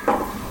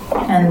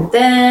 And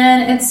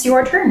then it's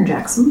your turn,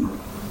 Jackson.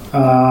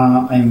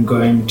 I'm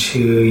going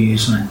to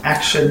use my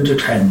action to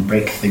try and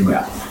break the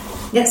ground.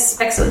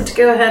 Yes, excellent.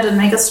 Go ahead and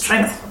make a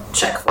strength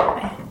check for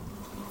me.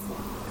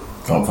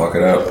 Don't fuck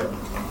it up.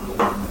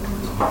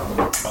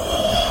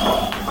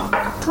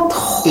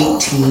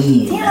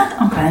 18.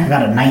 Yeah, okay. I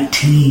got a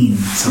 19,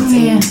 so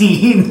it's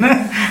 18. All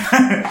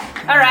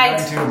right.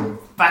 I'm going to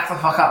back the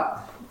fuck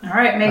up. All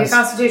right, make a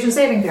Constitution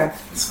saving throw.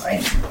 That's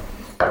fine.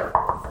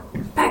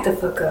 Back the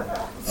fuck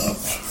up.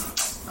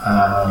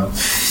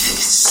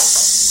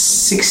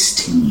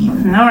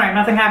 16. All right,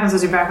 nothing happens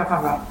as you back the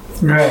fuck up.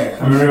 Right.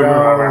 I'm gonna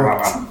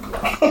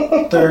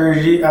go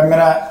 30. I'm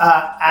gonna.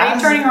 Are you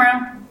turning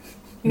around?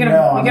 You're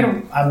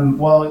gonna. I'm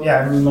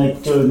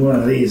like doing one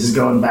of these, is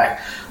going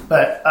back.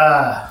 But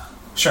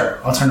sure,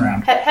 I'll turn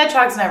around.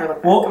 Hedgehogs never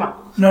look back. Come on.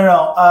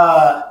 No.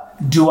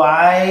 Do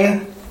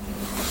I,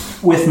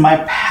 with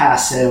my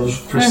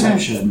passive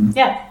perception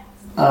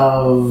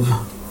of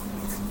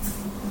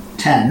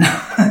 10,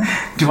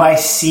 do I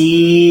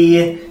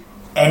see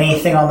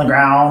anything on the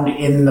ground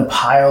in the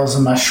piles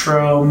of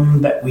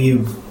mushroom that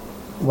we've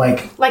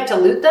like to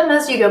loot them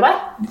as you go by?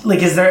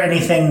 Like, is there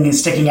anything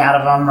sticking out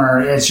of them,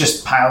 or it's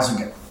just piles of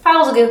goo?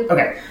 Piles of goo.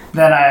 Okay,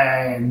 then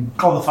I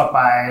go the fuck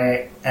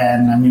by,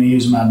 and I'm going to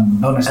use my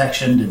bonus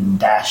action to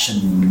dash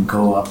and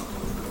go up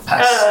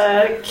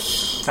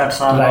past. That's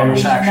not a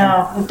bonus action.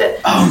 No.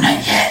 Oh,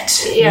 not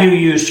yet. Yeah. You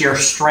used your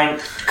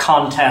strength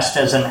contest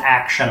as an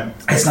action.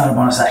 It's not a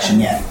bonus action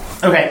yet.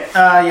 Okay,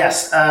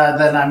 yes.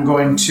 Then I'm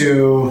going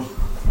to...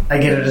 I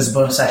get it as a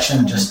bonus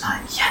action, just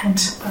not yet.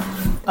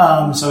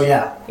 So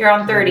yeah. You're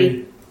on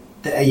 30.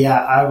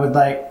 Yeah, I would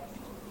like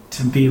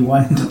to be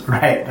one to the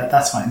right, but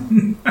that's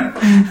fine.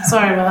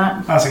 Sorry about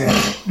that. That's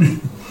okay.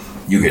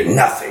 You get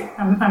nothing.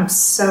 I'm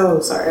so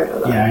sorry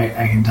about that. Yeah,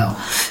 I can tell.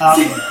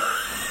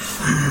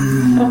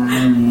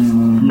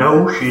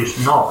 No, she's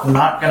not. I'm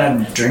not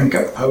going to drink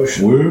a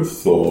potion. We're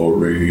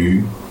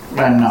sorry.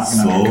 I'm not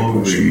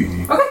going to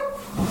drink a potion. Okay.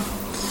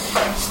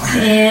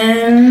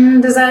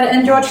 And does that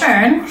end your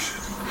turn?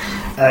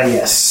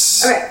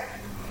 Yes. Okay.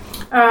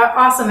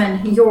 Awesome,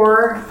 and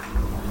you're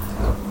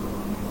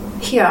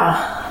here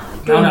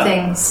doing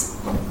things.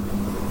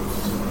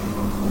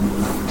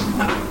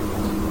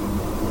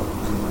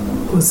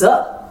 What's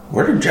up?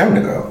 Where did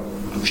Gemna go?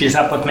 She's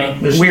up with me.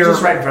 We're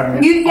just right in front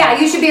of me.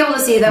 You should be able to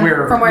see them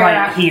We're from where you're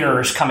right at.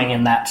 here is coming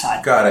in that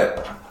side. Got it.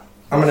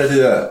 I'm gonna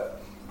do that.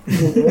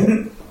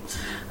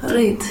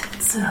 Right.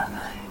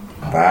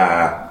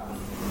 Bye.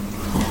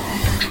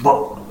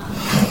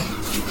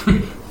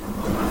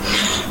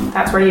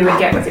 That's where you would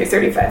get with your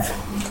 35.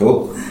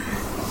 Cool.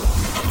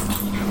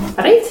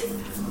 Right?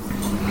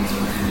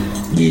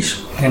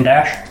 Yeesh. And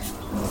dash.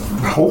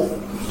 Oh.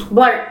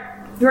 Blart,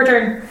 your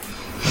turn.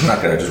 I'm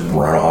not gonna just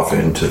run off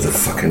into the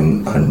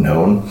fucking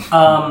unknown.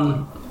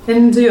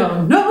 Into the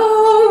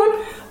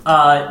unknown.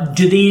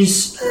 Do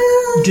these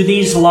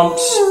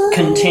lumps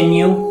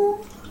continue?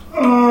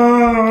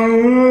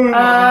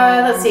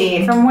 Let's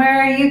see. From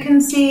where you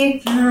can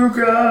see, You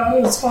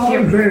guys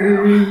are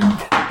me.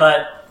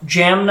 But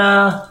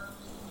Jamna,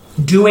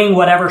 doing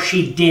whatever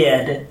she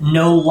did,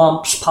 no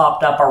lumps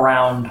popped up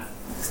around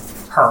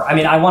her. I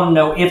mean, I want to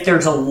know if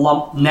there's a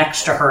lump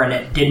next to her and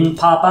it didn't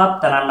pop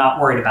up, then I'm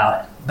not worried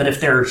about it. But if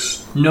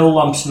there's no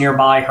lumps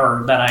nearby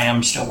her, then I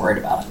am still worried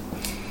about it.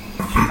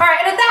 all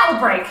right, and that will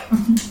break.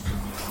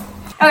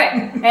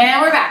 Okay,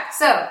 and we're back.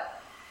 So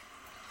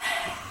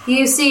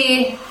you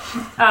see,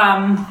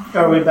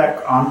 Are we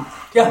back on?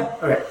 Yeah.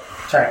 Okay.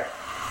 Sorry.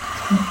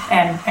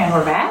 and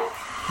we're back.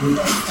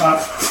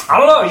 I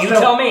don't know, you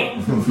tell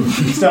me.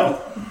 Still.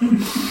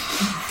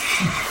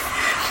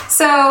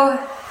 So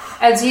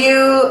as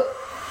you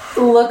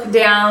look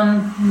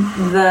down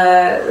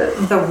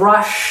the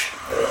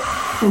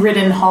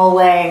rush-ridden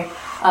hallway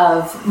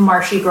of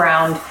marshy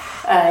ground,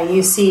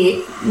 you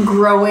see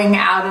growing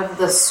out of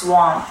the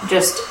swamp,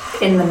 just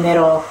in the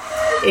middle,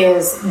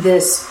 is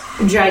this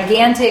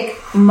gigantic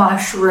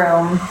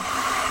mushroom.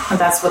 And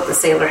that's what the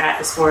sailor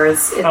hat is for.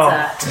 It's the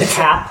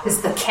cap.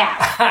 It's the cap.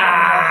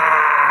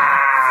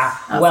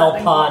 Well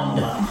punned.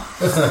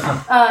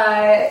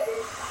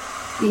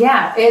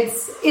 Yeah,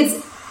 it's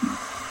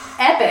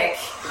epic,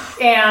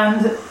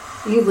 and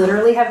you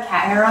literally have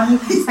cat hair on you.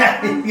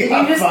 You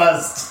got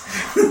buzzed.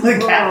 The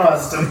cat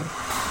buzzed him.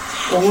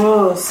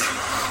 Gross.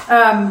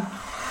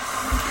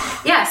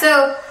 Yeah,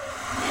 so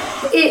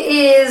it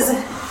is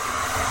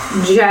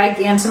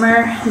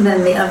gigantimer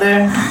than the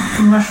other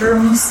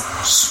mushrooms.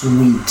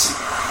 Sweet.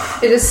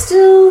 It is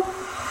still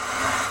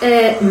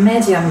a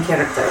medium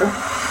character,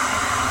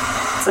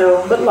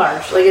 so but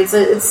large. Like it's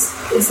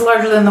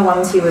larger than the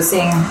ones he was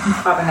seeing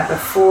popping up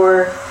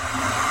before.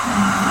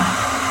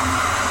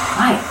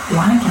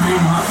 Why can I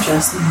not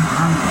just?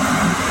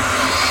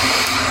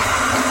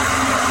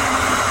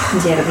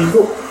 There we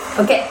go.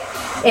 Okay.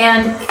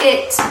 And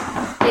it's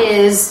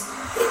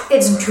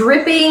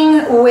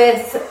dripping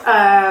with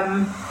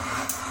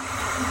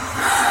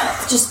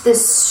just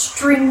this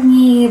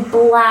stringy,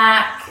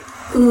 black,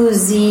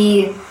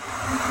 oozy.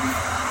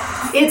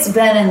 It's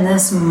been in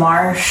this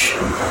marsh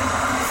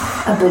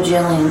a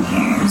bajillion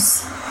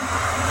years.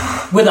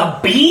 With a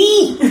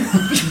bee?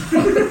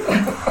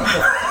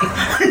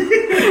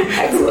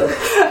 Excellent.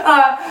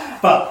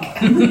 Fuck.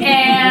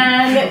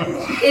 And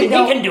it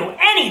can do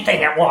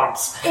anything it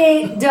wants.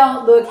 It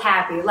don't look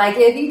happy. Like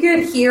if you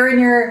could hear in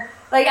your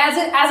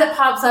as it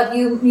pops up,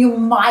 you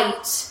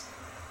might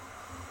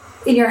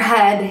in your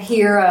head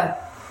hear a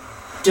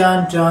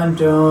dun dun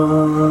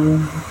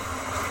dun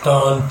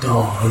dun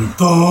dun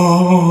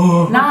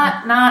dun.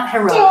 Not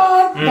heroic.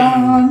 Dun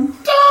dun dun.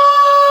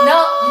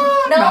 No,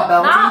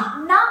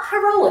 not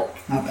heroic.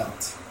 Not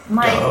belts.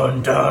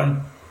 Dun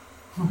dun.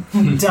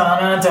 Dun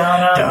dun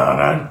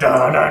dun dun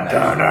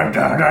dun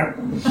dun dun.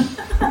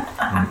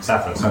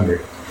 Sappho's hungry.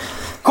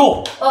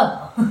 Cool.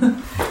 So yeah,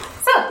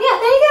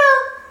 there you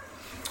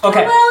go.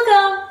 Okay. You're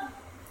welcome.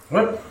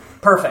 What?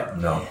 Perfect.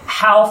 No.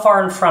 How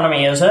far in front of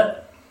me is it?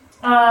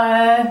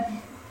 5,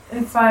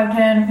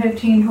 10,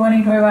 15,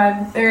 20,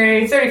 25,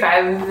 30,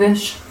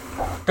 35-ish.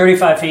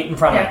 35 feet in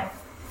front of me.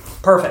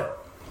 Perfect.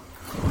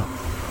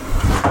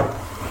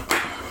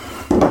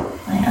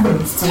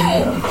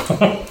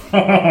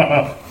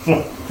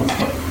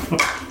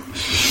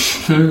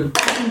 You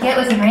can get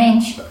within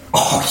range.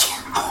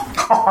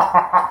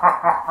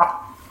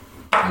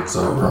 It's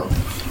over.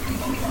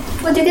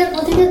 What'd you get?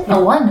 A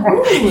 1.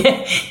 Ooh.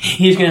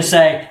 He's gonna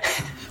say,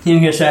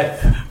 Jimmy,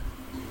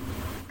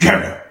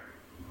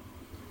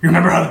 you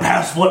remember how the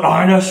path split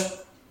behind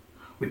us?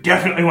 We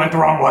definitely went the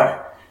wrong way.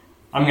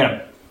 I'm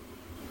gonna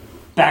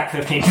back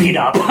 15 feet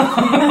up.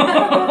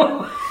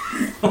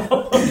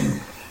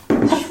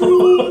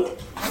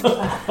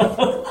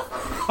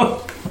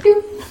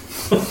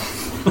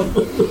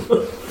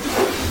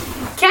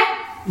 Okay.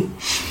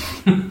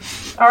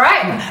 All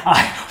right.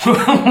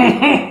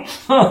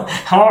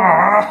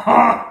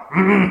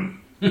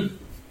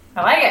 I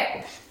like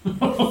it.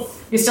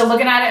 You still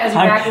looking at it as you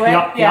back away?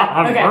 Okay.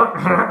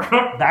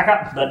 Back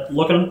up, but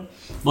looking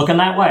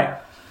that way.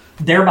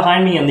 They're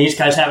behind me, and these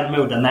guys haven't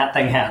moved, and that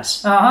thing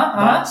has.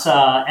 That's,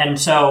 and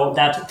so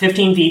that's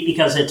 15 feet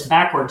because it's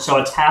backwards, so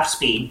it's half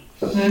speed.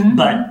 Mm-hmm.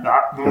 But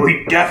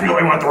We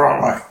definitely went the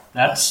wrong way.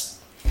 that's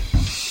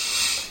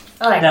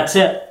I like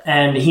it.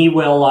 And he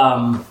will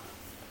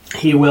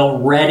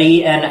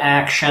ready an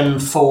action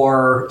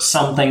for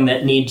something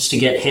that needs to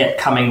get hit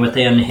coming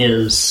within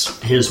his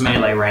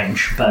melee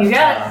range. But You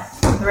got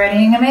it.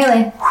 Readying a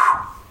melee.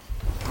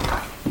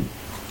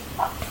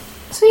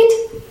 Sweet.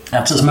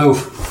 that's his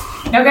move.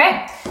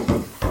 Okay.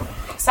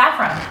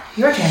 Saffron,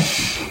 your turn.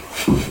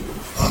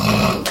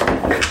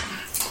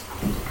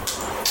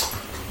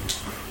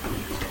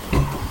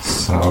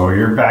 So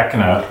you're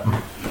backing up.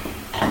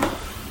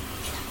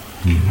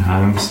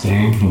 I'm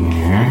staying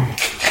here.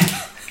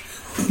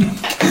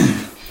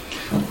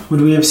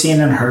 Would we have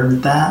seen and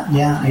heard that?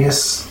 Yeah, I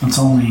guess it's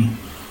only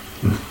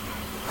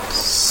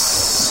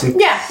 6.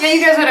 Yeah,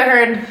 you guys would have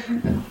heard.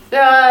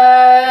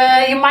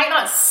 You might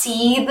not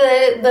see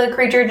the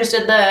creature just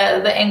at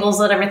the angles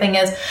that everything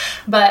is,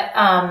 but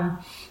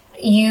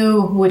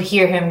you would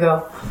hear him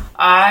go,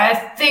 I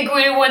think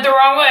we went the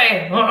wrong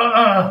way.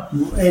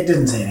 It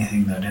didn't say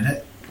anything though, did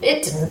it?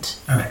 It didn't.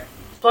 Okay.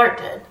 Blart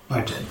did.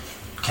 It did.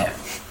 Okay.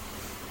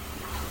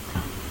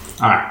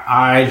 Alright,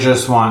 I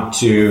just want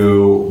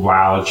to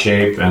wild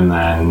shape and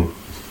then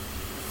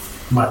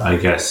What? I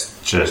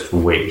guess just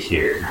wait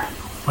here.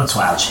 What's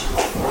wild shape?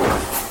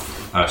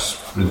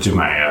 Do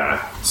my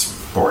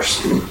spores.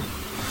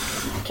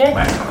 Okay.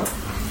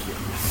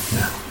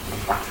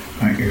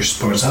 Alright, your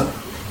spores up.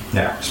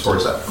 Yeah,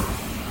 spores up.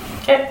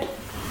 Okay.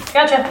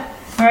 Gotcha.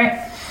 Alright.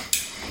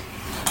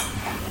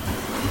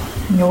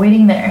 You're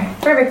waiting there.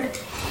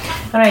 Perfect.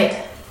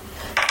 Alright.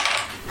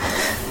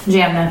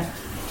 Jam then.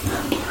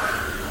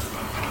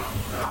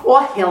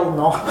 Oh, hell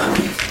no.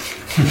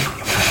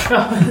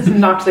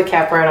 Knocked the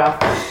cap right off.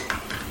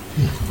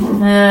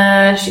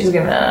 She's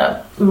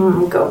gonna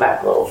go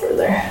back a little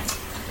further.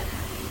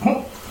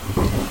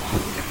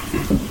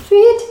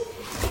 Sweet.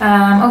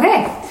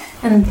 Okay.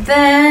 And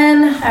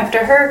then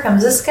after her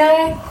comes this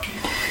guy.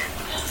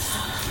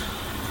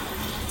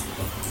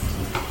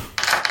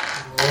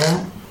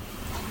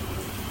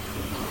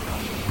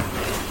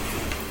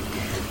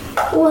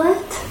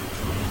 What?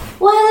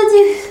 What did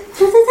you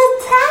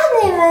tell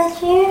me about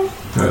you?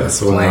 That's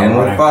the one Land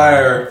with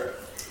fire.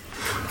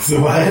 So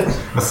what?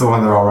 That's the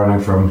one they're all running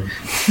from.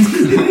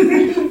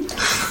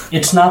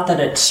 It's not that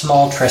it's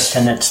small,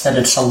 Tristan. It's that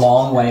it's a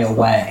long way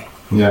away.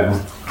 Yeah.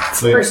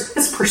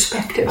 It's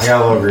perspective. I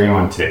got a little green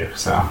one too,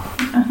 so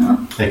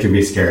it can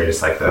be scary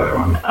just like the other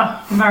one.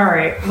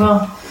 Alright,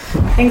 well,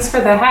 thanks for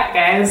the hat,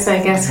 guys.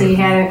 I guess we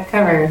had it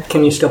covered.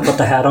 Can you still put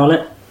the hat on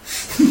it?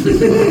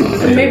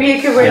 Maybe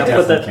you could wear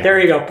There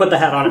you go. Put the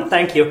hat on it.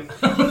 Thank you.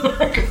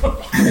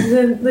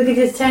 Look at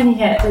this tiny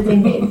hat that they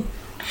made.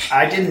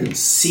 I didn't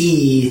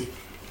see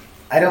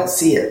I don't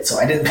see it, so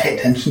I didn't pay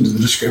attention to the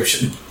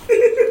description.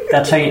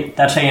 That's how you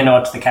know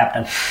it's the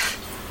captain.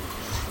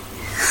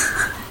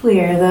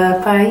 We're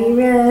the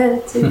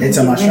pirates. It's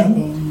a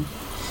mushroom?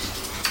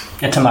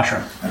 It's a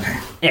mushroom. Okay.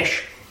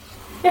 Ish.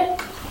 Yeah.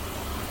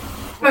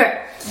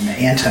 Okay. And the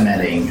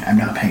anti-metting, I'm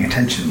not paying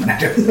attention when I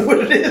don't know what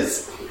it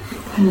is.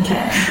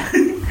 Okay.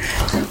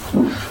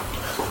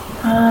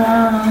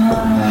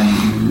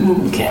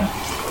 Okay.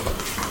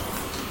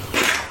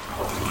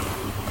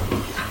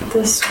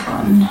 This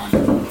one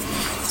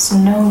is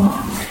no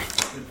longer.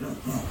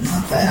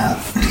 Not that.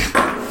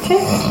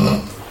 Okay.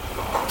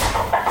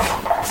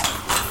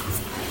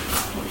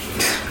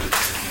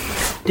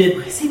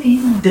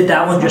 Did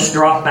that one just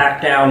drop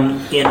back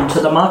down into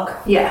the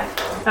muck? Yeah.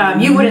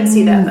 You wouldn't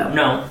see that though.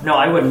 No,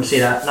 I wouldn't see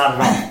that. Not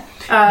at all.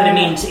 But it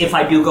means if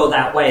I do go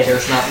that way,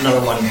 there's not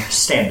another one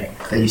standing.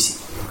 That you see.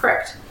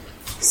 Correct.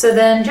 So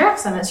then,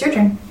 Jackson, it's your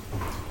turn.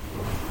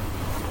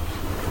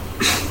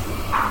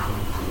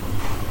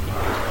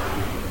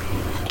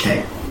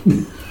 Okay.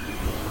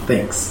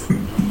 Thanks.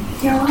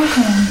 You're welcome.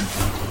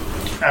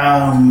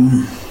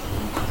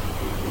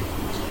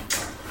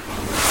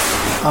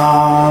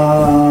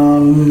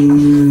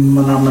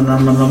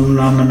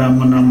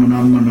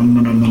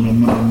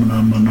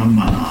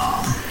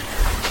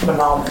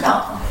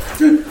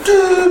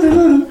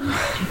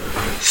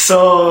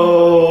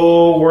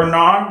 So we're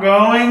not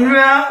going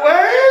that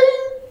way,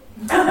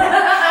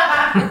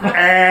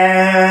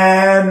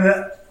 and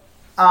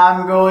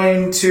I'm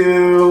going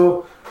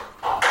to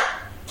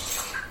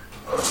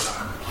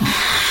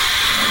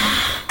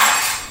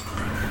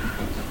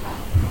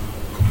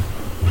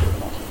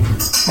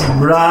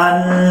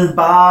run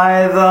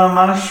by the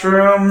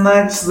mushroom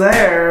that's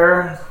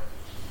there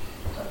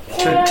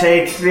to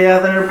take the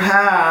other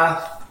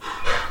path.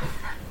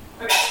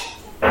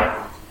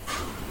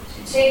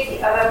 Take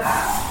the other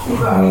path.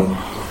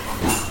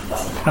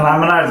 And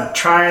I'm gonna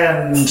try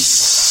and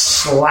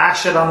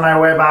slash it on my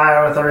way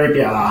by with a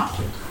rapier.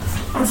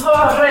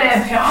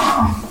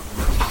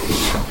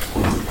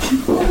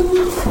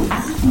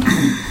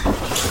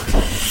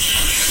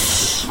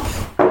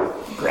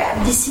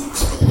 Grab this key.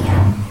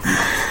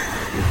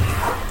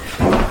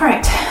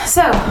 Alright,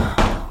 so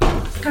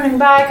going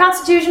by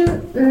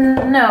Constitution.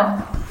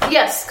 No.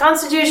 Yes,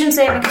 Constitution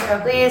saving throw,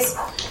 please.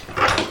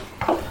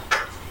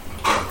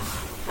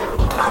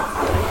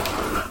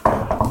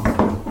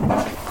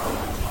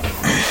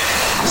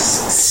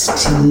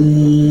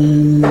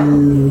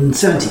 Mm,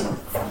 17.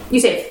 You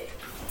save.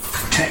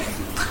 Okay.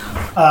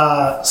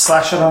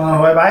 Slash it on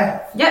the way by?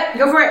 Yep,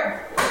 go for it.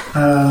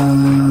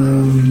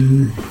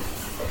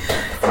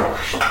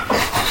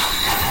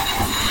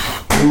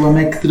 Do I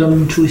make the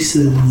dumb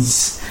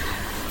choices?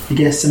 I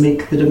guess I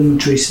make the dumb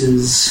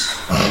choices.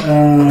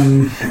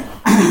 You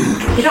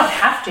don't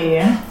have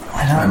to.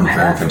 I'm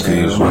very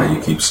confused why you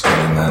keep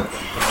stating that.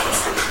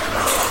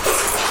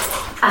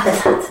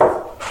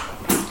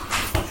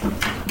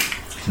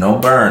 No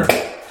burn.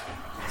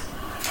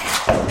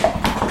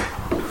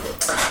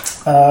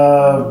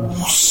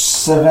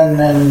 7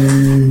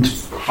 and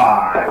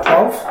 5.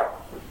 12?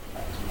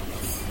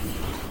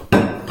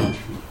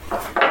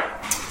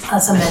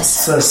 That's a miss.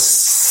 So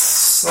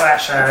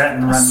slash at it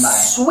and run by.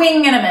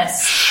 Swing and a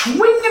miss.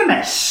 Swing and a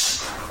miss.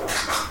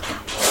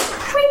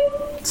 Swing.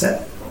 That's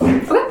it.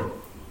 Okay.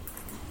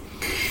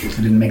 I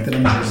didn't make the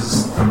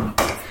choices.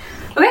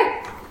 Okay.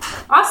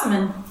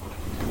 Awesome.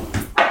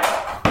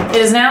 It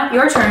is now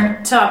your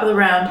turn, top of the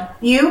round.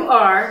 You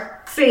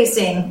are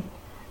facing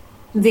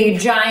the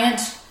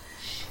giant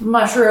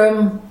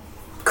mushroom,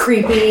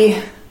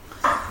 creepy.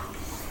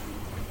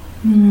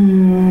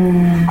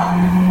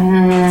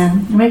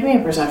 Make me a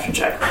perception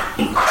check.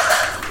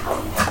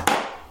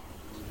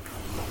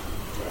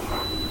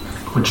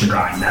 What you're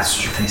drawing, that's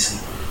what you're facing.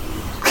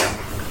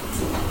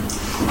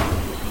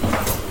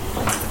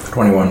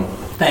 21.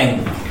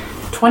 Thing.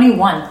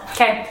 21.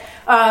 Okay.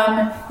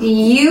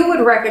 You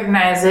would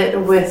recognize it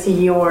with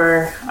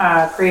your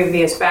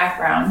previous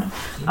background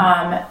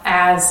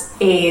as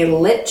a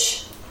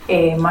lich,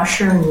 a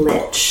mushroom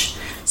lich.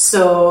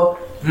 So,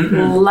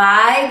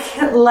 like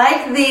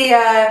the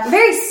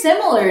very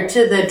similar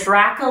to the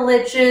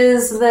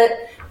Draco-liches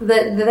that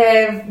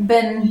they've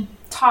been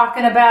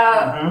talking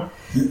about.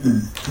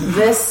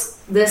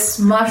 This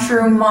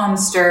mushroom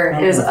monster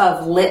is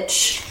of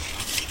lich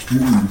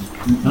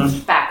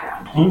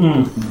background.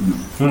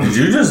 Did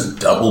you just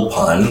double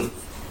pun?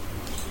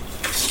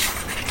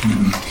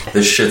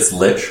 This shit's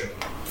lich.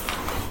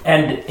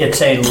 And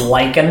it's a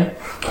lichen,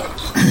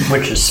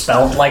 which is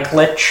spelled like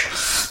lich.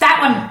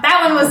 That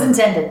one was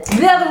intended.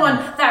 The other one,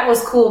 that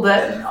was cool,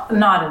 but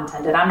not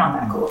intended. I'm not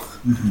that cool.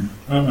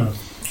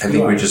 I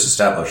think we just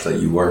established that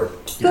you were.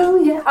 Oh,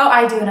 yeah. Oh,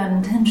 I do it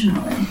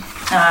unintentionally.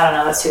 No, I don't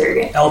know. That's too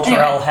arrogant. El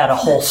Terrell had a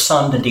whole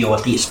son to deal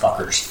with these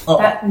fuckers.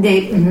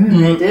 They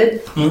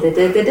did.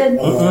 They did.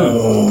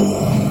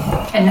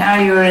 And now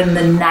you're in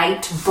the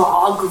night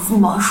bog of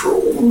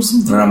mushrooms.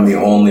 And I'm the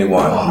only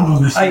one.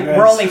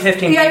 We're only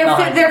 15 feet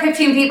behind. They're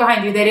 15 feet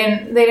behind you. They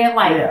didn't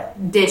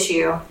ditch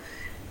you.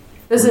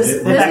 This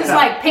is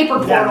like paper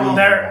portal.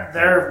 Yeah,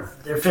 they're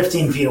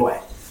 15 feet away.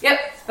 Yep,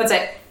 that's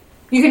it.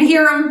 You can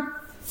hear them.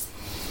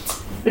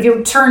 If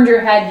you turned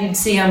your head, you'd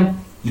see them.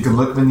 You can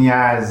look them in the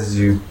eyes as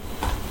you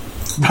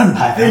Run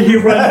by them. You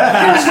run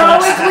past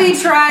heroically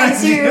try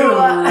to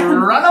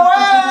Run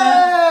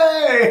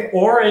away!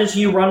 or as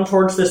you run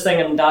towards this thing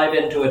and dive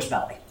into its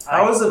belly.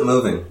 How is it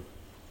moving?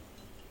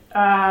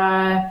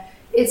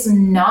 It's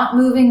not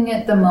moving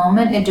at the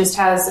moment. It just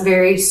has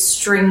very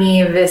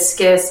stringy,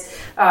 viscous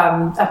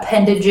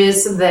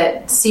appendages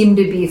that seem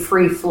to be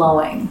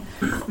free-flowing.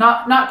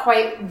 Not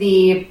quite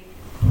the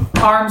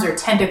arms or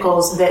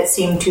tentacles that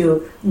seem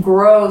to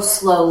grow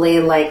slowly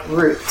like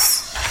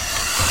roots.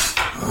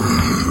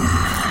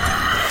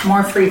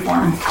 More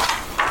freeform.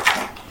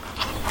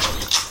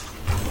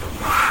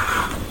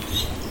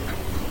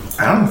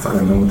 I don't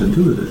fucking know what to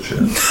do with this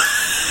shit.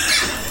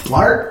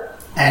 Lart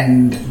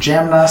and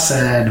Jamna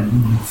said,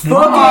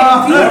 "Fuck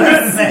off!"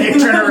 And they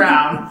turned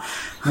around.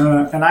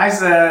 And I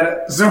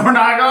said, "So we're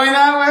not going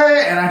that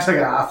way?" And I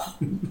took off.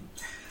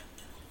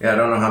 Yeah, I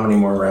don't know how many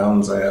more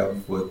rounds I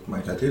have with my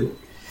tattoo.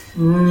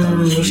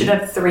 You should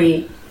have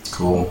 3.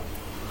 Cool.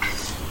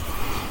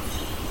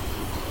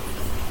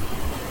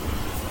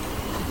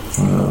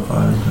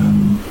 5,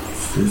 10,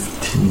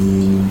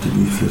 15 to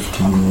be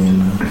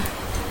 15.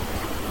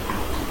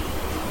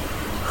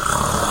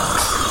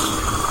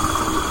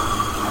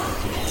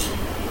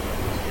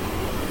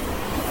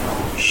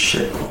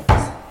 Shit.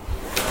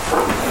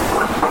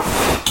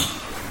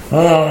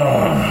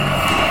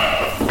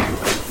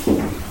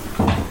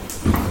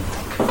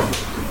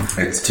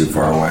 It's too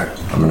far away.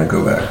 I'm gonna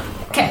go back.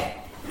 Okay.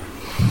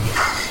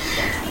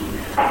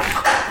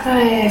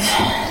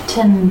 5,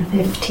 10,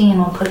 15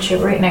 will put you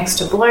right next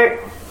to Blurt.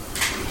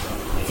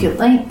 If you'd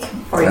like.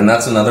 Or And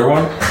that's another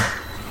one?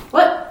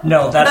 what?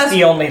 No, that's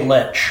the only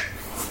lich.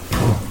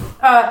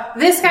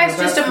 This guy's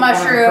just a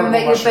mushroom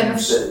that you've been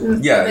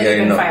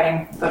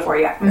fighting before,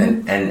 yeah.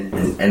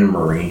 Mm-hmm. And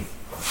Marie.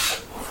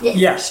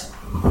 Yes.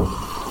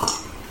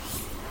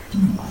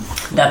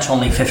 That's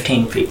only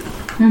 15 feet.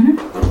 Mm-hmm.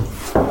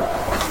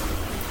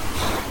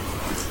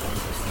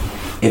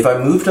 If I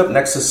moved up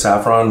next to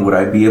Saffron, would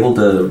I be able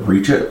to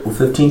reach it with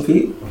 15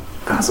 feet?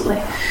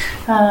 Possibly.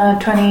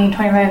 20,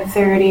 25,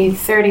 30,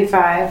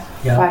 35.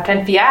 Yeah. 5,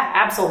 10. Yeah,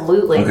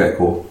 absolutely. Okay,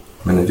 cool.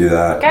 I'm gonna do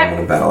that. Okay. I'm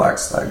gonna battle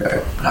axe that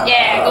guy.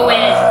 Yeah, go in.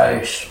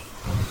 Nice.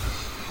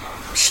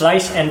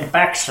 Slice and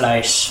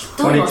backslice.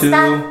 22.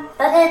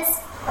 That hits.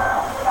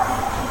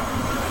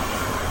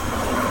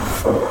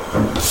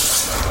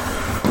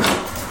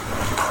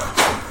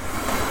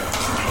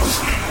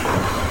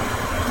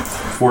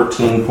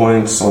 $14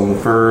 points on the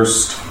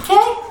first.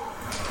 Okay.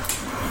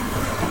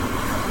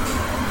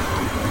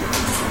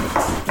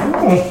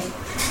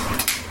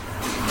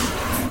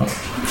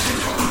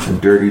 A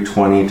dirty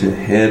 20 to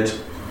hit.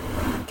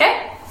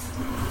 Okay.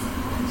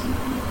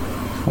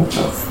 What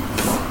the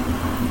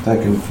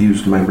that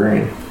confused my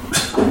brain.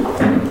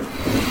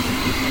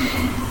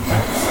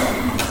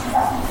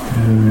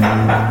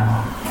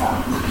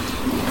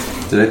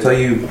 Did I tell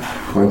you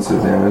points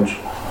of damage?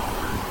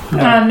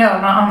 No,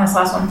 not on this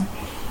last one.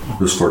 It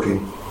was 14.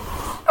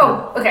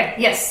 Oh, okay,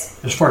 yes.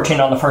 There's 14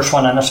 on the first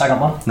one and the second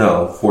one?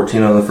 No,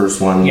 14 on the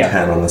first one, Yeah.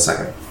 10 on the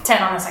second.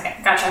 10 on the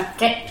second. Gotcha.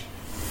 Okay.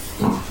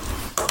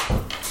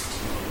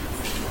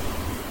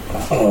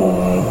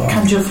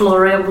 Come to a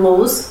flurry of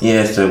blows.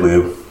 Yes, I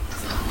will.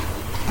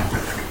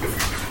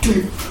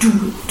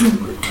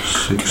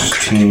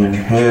 16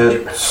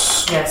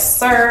 hits. Yes,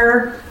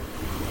 sir.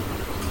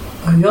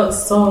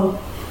 Yes, sir.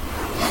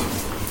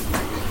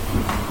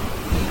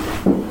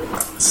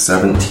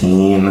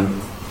 17.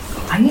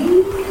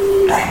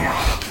 Damn.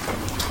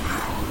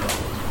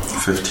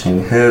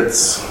 15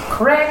 hits.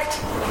 Correct.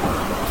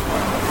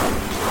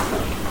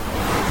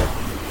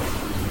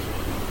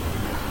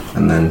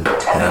 And then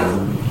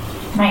 10.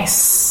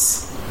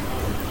 Nice.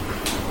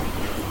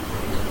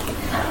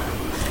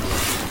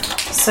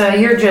 So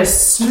you're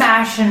just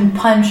smashing,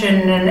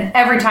 punching, and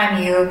every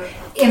time you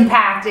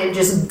impact, it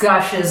just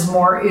gushes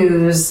more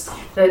ooze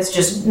that's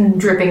just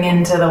dripping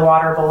into the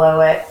water below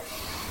it.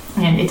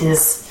 And it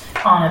is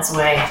on its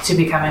way to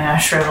becoming a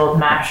shriveled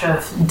mash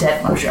of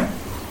dead mushroom.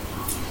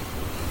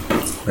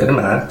 Wait a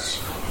minute.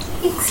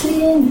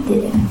 Excellent.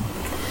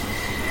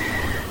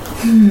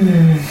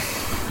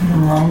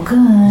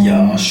 Okay.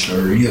 Yeah,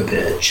 sure, you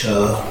bitch.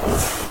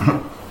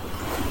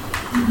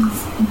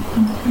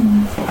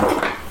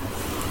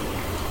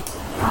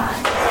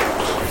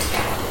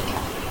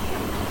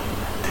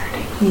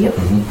 Yep.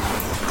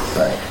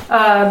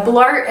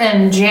 Blart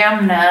and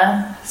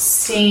Jamna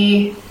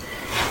see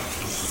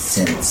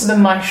the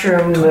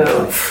mushroom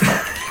move.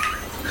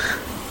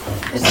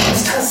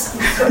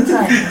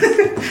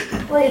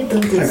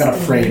 I got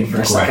afraid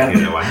for a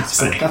second.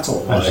 That's a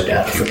lot of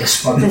death for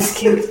this one. This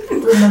cute.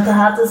 The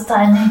hat is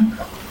tiny.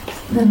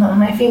 Then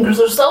my fingers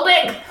are so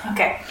big.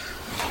 Okay.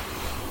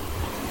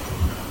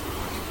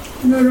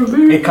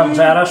 It comes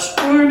at us.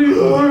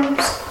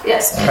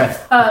 Yes.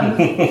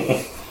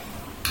 Okay.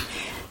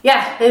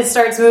 Yeah, it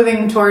starts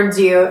moving towards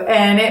you,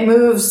 and it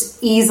moves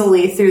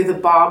easily through the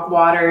bog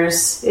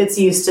waters. It's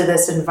used to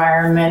this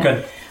environment.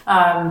 Good.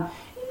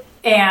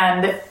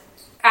 And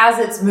as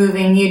it's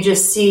moving, you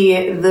just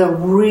see the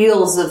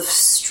reels of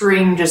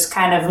string just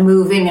kind of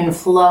moving and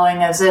flowing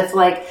as if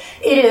like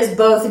it is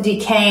both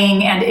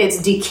decaying and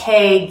its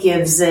decay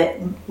gives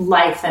it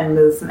life and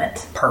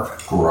movement.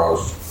 Perfect.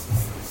 Gross.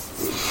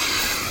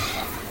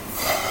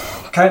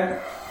 Okay.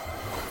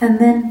 And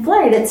then,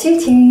 Blight, it's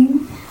your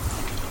turn.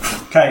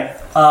 Okay.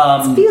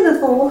 It's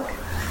beautiful.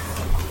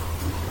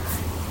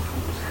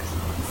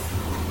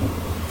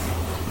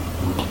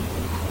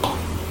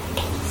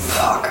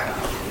 Fuck.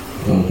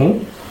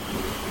 Mm-hmm.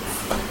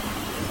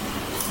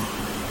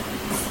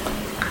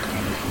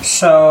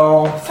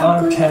 So,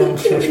 5, 10,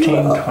 15,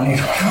 20, 25, 30,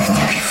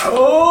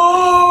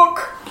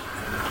 fuck!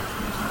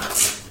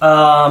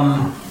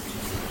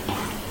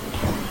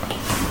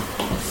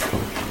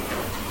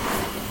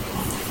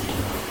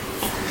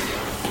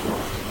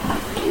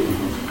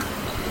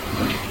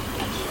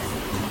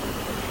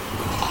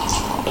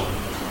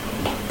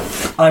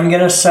 I'm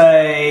gonna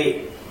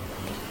say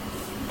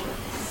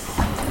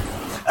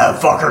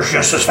that fucker's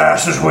just as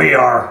fast as we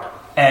are.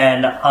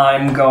 And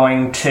I'm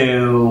going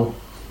to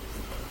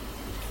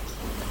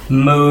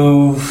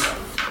move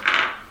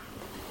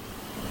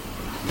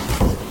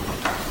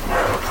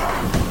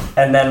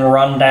and then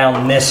run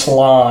down this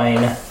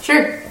line.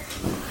 Sure.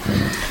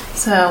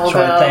 So we'll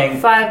So I go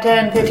think 5,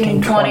 10,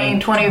 15, 20,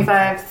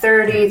 25,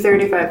 30,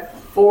 35,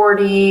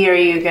 40. Are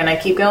you going to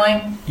keep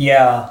going?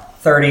 Yeah,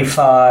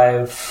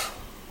 35,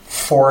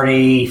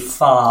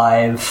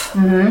 45.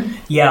 Mm-hmm.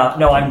 Yeah,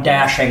 no, I'm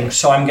dashing,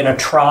 so I'm going to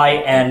try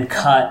and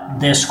cut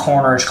this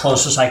corner as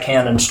close as I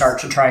can and start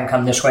to try and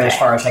come this way as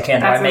far as I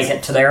can. Do I make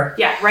it to there?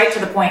 Yeah, right to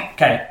the point.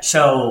 Okay,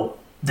 so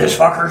this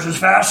fucker's as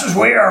fast as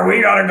we are.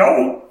 We gotta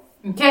go.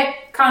 Okay,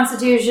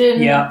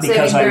 Constitution. Yeah,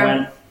 because I saving throw.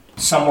 went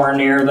somewhere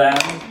near them.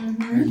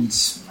 And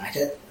smack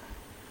it.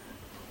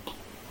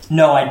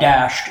 No, I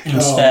dashed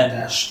instead.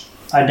 Dash.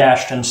 I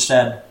dashed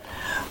instead.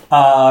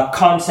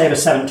 Con save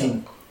is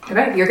 17.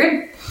 Okay, you're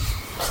good.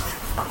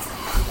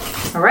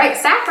 All right,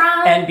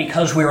 Saffron. And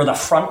because we were the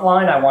front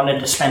line, I wanted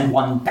to spend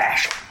 1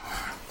 dash.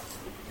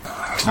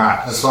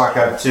 Alright, let's walk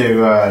up to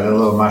the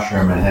little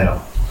mushroom and hit him.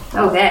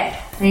 Okay,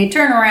 and you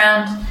turn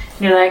around and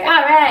you're like,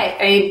 all right,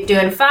 are you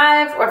doing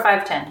 5 or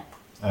 5, 10?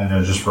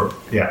 No, just for,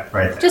 yeah,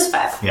 right there. Just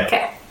 5. Yeah.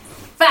 Okay.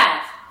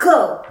 5.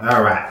 Cool.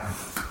 Alright.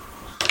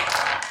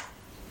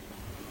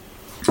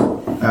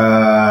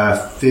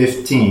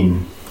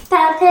 15.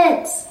 That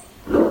hits.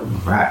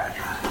 Right.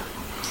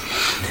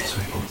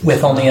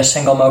 With only a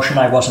single motion,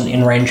 I wasn't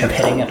in range of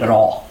hitting it at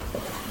all.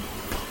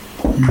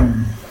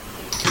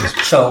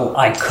 So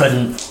I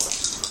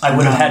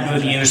would have had to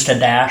have used a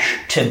dash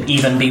to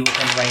even be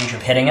within range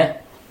of hitting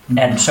it.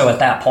 And so at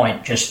that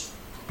point, just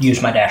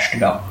use my dash to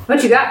go.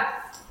 What you got?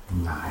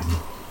 9.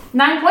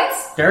 9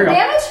 points? There you go.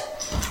 Damage?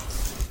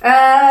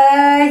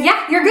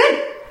 Yeah, you're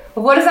good.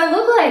 What does that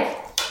look like?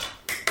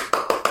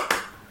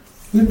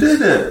 You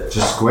did it.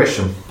 Just squish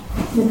him.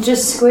 It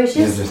just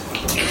squishes?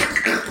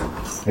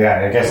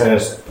 Yeah, I guess I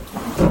just...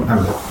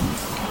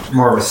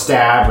 more of a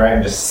stab, right?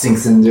 And just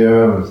sinks into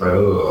him. It's like,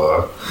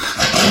 ugh.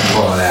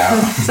 Pull it out.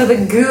 So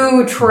the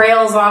goo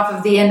trails off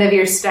of the end of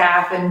your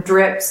staff and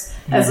drips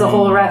as the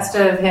whole rest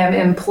of him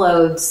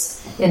implodes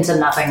into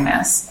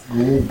nothingness.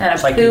 And a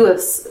like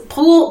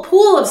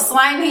pool of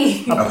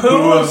slimy. A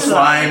poo of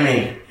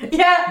slimy.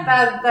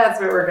 Yeah, that's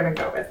what we're going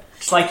to go with.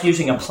 It's like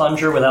using a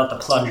plunger without the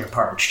plunger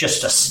part. It's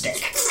just a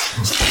stick.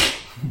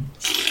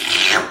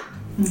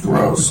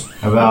 Gross.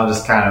 And then I'll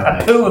just kind of A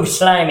like poo of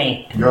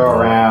slimy. go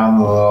around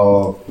the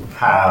little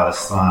pile of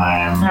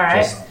slime. All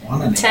right. Just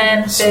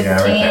 10, 15.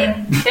 Yeah, right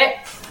Okay.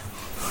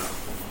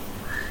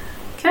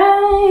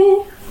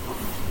 Okay.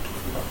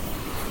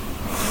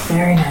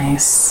 Very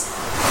nice.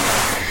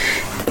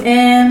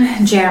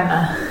 And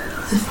Jamna.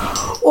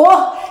 Oh,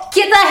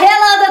 get the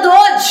hell out of the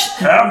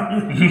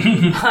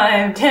dodge!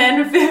 5,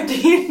 10,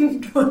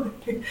 15,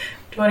 20,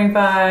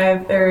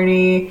 25,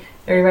 30,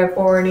 35,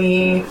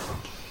 40.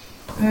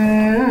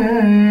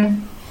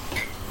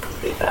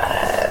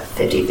 45,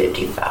 50,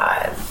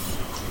 55,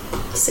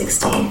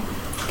 60.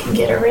 Can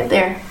get her right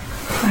there.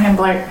 Behind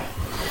Blair.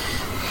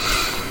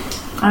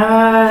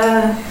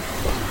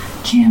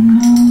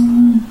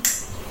 Jamna.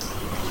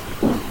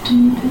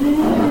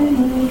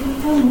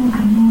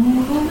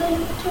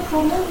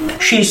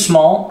 She's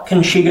small.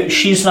 Can she go?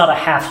 She's not a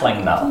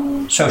halfling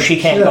though, so she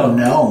can't She's a go.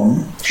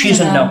 gnome. She's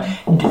a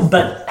gnome,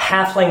 but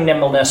halfling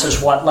nimbleness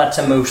is what lets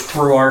him move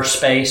through our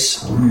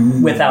space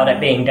without it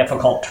being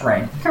difficult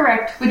terrain.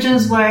 Correct, which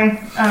is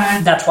why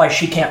That's why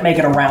she can't make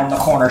it around the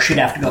corner. She'd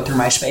have to go through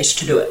my space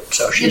to do it.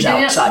 So she's Yeah.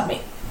 outside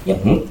me.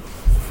 Yep.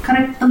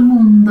 correct the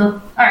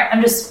mundo. Alright,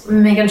 I'm just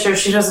making sure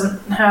she doesn't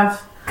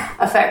have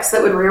effects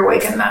that would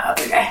reawaken that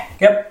other guy.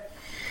 Yep.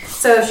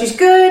 So she's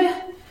good.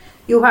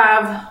 You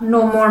have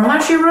no more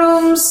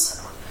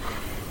mushrooms.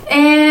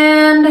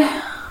 And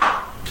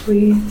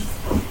we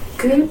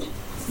good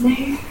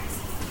there?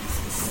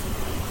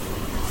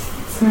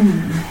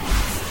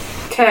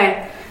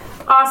 Okay.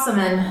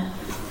 Osman.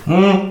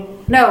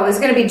 No, it's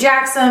going to be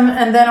Jackson,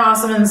 and then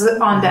Osman's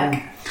on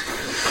deck.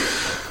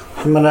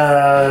 I'm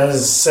gonna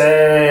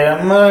say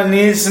I'm gonna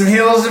need some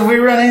heals if we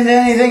run into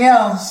anything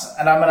else,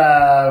 and I'm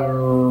gonna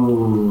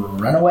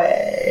run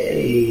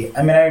away.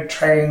 I'm gonna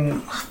try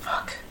and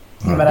fuck.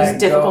 It's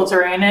difficult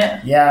terrain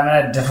it. Yeah, I'm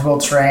gonna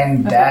difficult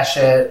terrain, dash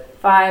it.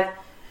 5,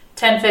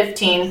 10,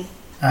 15.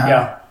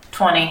 Yeah.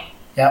 20.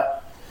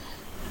 Yep.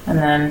 And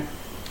then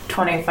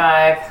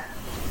 25,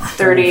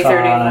 30,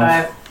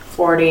 35,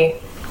 40,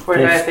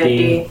 45,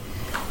 50,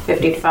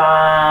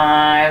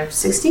 55,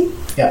 60.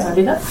 Yeah. Want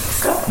to do that?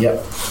 Go.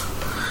 Yep.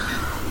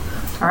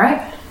 All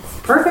right.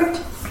 Perfect.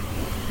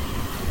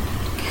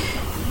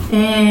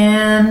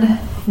 And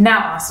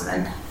now,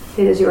 Osman,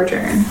 it is your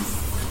turn.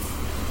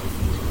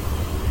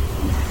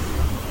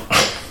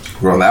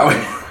 We're on that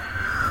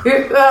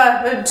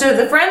way? To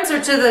the friends or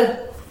to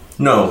the...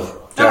 No.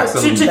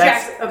 Jackson. To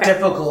Jackson. Okay.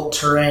 Difficult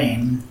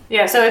terrain.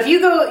 Yeah, so if you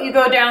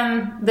go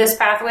down this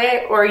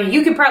pathway, or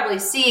you could probably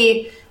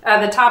see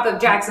the top of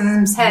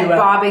Jackson's head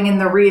bobbing in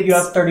the reeds. You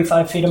have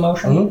 35 feet of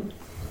motion?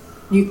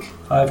 You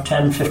 5,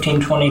 10,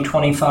 15, 20,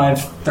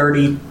 25,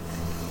 30.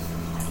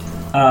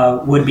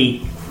 Would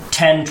be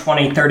 10,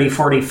 20, 30,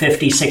 40,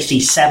 50, 60,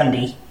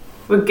 70.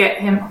 would get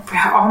him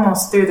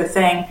almost through the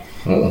thing.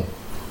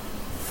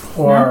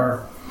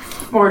 Or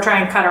try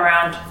and cut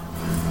around.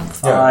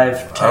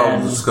 5, 10,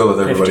 I'll just go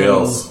with everybody 15,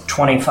 else.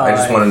 25. I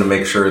just wanted to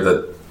make sure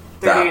that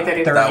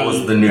 30, that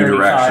was the new 35,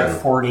 direction.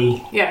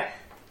 40, Yeah.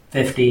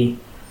 50,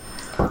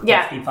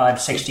 Yeah.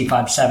 55,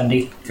 65,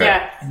 70. Okay.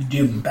 Yeah. you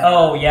do better.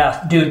 Oh,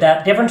 yeah. Dude,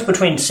 that difference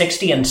between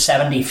 60 and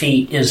 70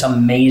 feet is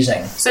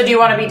amazing. So do you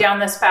want to be down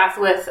this path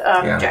with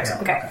Jackson?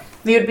 Okay.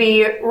 You'd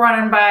be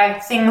running by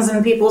things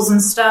and peoples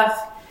and stuff.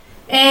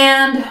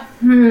 And,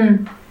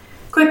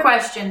 quick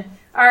question.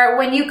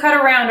 When you cut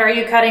around, are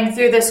you cutting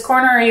through this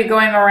corner? Are you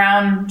going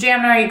around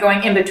Jamna? Are you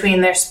going in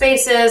between their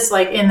spaces,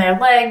 like in their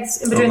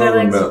legs, in between their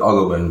legs? I'll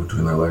go in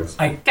between their legs.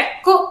 Okay,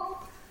 cool.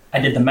 I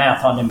did the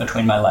math on in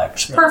between my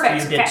legs. Perfect,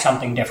 If you did okay.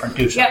 something different,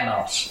 do something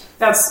else.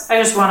 I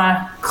just want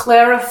to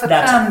clarify.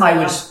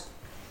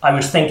 I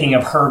was thinking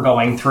of her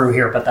going through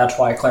here, but that's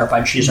why I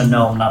clarified she's a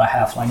gnome, not a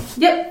halfling.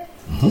 Yep.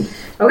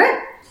 Okay.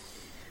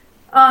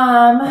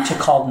 What's it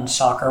called in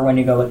soccer when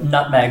you go with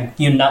nutmeg?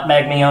 You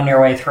nutmeg me on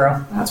your way through?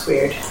 That's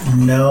weird.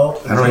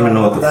 No. I don't even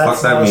know what the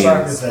fuck that not a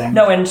soccer means. thing.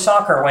 No, in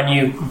soccer, when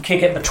you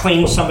kick it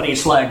between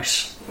somebody's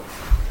legs,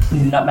 you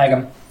nutmeg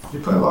them. You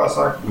play a lot of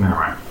soccer? Never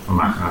mind. I'm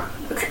not gonna.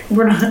 Okay,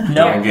 we're not.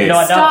 No, Okay. no,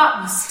 I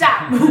don't.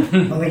 Stop. I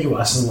don't think you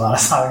watched a lot of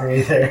soccer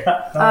either.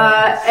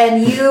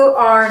 And you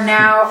are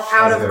now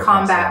out of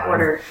combat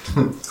order.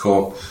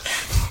 Cool.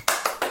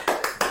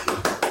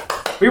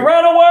 We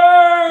ran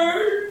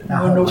away!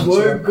 Run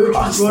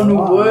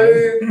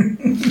away.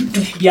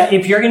 Yeah,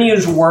 if you're going to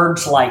use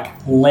words like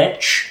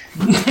lich,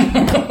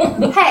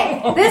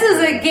 Hey, this is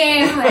a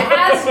game that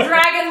has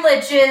dragon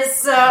liches,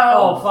 so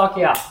oh, fuck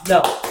yeah. No,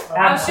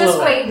 I was just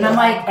waiting. I'm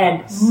like,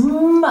 And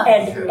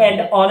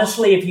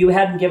honestly, if you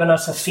hadn't given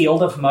us a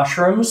field of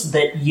mushrooms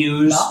that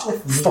used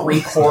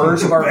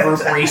 3/4 of our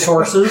group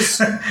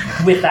resources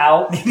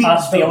without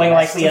us feeling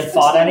like we had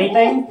fought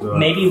anything,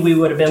 maybe we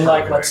would have been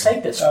like, let's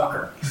take this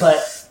fucker. But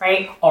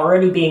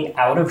already being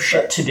out of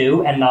shit to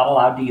do and not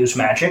allowed to use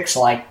magics,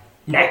 like,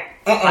 nah,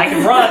 I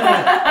can run.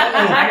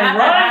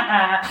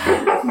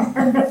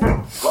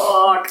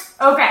 Fuck.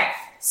 okay,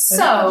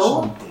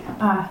 so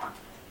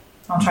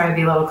I'll try to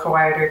be a little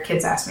quieter.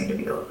 Kids asked me to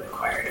be a little bit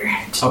quieter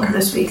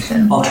this week.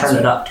 I'll turn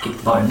it up to keep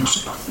the volume.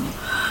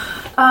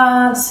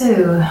 So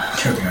You're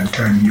going to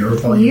turn your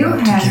volume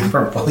up to keep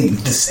our volume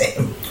the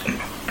same.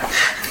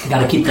 You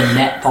gotta keep the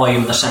net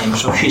volume the same,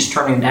 so if she's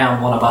turning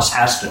down, one of us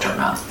has to turn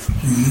up.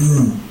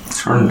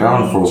 Turn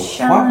down for what?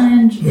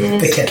 challenge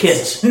is The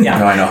Kids. Yeah.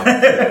 No, I know.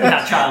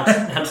 Not child.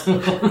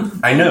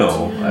 I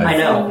know. I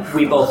know.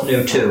 We both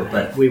knew too,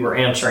 but we were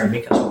answering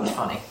because it was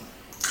funny.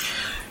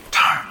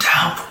 Turn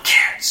down for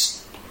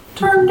kids.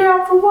 Turn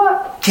down for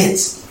what?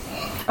 Kids.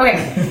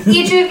 Okay,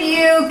 each of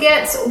you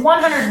gets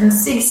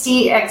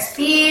 160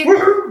 XP,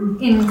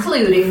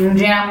 including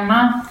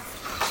Jamna.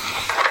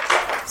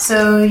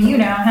 So you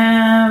now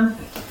have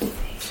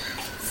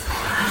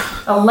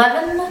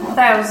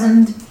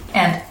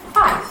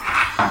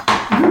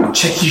 11,005.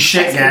 Check your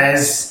shit,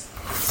 guys.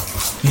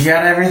 You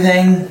got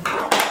everything?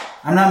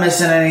 I'm not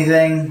missing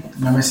anything.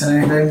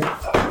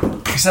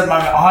 Except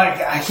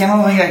I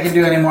don't think I can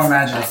do any more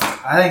magic.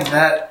 I think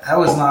that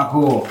was not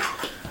cool.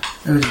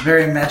 It was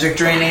very magic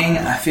draining.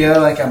 I feel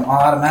like I'm all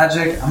out of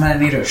magic. I'm gonna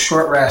need a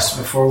short rest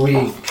before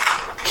we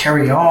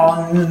carry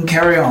on.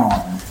 Carry on.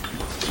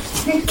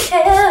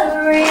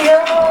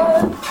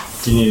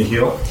 Do you need a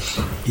heal?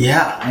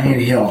 Yeah, I need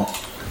a heal.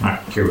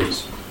 Alright,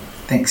 curious.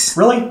 Thanks.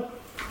 Really?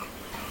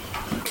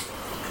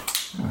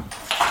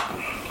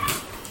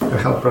 The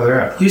hell,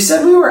 brother out. You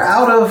said we were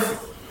out of.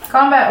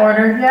 Combat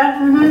order, yeah.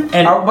 Mm-hmm.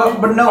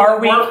 And But no, Are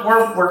we-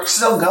 we're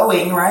still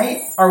going,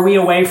 right? are we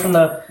away from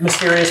the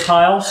mysterious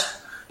piles?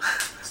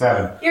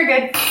 7. You're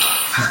good.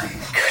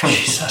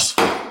 Jesus.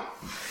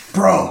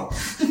 Bro,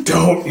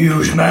 don't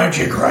use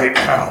magic right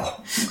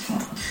now.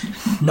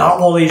 Not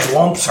while these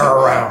lumps are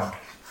around.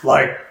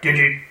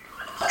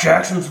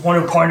 Jackson's the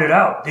one who pointed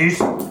out,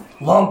 these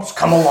lumps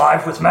come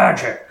alive with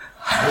magic.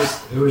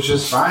 It was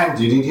just fine.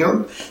 Do you need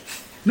healing?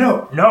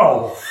 No.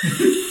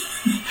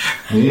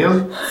 You need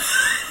healing?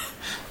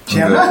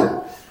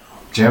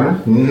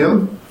 Jamna, you need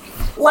healing?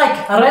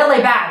 Like,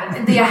 really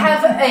bad. Do you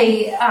have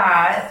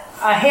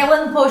a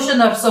healing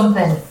potion or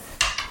something?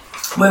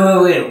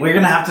 Wait. We're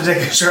going to have to take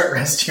a short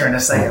rest here in a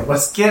second.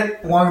 Let's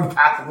get along the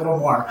path a little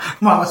more.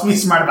 Come on, let's be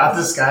smart about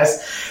this,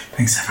 guys.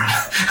 Thanks, everyone.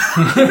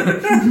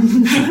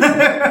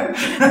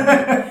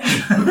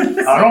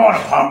 I don't want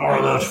to pop more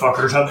of those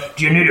fuckers up.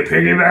 Do you need a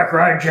piggyback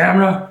ride,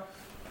 Jamna?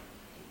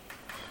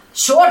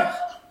 Sure.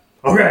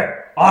 Okay,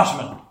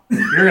 Osman.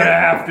 You're going to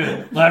have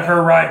to let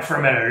her ride for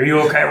a minute. Are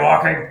you okay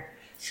walking?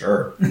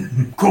 Sure.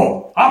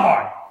 Cool. Hop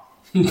on.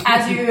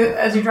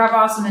 As you drop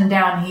Osman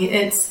down,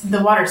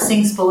 the water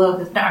sinks below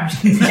his. No, I'm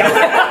just kidding.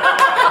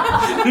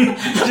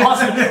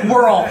 Osman,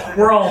 we're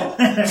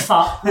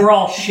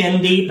all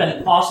shin deep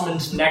and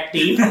Osman's neck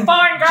deep. Fine,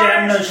 guys.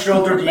 Jamna's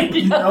shoulder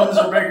deep. Gnomes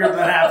are bigger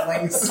than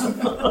halflings.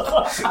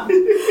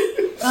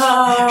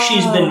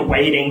 She's been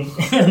waiting.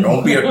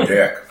 Don't be a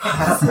dick.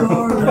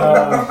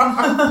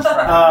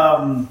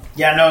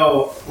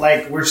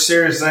 We're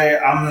seriously,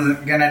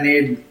 I'm gonna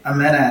need a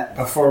minute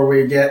before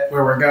we get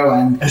where we're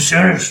going. As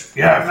soon as,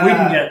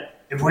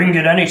 if we can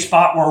get any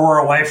spot where we're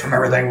away from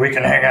everything, we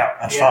can hang out.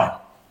 That's fine.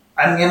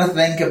 I'm gonna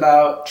think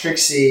about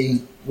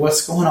Trixie.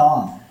 What's going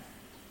on?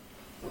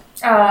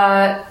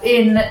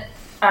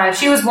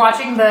 She was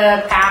watching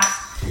the path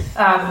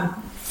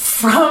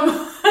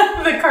from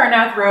the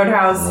Carnath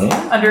Roadhouse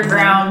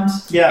underground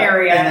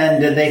area. And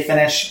then did they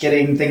finish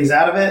getting things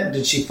out of it?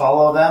 Did she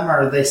follow them,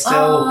 or are they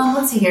still?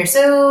 Let's see here.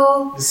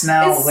 So it's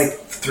now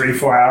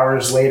 3-4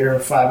 hours later,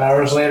 5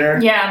 hours later.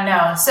 Yeah,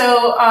 no.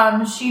 So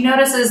she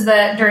notices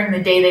that during the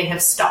day they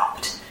have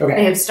stopped. Okay.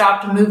 They have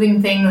stopped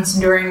moving things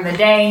during the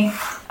day.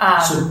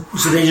 So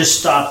they just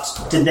stopped.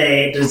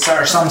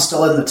 Are some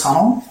still in the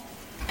tunnel?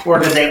 Or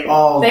did they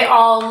all...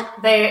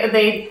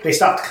 They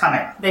stopped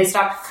coming. They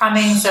stopped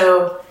coming,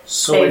 so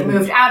they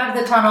moved out of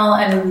the tunnel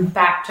and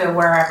back to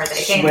wherever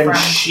they came from.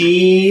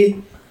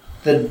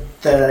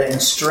 The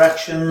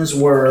instructions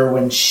were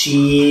when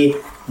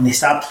they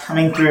stopped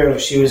coming through,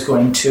 she was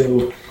going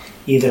to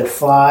either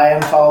fly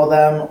and follow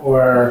them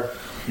or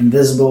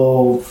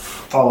invisible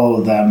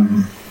follow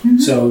them. Mm-hmm.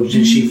 So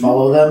did she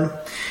follow them?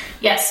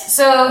 Yes,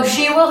 so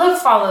she will have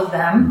followed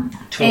them.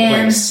 To a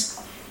place.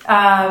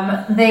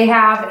 They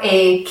have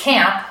a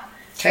camp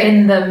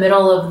in the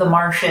middle of the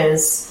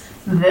marshes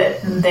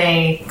that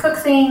they cook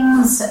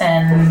things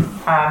and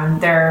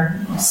they're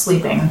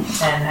sleeping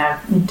and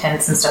have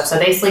tents and stuff. So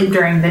they sleep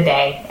during the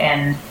day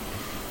and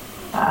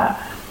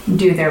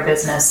do their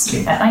business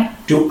at night.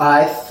 Do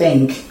I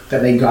think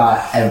that they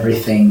got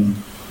everything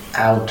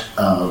out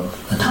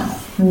of the tunnel?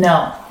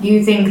 No.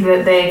 You think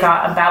that they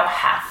got about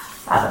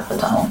half out of the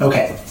tunnel.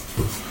 Okay.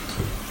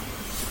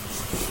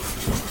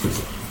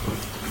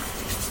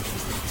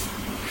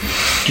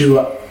 Do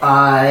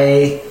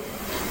I...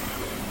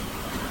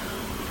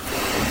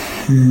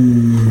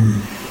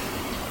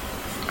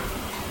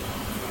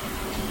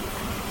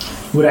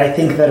 Would I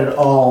think that it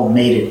all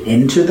made it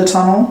into the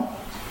tunnel?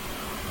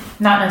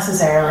 Not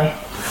necessarily.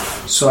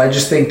 So I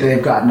just think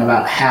they've gotten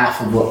about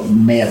half of what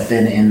may have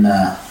been in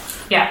the...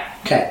 Yeah.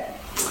 Okay.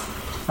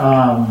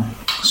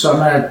 So I'm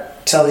going to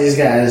tell these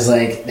guys,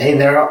 hey,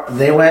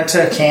 they went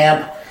to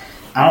camp.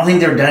 I don't think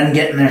they're done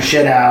getting their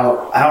shit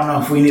out. I don't know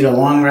if we need a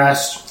long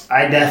rest.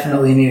 I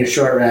definitely need a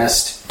short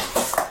rest.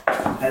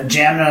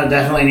 Jamna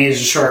definitely needs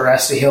a short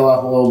rest to heal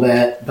up a little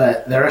bit,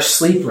 but they're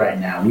asleep right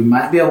now. We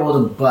might be able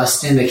to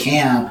bust into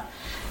camp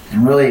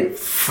and really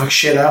fuck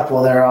shit up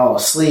while they're all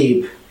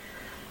asleep.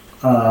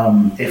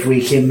 If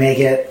we can make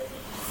it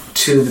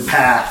to the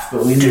path,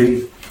 but we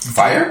need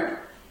fire.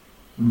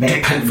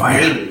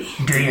 Maybe.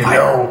 Do you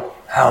know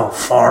how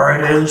far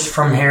it is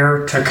from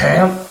here to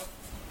camp?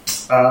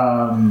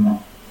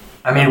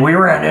 I mean, we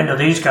ran into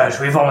these guys.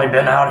 We've only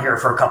been out here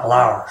for a couple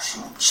hours.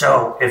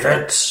 So if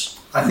it's...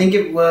 I think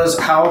it was...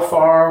 How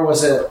far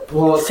was it?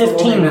 Well,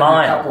 15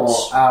 miles. A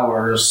couple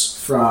hours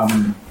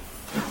from...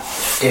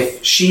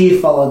 If she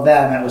followed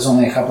them, it was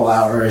only a couple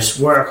hours.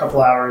 We're a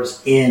couple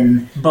hours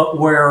in. But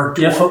we're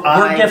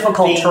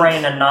difficult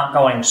terrain and not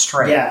going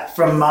straight. Yeah,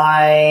 from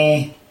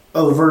my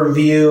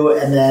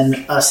overview and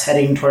then us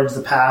heading towards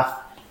the path,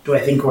 do I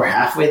think we're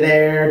halfway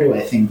there? Do I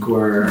think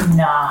we're...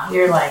 Nah,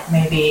 you're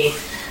maybe...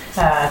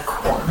 a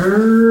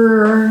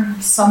quarter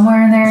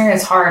somewhere in there.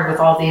 It's hard with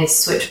all these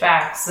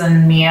switchbacks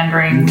and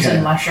meanderings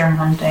and mushroom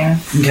hunting.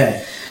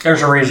 Okay.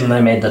 There's a reason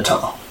they made the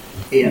tunnel.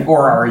 Yeah.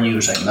 Or are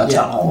using the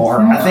tunnel.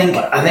 Or I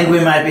think we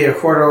might be a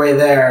quarter way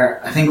there.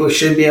 I think we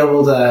should be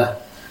able to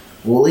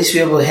at least be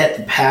able to hit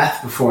the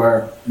path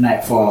before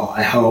nightfall,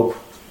 I hope.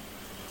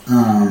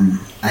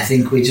 I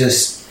think we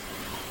just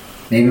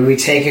maybe we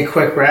take a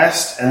quick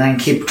rest and then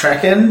keep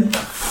trekking.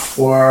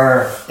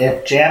 Or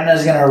if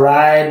Jamna's gonna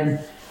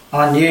ride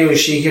on you,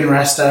 she can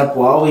rest up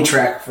while we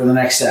trek for the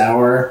next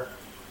hour.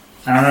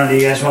 I don't know. Do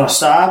you guys want to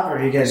stop, or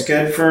are you guys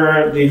good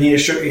for? Do you need a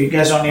short? You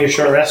guys don't need a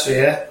short rest, do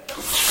you?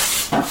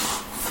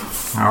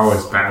 I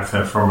always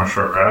benefit from a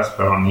short rest,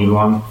 but I don't need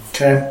one.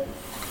 Okay.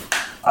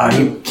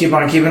 Keep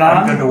on keeping I'm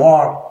on. good to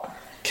walk.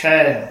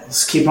 Okay,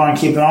 let's keep on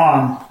keeping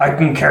on. I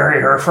can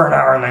carry her for an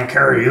hour and then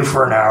carry you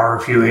for an hour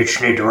if you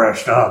each need to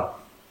rest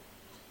up.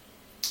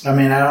 I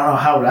mean, I don't know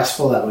how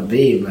restful that would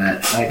be,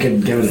 but I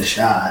could give it a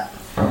shot.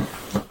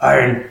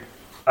 I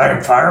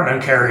can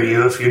fireman carry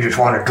you if you just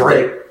want to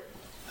drink.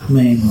 I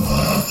mean,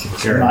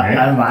 Carry me.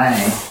 I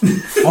might.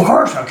 Of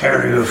course I'll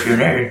carry you if you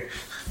need.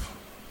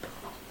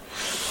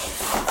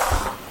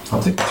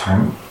 I'll take the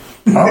turn.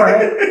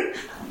 Alright.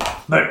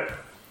 But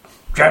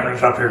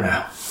Gemma's up here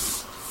now.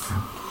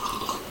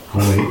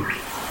 Wait.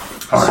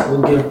 Alright.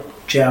 We'll give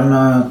Jem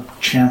a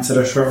chance at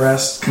a short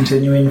rest,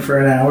 continuing for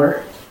an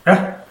hour.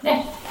 Yeah.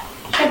 Yeah.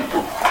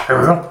 Here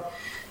we go.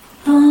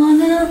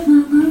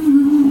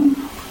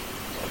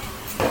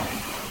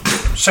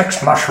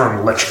 6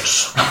 mushroom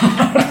liches.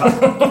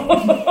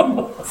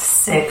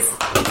 6.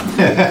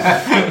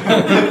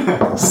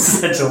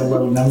 Such a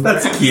low number.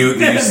 That's cute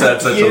that you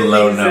said such a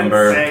low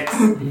number.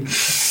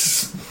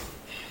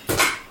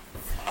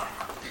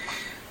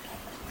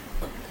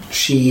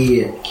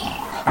 She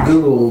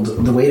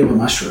Googled the weight of a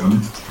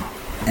mushroom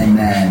and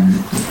then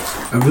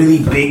a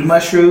really big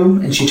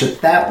mushroom, and she took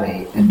that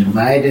weight and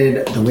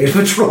divided the weight of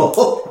a troll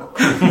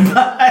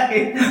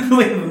by the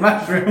weight of a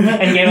mushroom.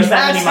 And gave us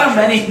that That's many how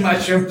many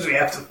mushrooms we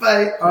have to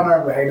fight on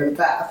our way to the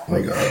path. Oh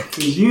my god.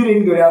 Because you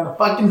didn't go down the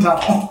fucking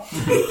tunnel.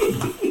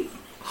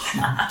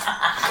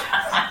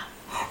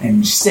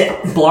 And sit.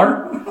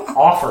 Blart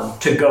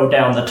offered to go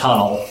down the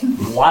tunnel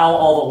while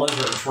all the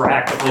lizards were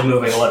actively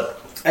moving loose.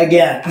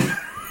 Again.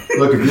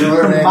 Look, if you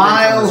learn anything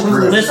Miles from this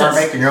group, listen. start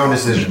making your own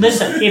decisions.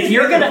 Listen, if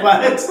you're gonna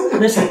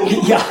listen,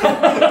 yeah.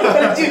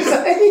 What did you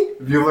say?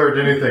 If you learned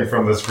anything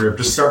from this group,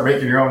 just start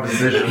making your own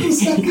decisions.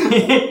 Just do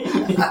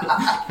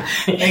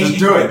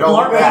it. Don't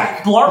look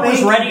back. Blart was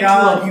Thank ready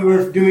God to. you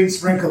were doing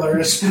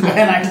sprinklers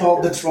when I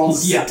told the troll to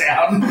sit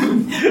down.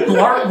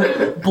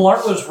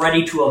 Blart was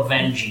ready to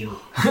avenge you.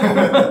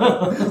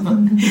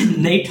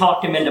 They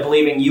talked him into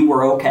believing you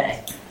were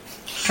okay.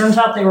 Turns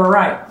out they were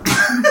right.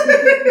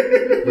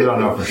 We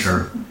don't know for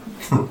sure.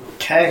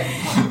 Okay.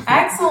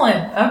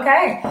 Excellent.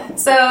 Okay.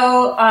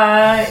 So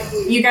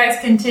you guys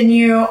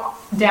continue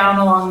down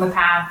along the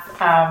path.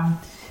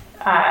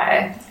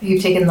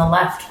 You've taken the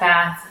left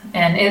path,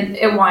 and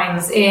it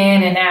winds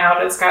in and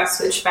out. It's got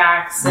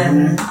switchbacks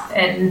and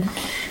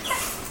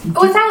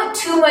without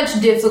too much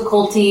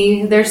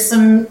difficulty. There's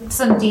some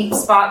deep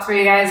spots where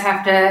you guys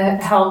have to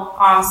help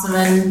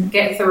Osman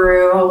get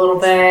through a little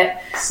bit,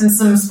 and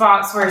some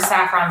spots where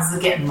Saffron's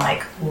getting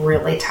like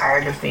really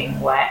tired of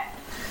being wet.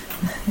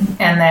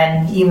 And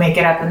then you make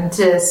it up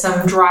into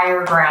some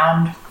drier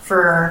ground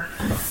for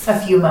a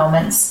few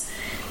moments.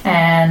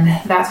 And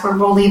that's where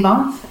we'll leave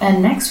off.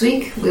 And next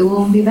week, we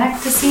will be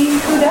back to see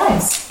who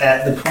dies.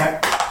 At the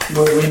point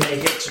where we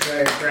make it to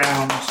dry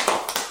ground,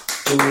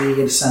 do we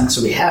get a sense?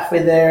 Are we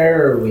halfway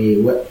there? Or are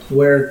we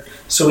where?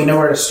 So we know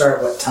where to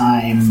start. What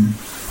time?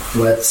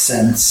 What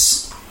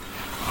sense?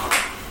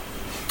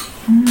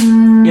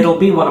 It'll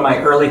be one of my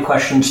early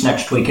questions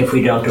next week if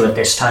we don't do it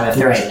this time. If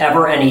there's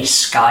ever any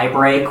sky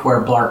break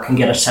where Blart can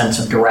get a sense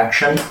of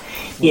direction.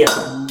 If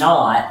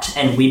not,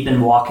 and we've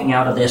been walking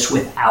out of this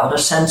without a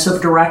sense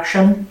of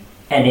direction,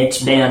 and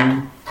it's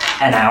been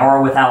an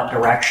hour without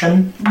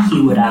direction,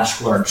 he would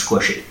ask Lord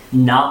Squishy.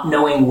 Not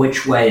knowing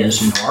which way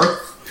is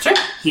north, Sure.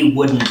 he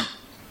wouldn't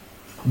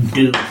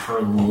do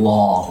for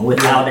long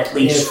without at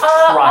least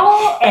I'll-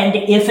 trying.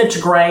 And if it's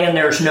gray and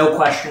there's no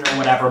question or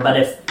whatever, but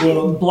if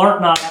Blart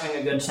not having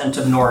a good sense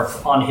of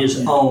north on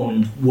his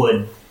own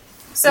would.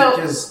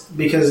 So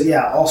Because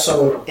yeah.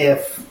 Also,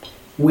 if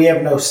we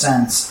have no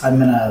sense, I'm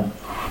gonna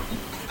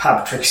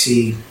pop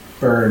Trixie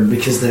Bird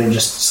because they're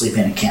just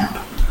sleeping at camp.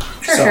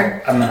 Sure, so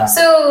sure. I'm gonna.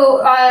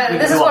 So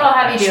this do is all what I'll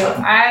that have you do. next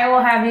time. I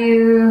will have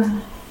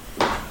you.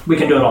 We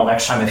can do it all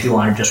next time if you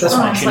want. Just That's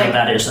want fine. to let you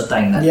know that is a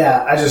thing. That,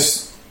 Yeah, I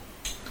just.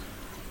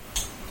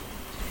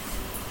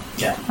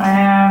 Yeah. I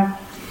have.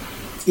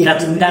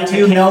 That's if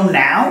you a- know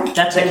now,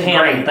 that's a then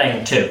canon great.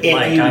 thing too. If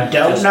Like, you I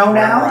don't just know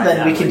now, right then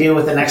now. we can deal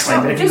with it next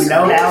time. But if you Just-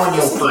 know now and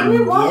you'll just give me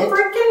one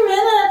forget, freaking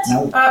minute.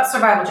 Nope.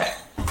 Survival check.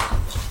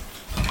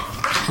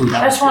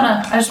 I just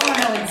wanna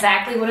know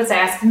exactly what it's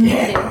asking me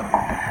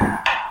to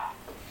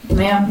do.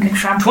 Man, make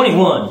sure I'm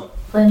 21.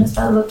 playing this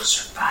by the book.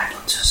 survival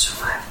check.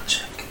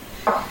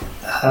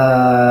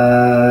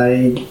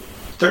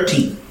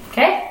 13.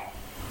 Okay.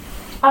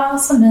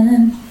 Awesome,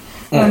 man.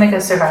 I'm gonna make a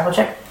survival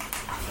check.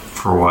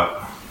 For what?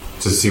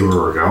 To see where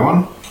we're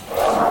going?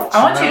 I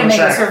want you to make a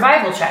check.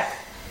 survival check.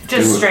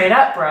 Just straight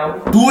up, bro.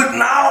 Do it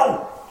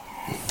now!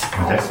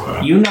 That's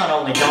what. You not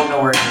only don't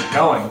know where you're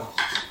going,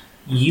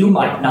 you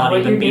might not what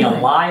even you're be doing.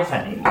 alive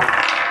anymore.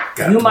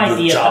 Gotta You do might the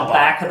be at job the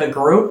back of the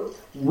group.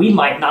 We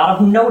might not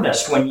have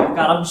noticed when you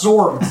got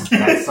absorbed.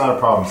 That's not a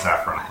problem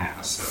Saffron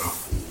has, so.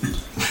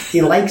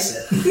 He likes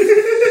it.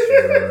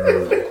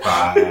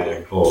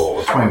 5,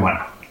 21.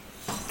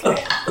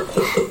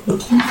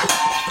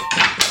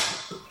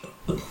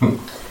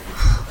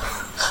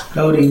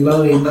 Loading,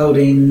 loading,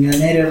 loading. I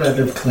made it out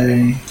of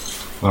clay.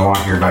 I want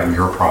to hear about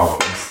your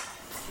problems.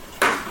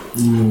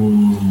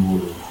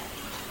 Ooh.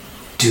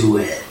 Do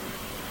it.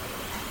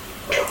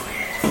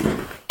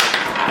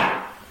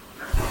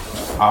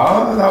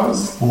 Oh, that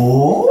was.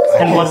 Oh.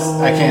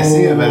 I can't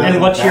see it. But And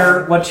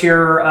what's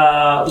your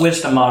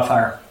wisdom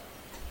modifier?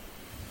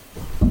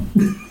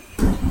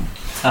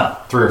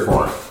 3 or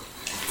 4.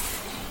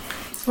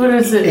 What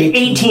is it?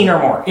 18 or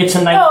more. It's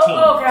a 19.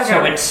 Okay.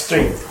 So it's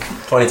 3.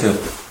 22.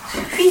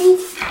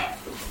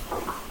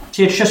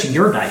 See, it's just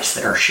your dice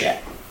that are shit.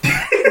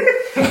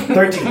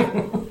 13.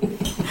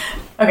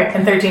 Okay,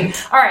 and 13.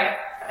 All right.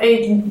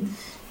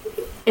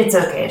 It's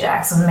okay,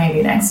 Jackson.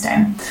 Maybe next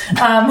time.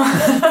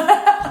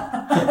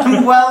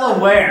 I'm well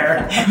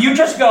aware. You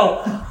just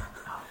go,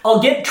 I'll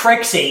get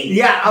Trixie.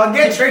 Yeah, I'll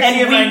get Trixie And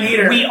if I need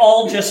her. we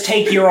all just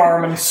take your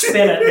arm and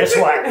spin it this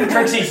way.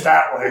 Trixie's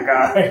that way,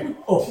 guy.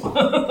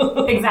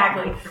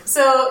 Exactly.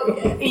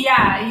 So,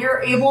 yeah,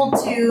 you're able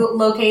to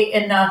locate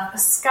enough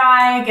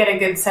sky, get a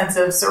good sense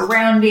of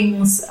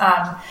surroundings.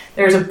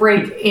 There's a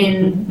break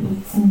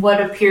in what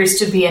appears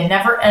to be a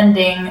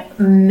never-ending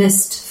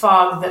mist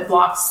fog that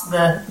blocks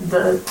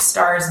the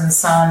stars and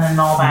sun and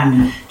all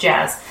that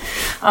jazz.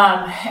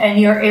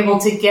 And you're able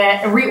to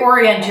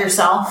reorient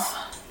yourself.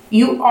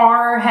 You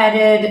are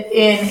headed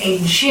in a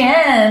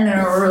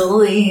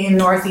generally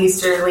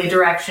northeasterly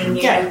direction.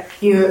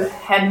 You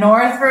head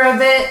north for a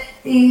bit,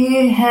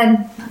 you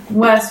head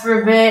west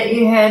for a bit,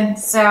 you head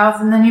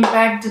south, and then you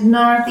back to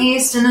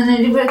northeast, and then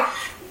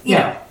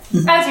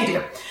as you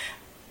do.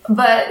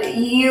 But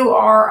you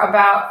are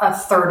about a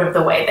third of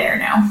the way there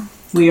now.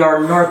 We are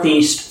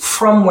northeast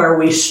from where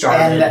we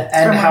started.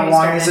 And how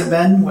long has it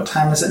been? What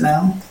time is it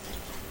now?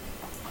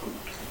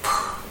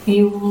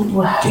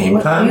 Game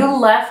time? You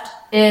left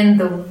in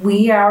the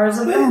wee hours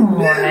of the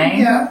morning.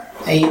 Yeah.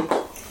 8.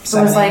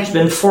 So it's like It's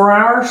been 4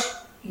 hours?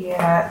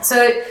 Yeah.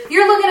 So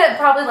you're looking at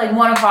probably like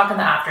 1 o'clock in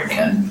the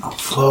afternoon.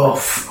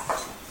 Oof.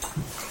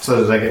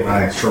 So did I get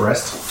my extra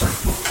rest?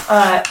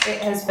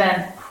 It has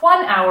been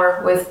 1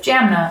 hour with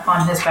Jamna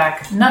on his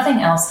back. Nothing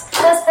else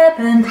has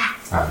happened.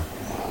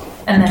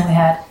 And then we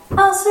had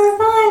a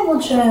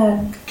survival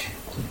check.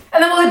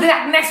 And then we'll be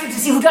back next week to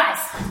see who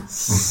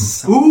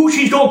dies. Ooh,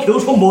 she's gonna kill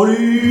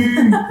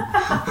somebody.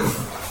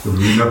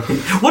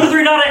 What if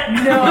they're not at?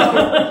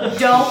 No,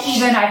 don't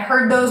even. I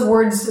heard those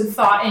words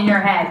thought in your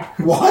head.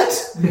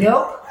 What?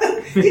 Nope.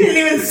 You didn't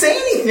even say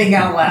anything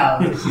out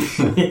loud.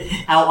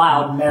 Out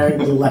loud. Married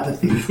with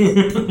telepathy.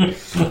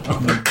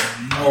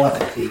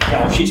 Telepathy.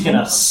 No, she's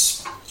gonna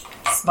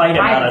spite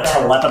him out of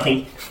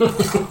telepathy.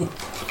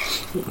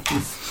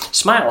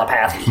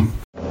 Smileopathy.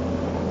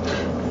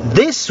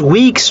 This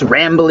week's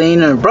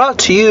Rambling brought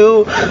to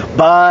you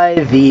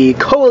by the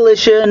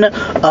Coalition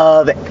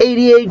of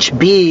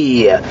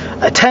ADHB.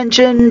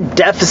 Attention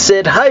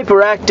Deficit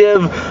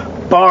Hyperactive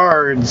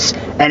Bards.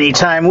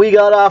 Anytime we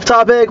got off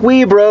topic,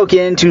 we broke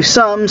into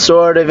some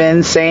sort of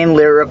insane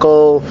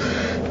lyrical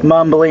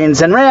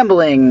mumblings and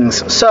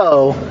ramblings.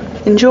 So,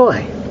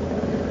 enjoy.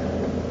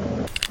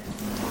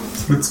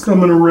 It's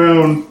coming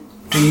around.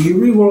 Do you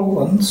reroll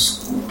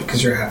once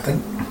because you're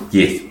halfling,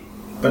 Yeah.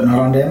 but not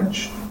on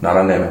damage? Not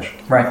on damage.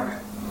 Right.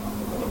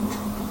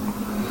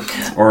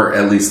 Or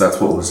at least that's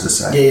what was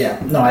decided. Yeah.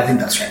 No, I think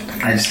that's right.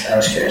 I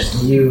was curious.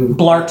 You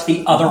Blart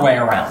the other way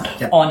around.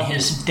 Yep. On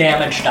his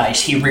damage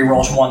dice, he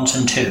rerolls 1s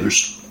and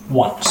 2s.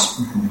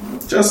 Once.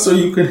 Just so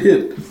you could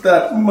hit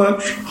that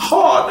much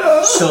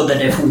harder. So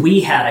that if we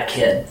had a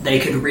kid, they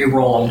could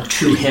reroll them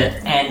to hit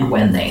and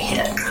when they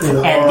hit. And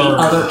the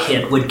other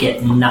kid would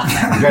get nothing.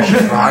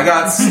 I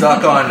got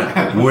stuck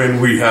on when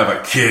we have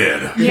a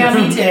kid. Yeah,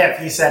 me too. If.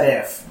 He said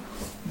if.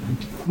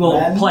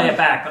 We'll play it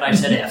back, but I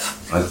said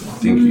if. I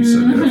think you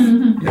said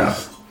if. Yeah.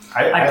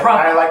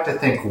 I like to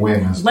think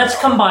win as Let's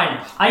combine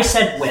it. I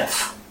said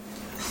whiff.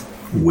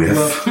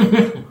 Whiff.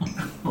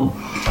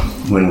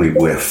 When we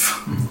whiff.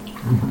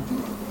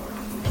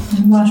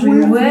 Watch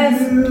me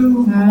whiff.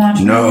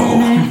 No.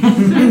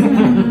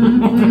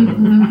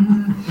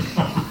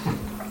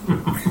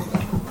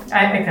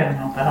 I couldn't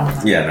help it. I'm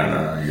not. Yeah,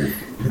 no. You're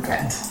Okay.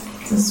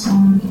 This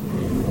one.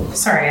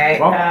 Sorry,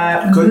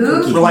 good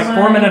moved cookie. We're like 4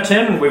 my- minutes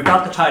in, and we've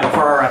got the title for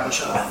our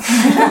episode.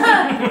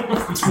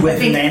 With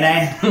Nene.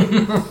 I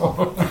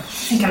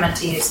think I meant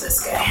to use this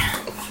guy.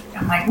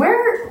 I'm like,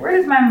 where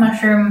did my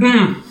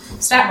mushroom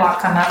stat block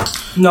come up?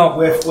 No,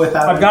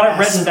 Without I've got it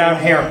written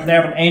down here. They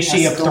have an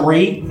AC of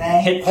 3,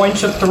 hit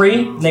points of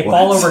 3, and they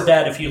fall over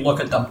dead if you look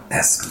at them.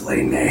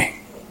 Escalade.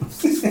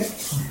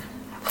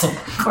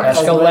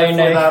 Escalade.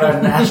 Without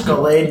an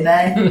Escalade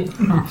name.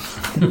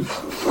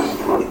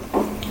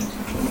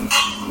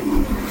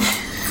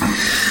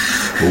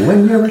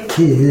 When you're a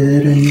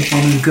kid and you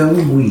wanna go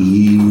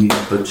weed,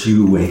 but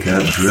you ain't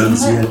got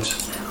drugs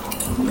yet.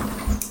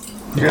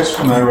 You guys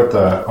familiar with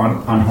the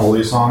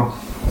Unholy song?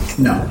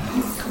 No.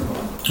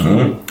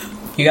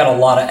 You got a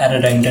lot of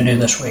editing to do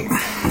this week.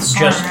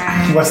 Just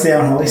What's the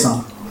Unholy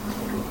song?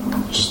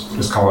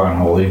 Just call it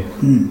Unholy.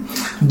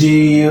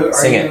 Are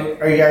Sing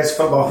you guys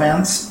football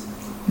fans?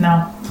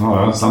 No.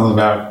 Oh, something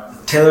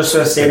about Taylor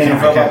Swift stadium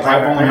I football. can't-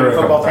 I've only heard it a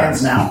football couple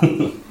fans now.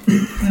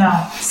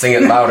 No. Sing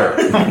it louder.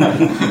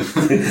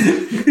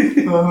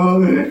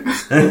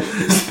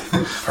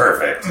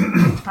 Perfect.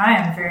 I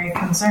am very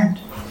concerned.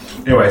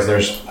 Anyways,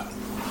 there's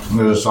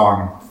a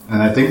song,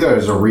 and I think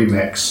there's a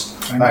remix.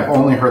 I've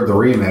only heard the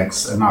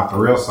remix and not the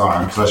real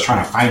song, because I was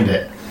trying to find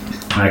it,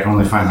 and I can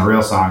only find the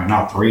real song and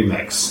not the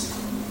remix.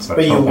 So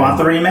But you want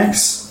the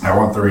remix? I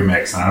want the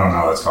remix, and I don't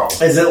know what it's called.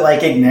 Is it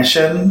like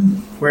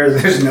Ignition, where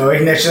there's no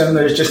Ignition,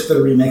 there's just the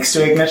remix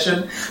to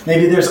Ignition?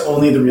 Maybe there's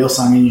only the real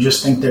song and you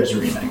just think there's a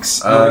remix.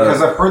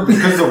 Because I've heard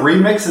because the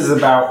remix is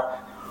about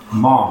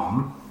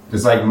mom.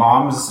 It's like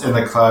mom's in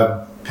the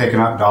club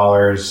picking up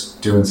dollars,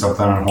 doing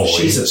something unholy.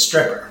 She's a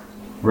stripper.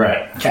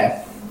 Right.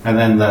 Okay. And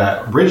then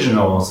the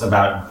original's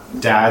about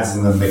dad's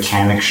in the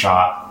mechanic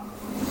shop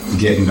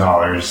getting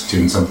dollars,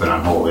 doing something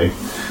unholy.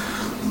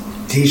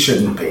 He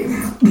shouldn't be.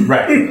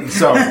 Right.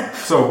 So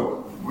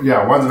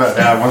yeah, one's about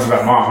dad, one's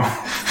about mom.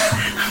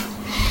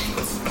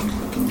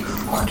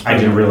 I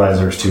didn't realize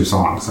there was 2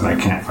 songs, and I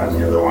can't find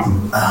the other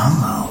one.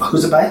 Oh.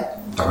 Who's it by?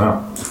 Don't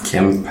know.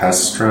 Kim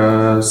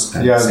Pestras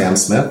and Yeah. Sam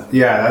Smith.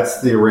 Yeah,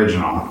 that's the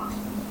original.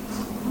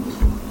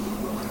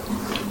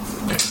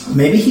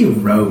 Maybe he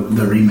wrote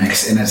the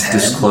remix in his head.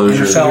 Disclosure.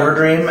 In a fever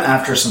dream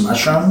after some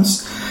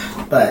mushrooms,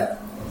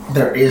 but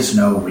there is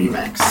no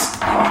remix.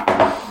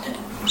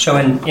 So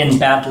in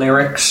bad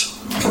lyrics,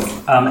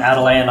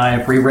 Adelaide and I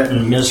have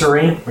rewritten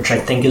Misery, which I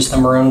think is the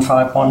Maroon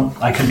 5 one.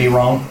 I could be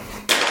wrong.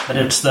 But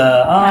it's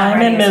the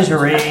I'm in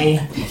misery,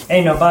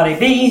 ain't nobody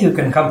be who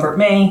can comfort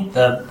me,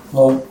 the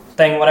little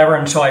thing, whatever.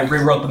 And so I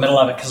rewrote the middle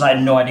of it because I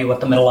had no idea what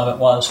the middle of it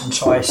was. And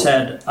so I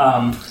said,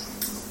 I'm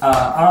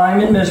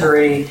in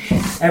misery,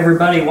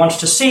 everybody wants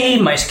to see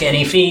my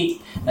skinny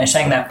feet. And I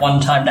sang that one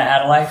time to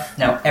Adelaide.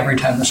 Now, every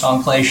time the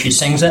song plays, she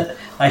sings it.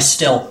 I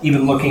still,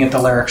 even looking at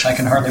the lyrics, I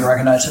can hardly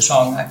recognize the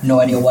song. I have no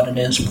idea what it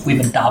is.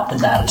 We've adopted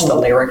that as the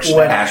lyrics.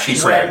 When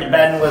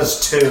Ben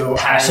was 2,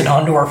 pass it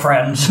on to her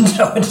friends. And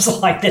so it's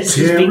like, this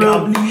has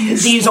become,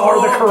 these are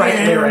the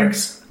correct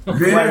lyrics. When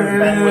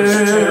Ben was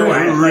 2,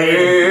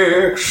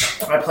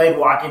 I played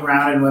walking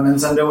around in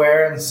women's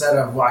underwear instead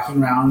of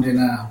walking around in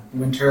a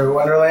winter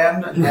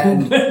wonderland.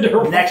 And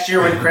next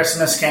year when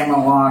Christmas came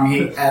along,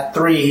 at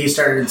 3 he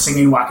started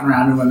singing walking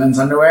around in women's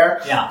underwear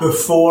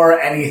before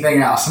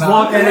anything else. And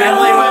Walking around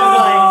in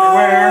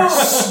underwear.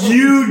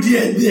 You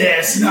did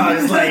this. And I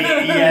was like,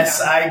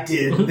 yes, I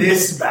did.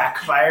 This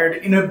backfired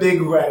in a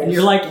big way. And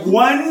you're like,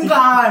 one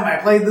time. I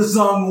played the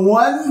song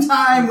one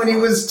time when he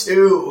was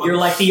 2. You're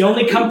like, the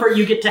only comfort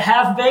you get to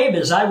have, babe,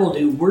 is I will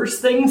do worse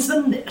things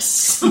than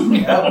this.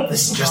 Yep,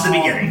 this is just the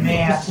beginning.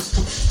 Man.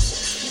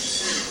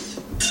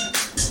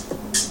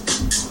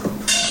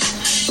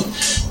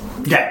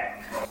 Okay.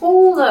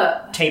 Hold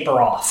up. Taper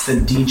off. The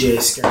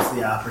DJ skips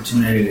the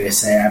opportunity to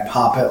say, I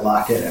pop it,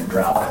 lock it, and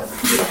drop it.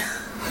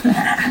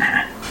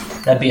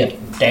 That'd be a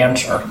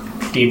dancer.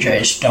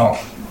 DJs don't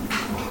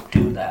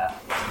do that.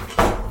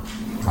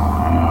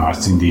 I've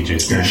seen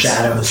DJs Your dance.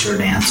 shadow's your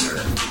dancer.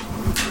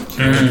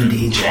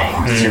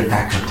 DJ. What's your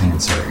backup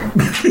dancer?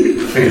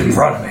 In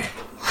front of me.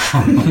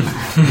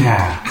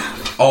 Yeah.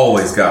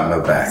 Always got my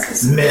back.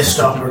 Missed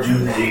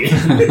opportunity.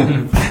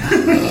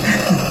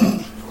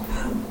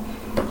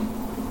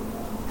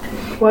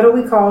 What do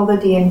we call the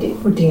D&D?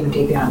 Or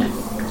D&D Beyond?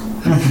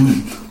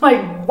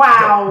 Like,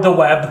 wow. The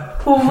web.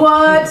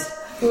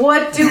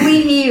 What do we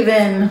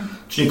even...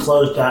 She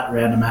closed that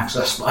random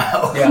access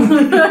file.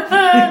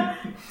 Yeah.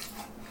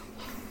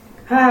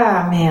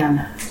 Ah,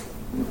 man.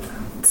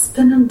 It's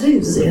been a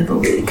doozy of a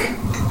week.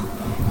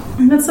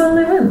 And it's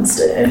only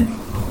Wednesday.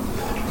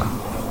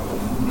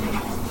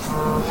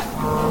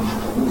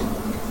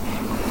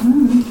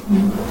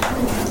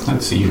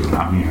 That's you,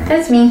 not me. Right?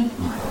 That's me.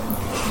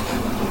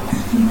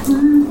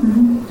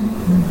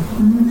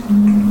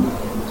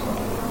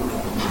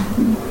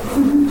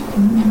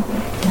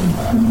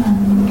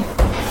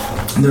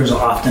 There's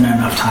often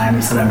enough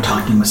times that I'm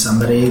talking with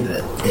somebody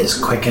that is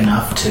quick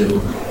enough to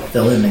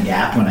fill in the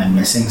gap when I'm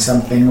missing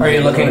something. Are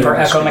you looking for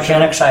echo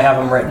mechanics? I have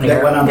them written That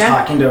here. when I'm Yeah.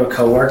 talking to a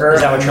coworker,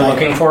 Is that what you're I'm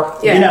looking for?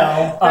 Yeah. You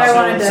know, I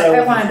wanted so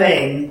to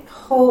thing,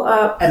 pull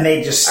up... and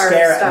they just our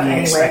stare stuff at me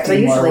anyway,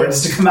 expecting more usually-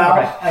 words to come out.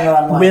 Okay. And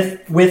I'm like,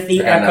 With the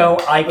Yeah, echo,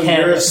 no. I can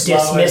You're slow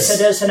dismiss as-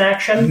 it as an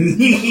action.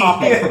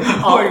 Pop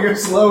it or you're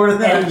slower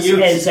than as,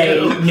 you as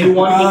a new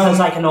one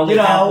because I can only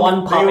have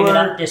one popping it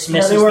up,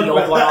 dismisses the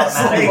old one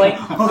automatically,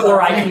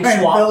 or I can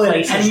swap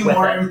places with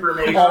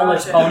it. All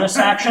as bonus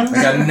actions.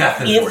 I got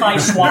nothing If for I you.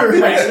 swap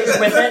places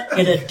with it,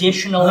 it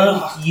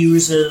additionally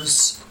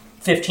uses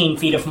 15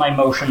 feet of my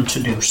motion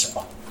to do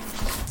so.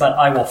 But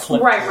I will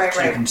flip Right, to right, it so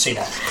you right. can see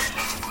that.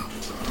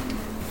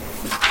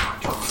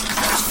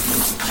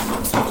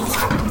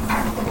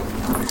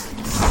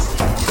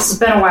 It's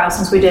been a while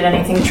since we did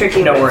anything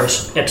tricky. No with-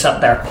 worries, it's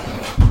up there.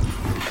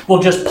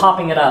 Well, just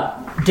popping it up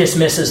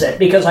dismisses it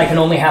because I can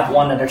only have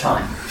one at a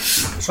time.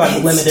 So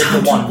I'm limited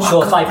to one.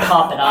 So if I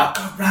pop it up,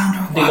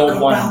 the old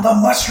one. The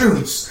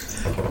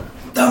mushrooms.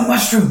 The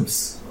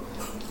mushrooms.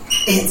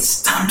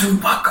 It's time to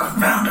walk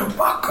around and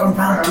walk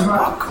around and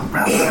walk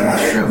around the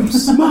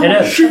mushrooms. It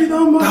is. The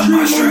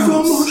mushrooms.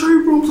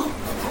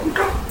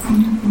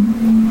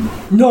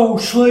 No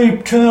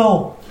sleep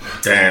till.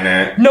 Damn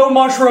it. No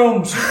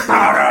mushrooms.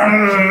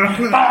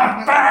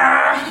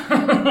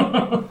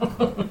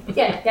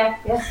 Yeah.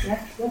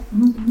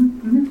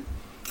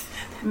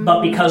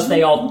 But because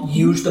they all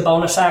use the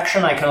bonus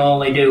action, I can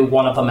only do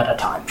one of them at a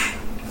time.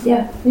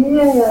 Yeah. There you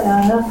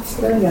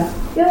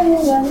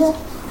go.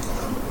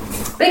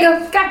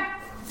 Bingo. Go.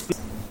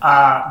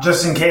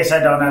 Just in case I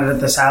don't edit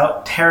this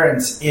out,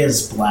 Terrence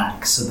is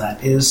black, so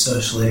that is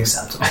socially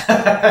acceptable.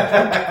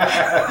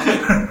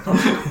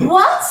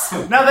 What?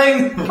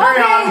 Nothing.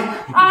 Carry on.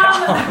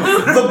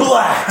 The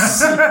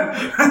blacks.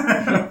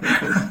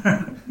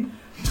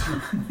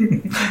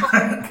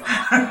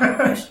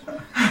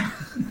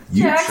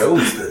 You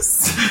chose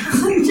this.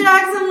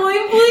 Jackson, will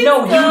you please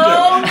No, go? you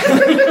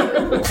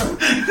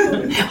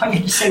did. All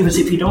you say was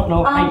if you don't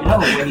know, I know.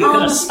 When you're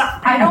going to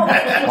stop. I don't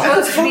think he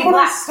chose to be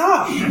black.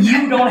 Stop.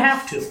 You don't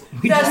have to.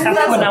 You just have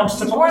to announce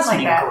to the more like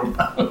listening that. group.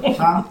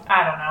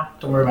 I don't know.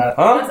 Don't worry about it.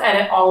 Huh? Let's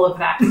edit all of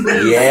that.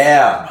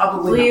 Yeah.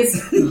 Probably Please.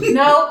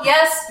 No,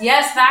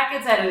 yes, that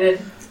gets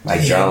edited. Mike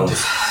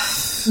Jones.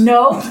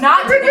 No,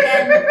 not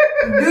again.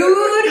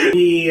 Dude.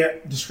 be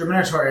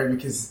discriminatory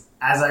because,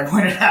 as I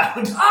pointed out,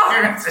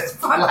 Terrence is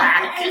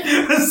black.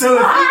 So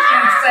if he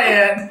can't say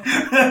it,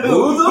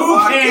 Who the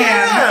fuck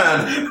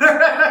can?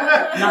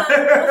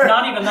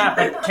 Not even that,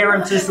 but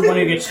Terrence is the one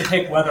who gets to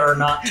pick whether or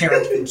not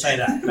Terrence can say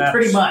that.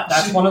 Pretty much.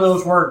 That's one of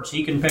those words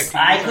he can pick.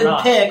 I or could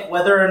not. pick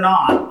whether or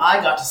not I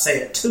got to say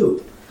it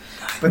too.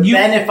 But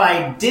then if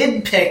I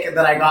did pick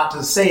that I got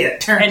to say it,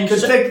 Terrence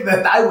could pick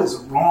that I was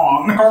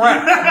wrong.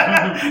 Correct.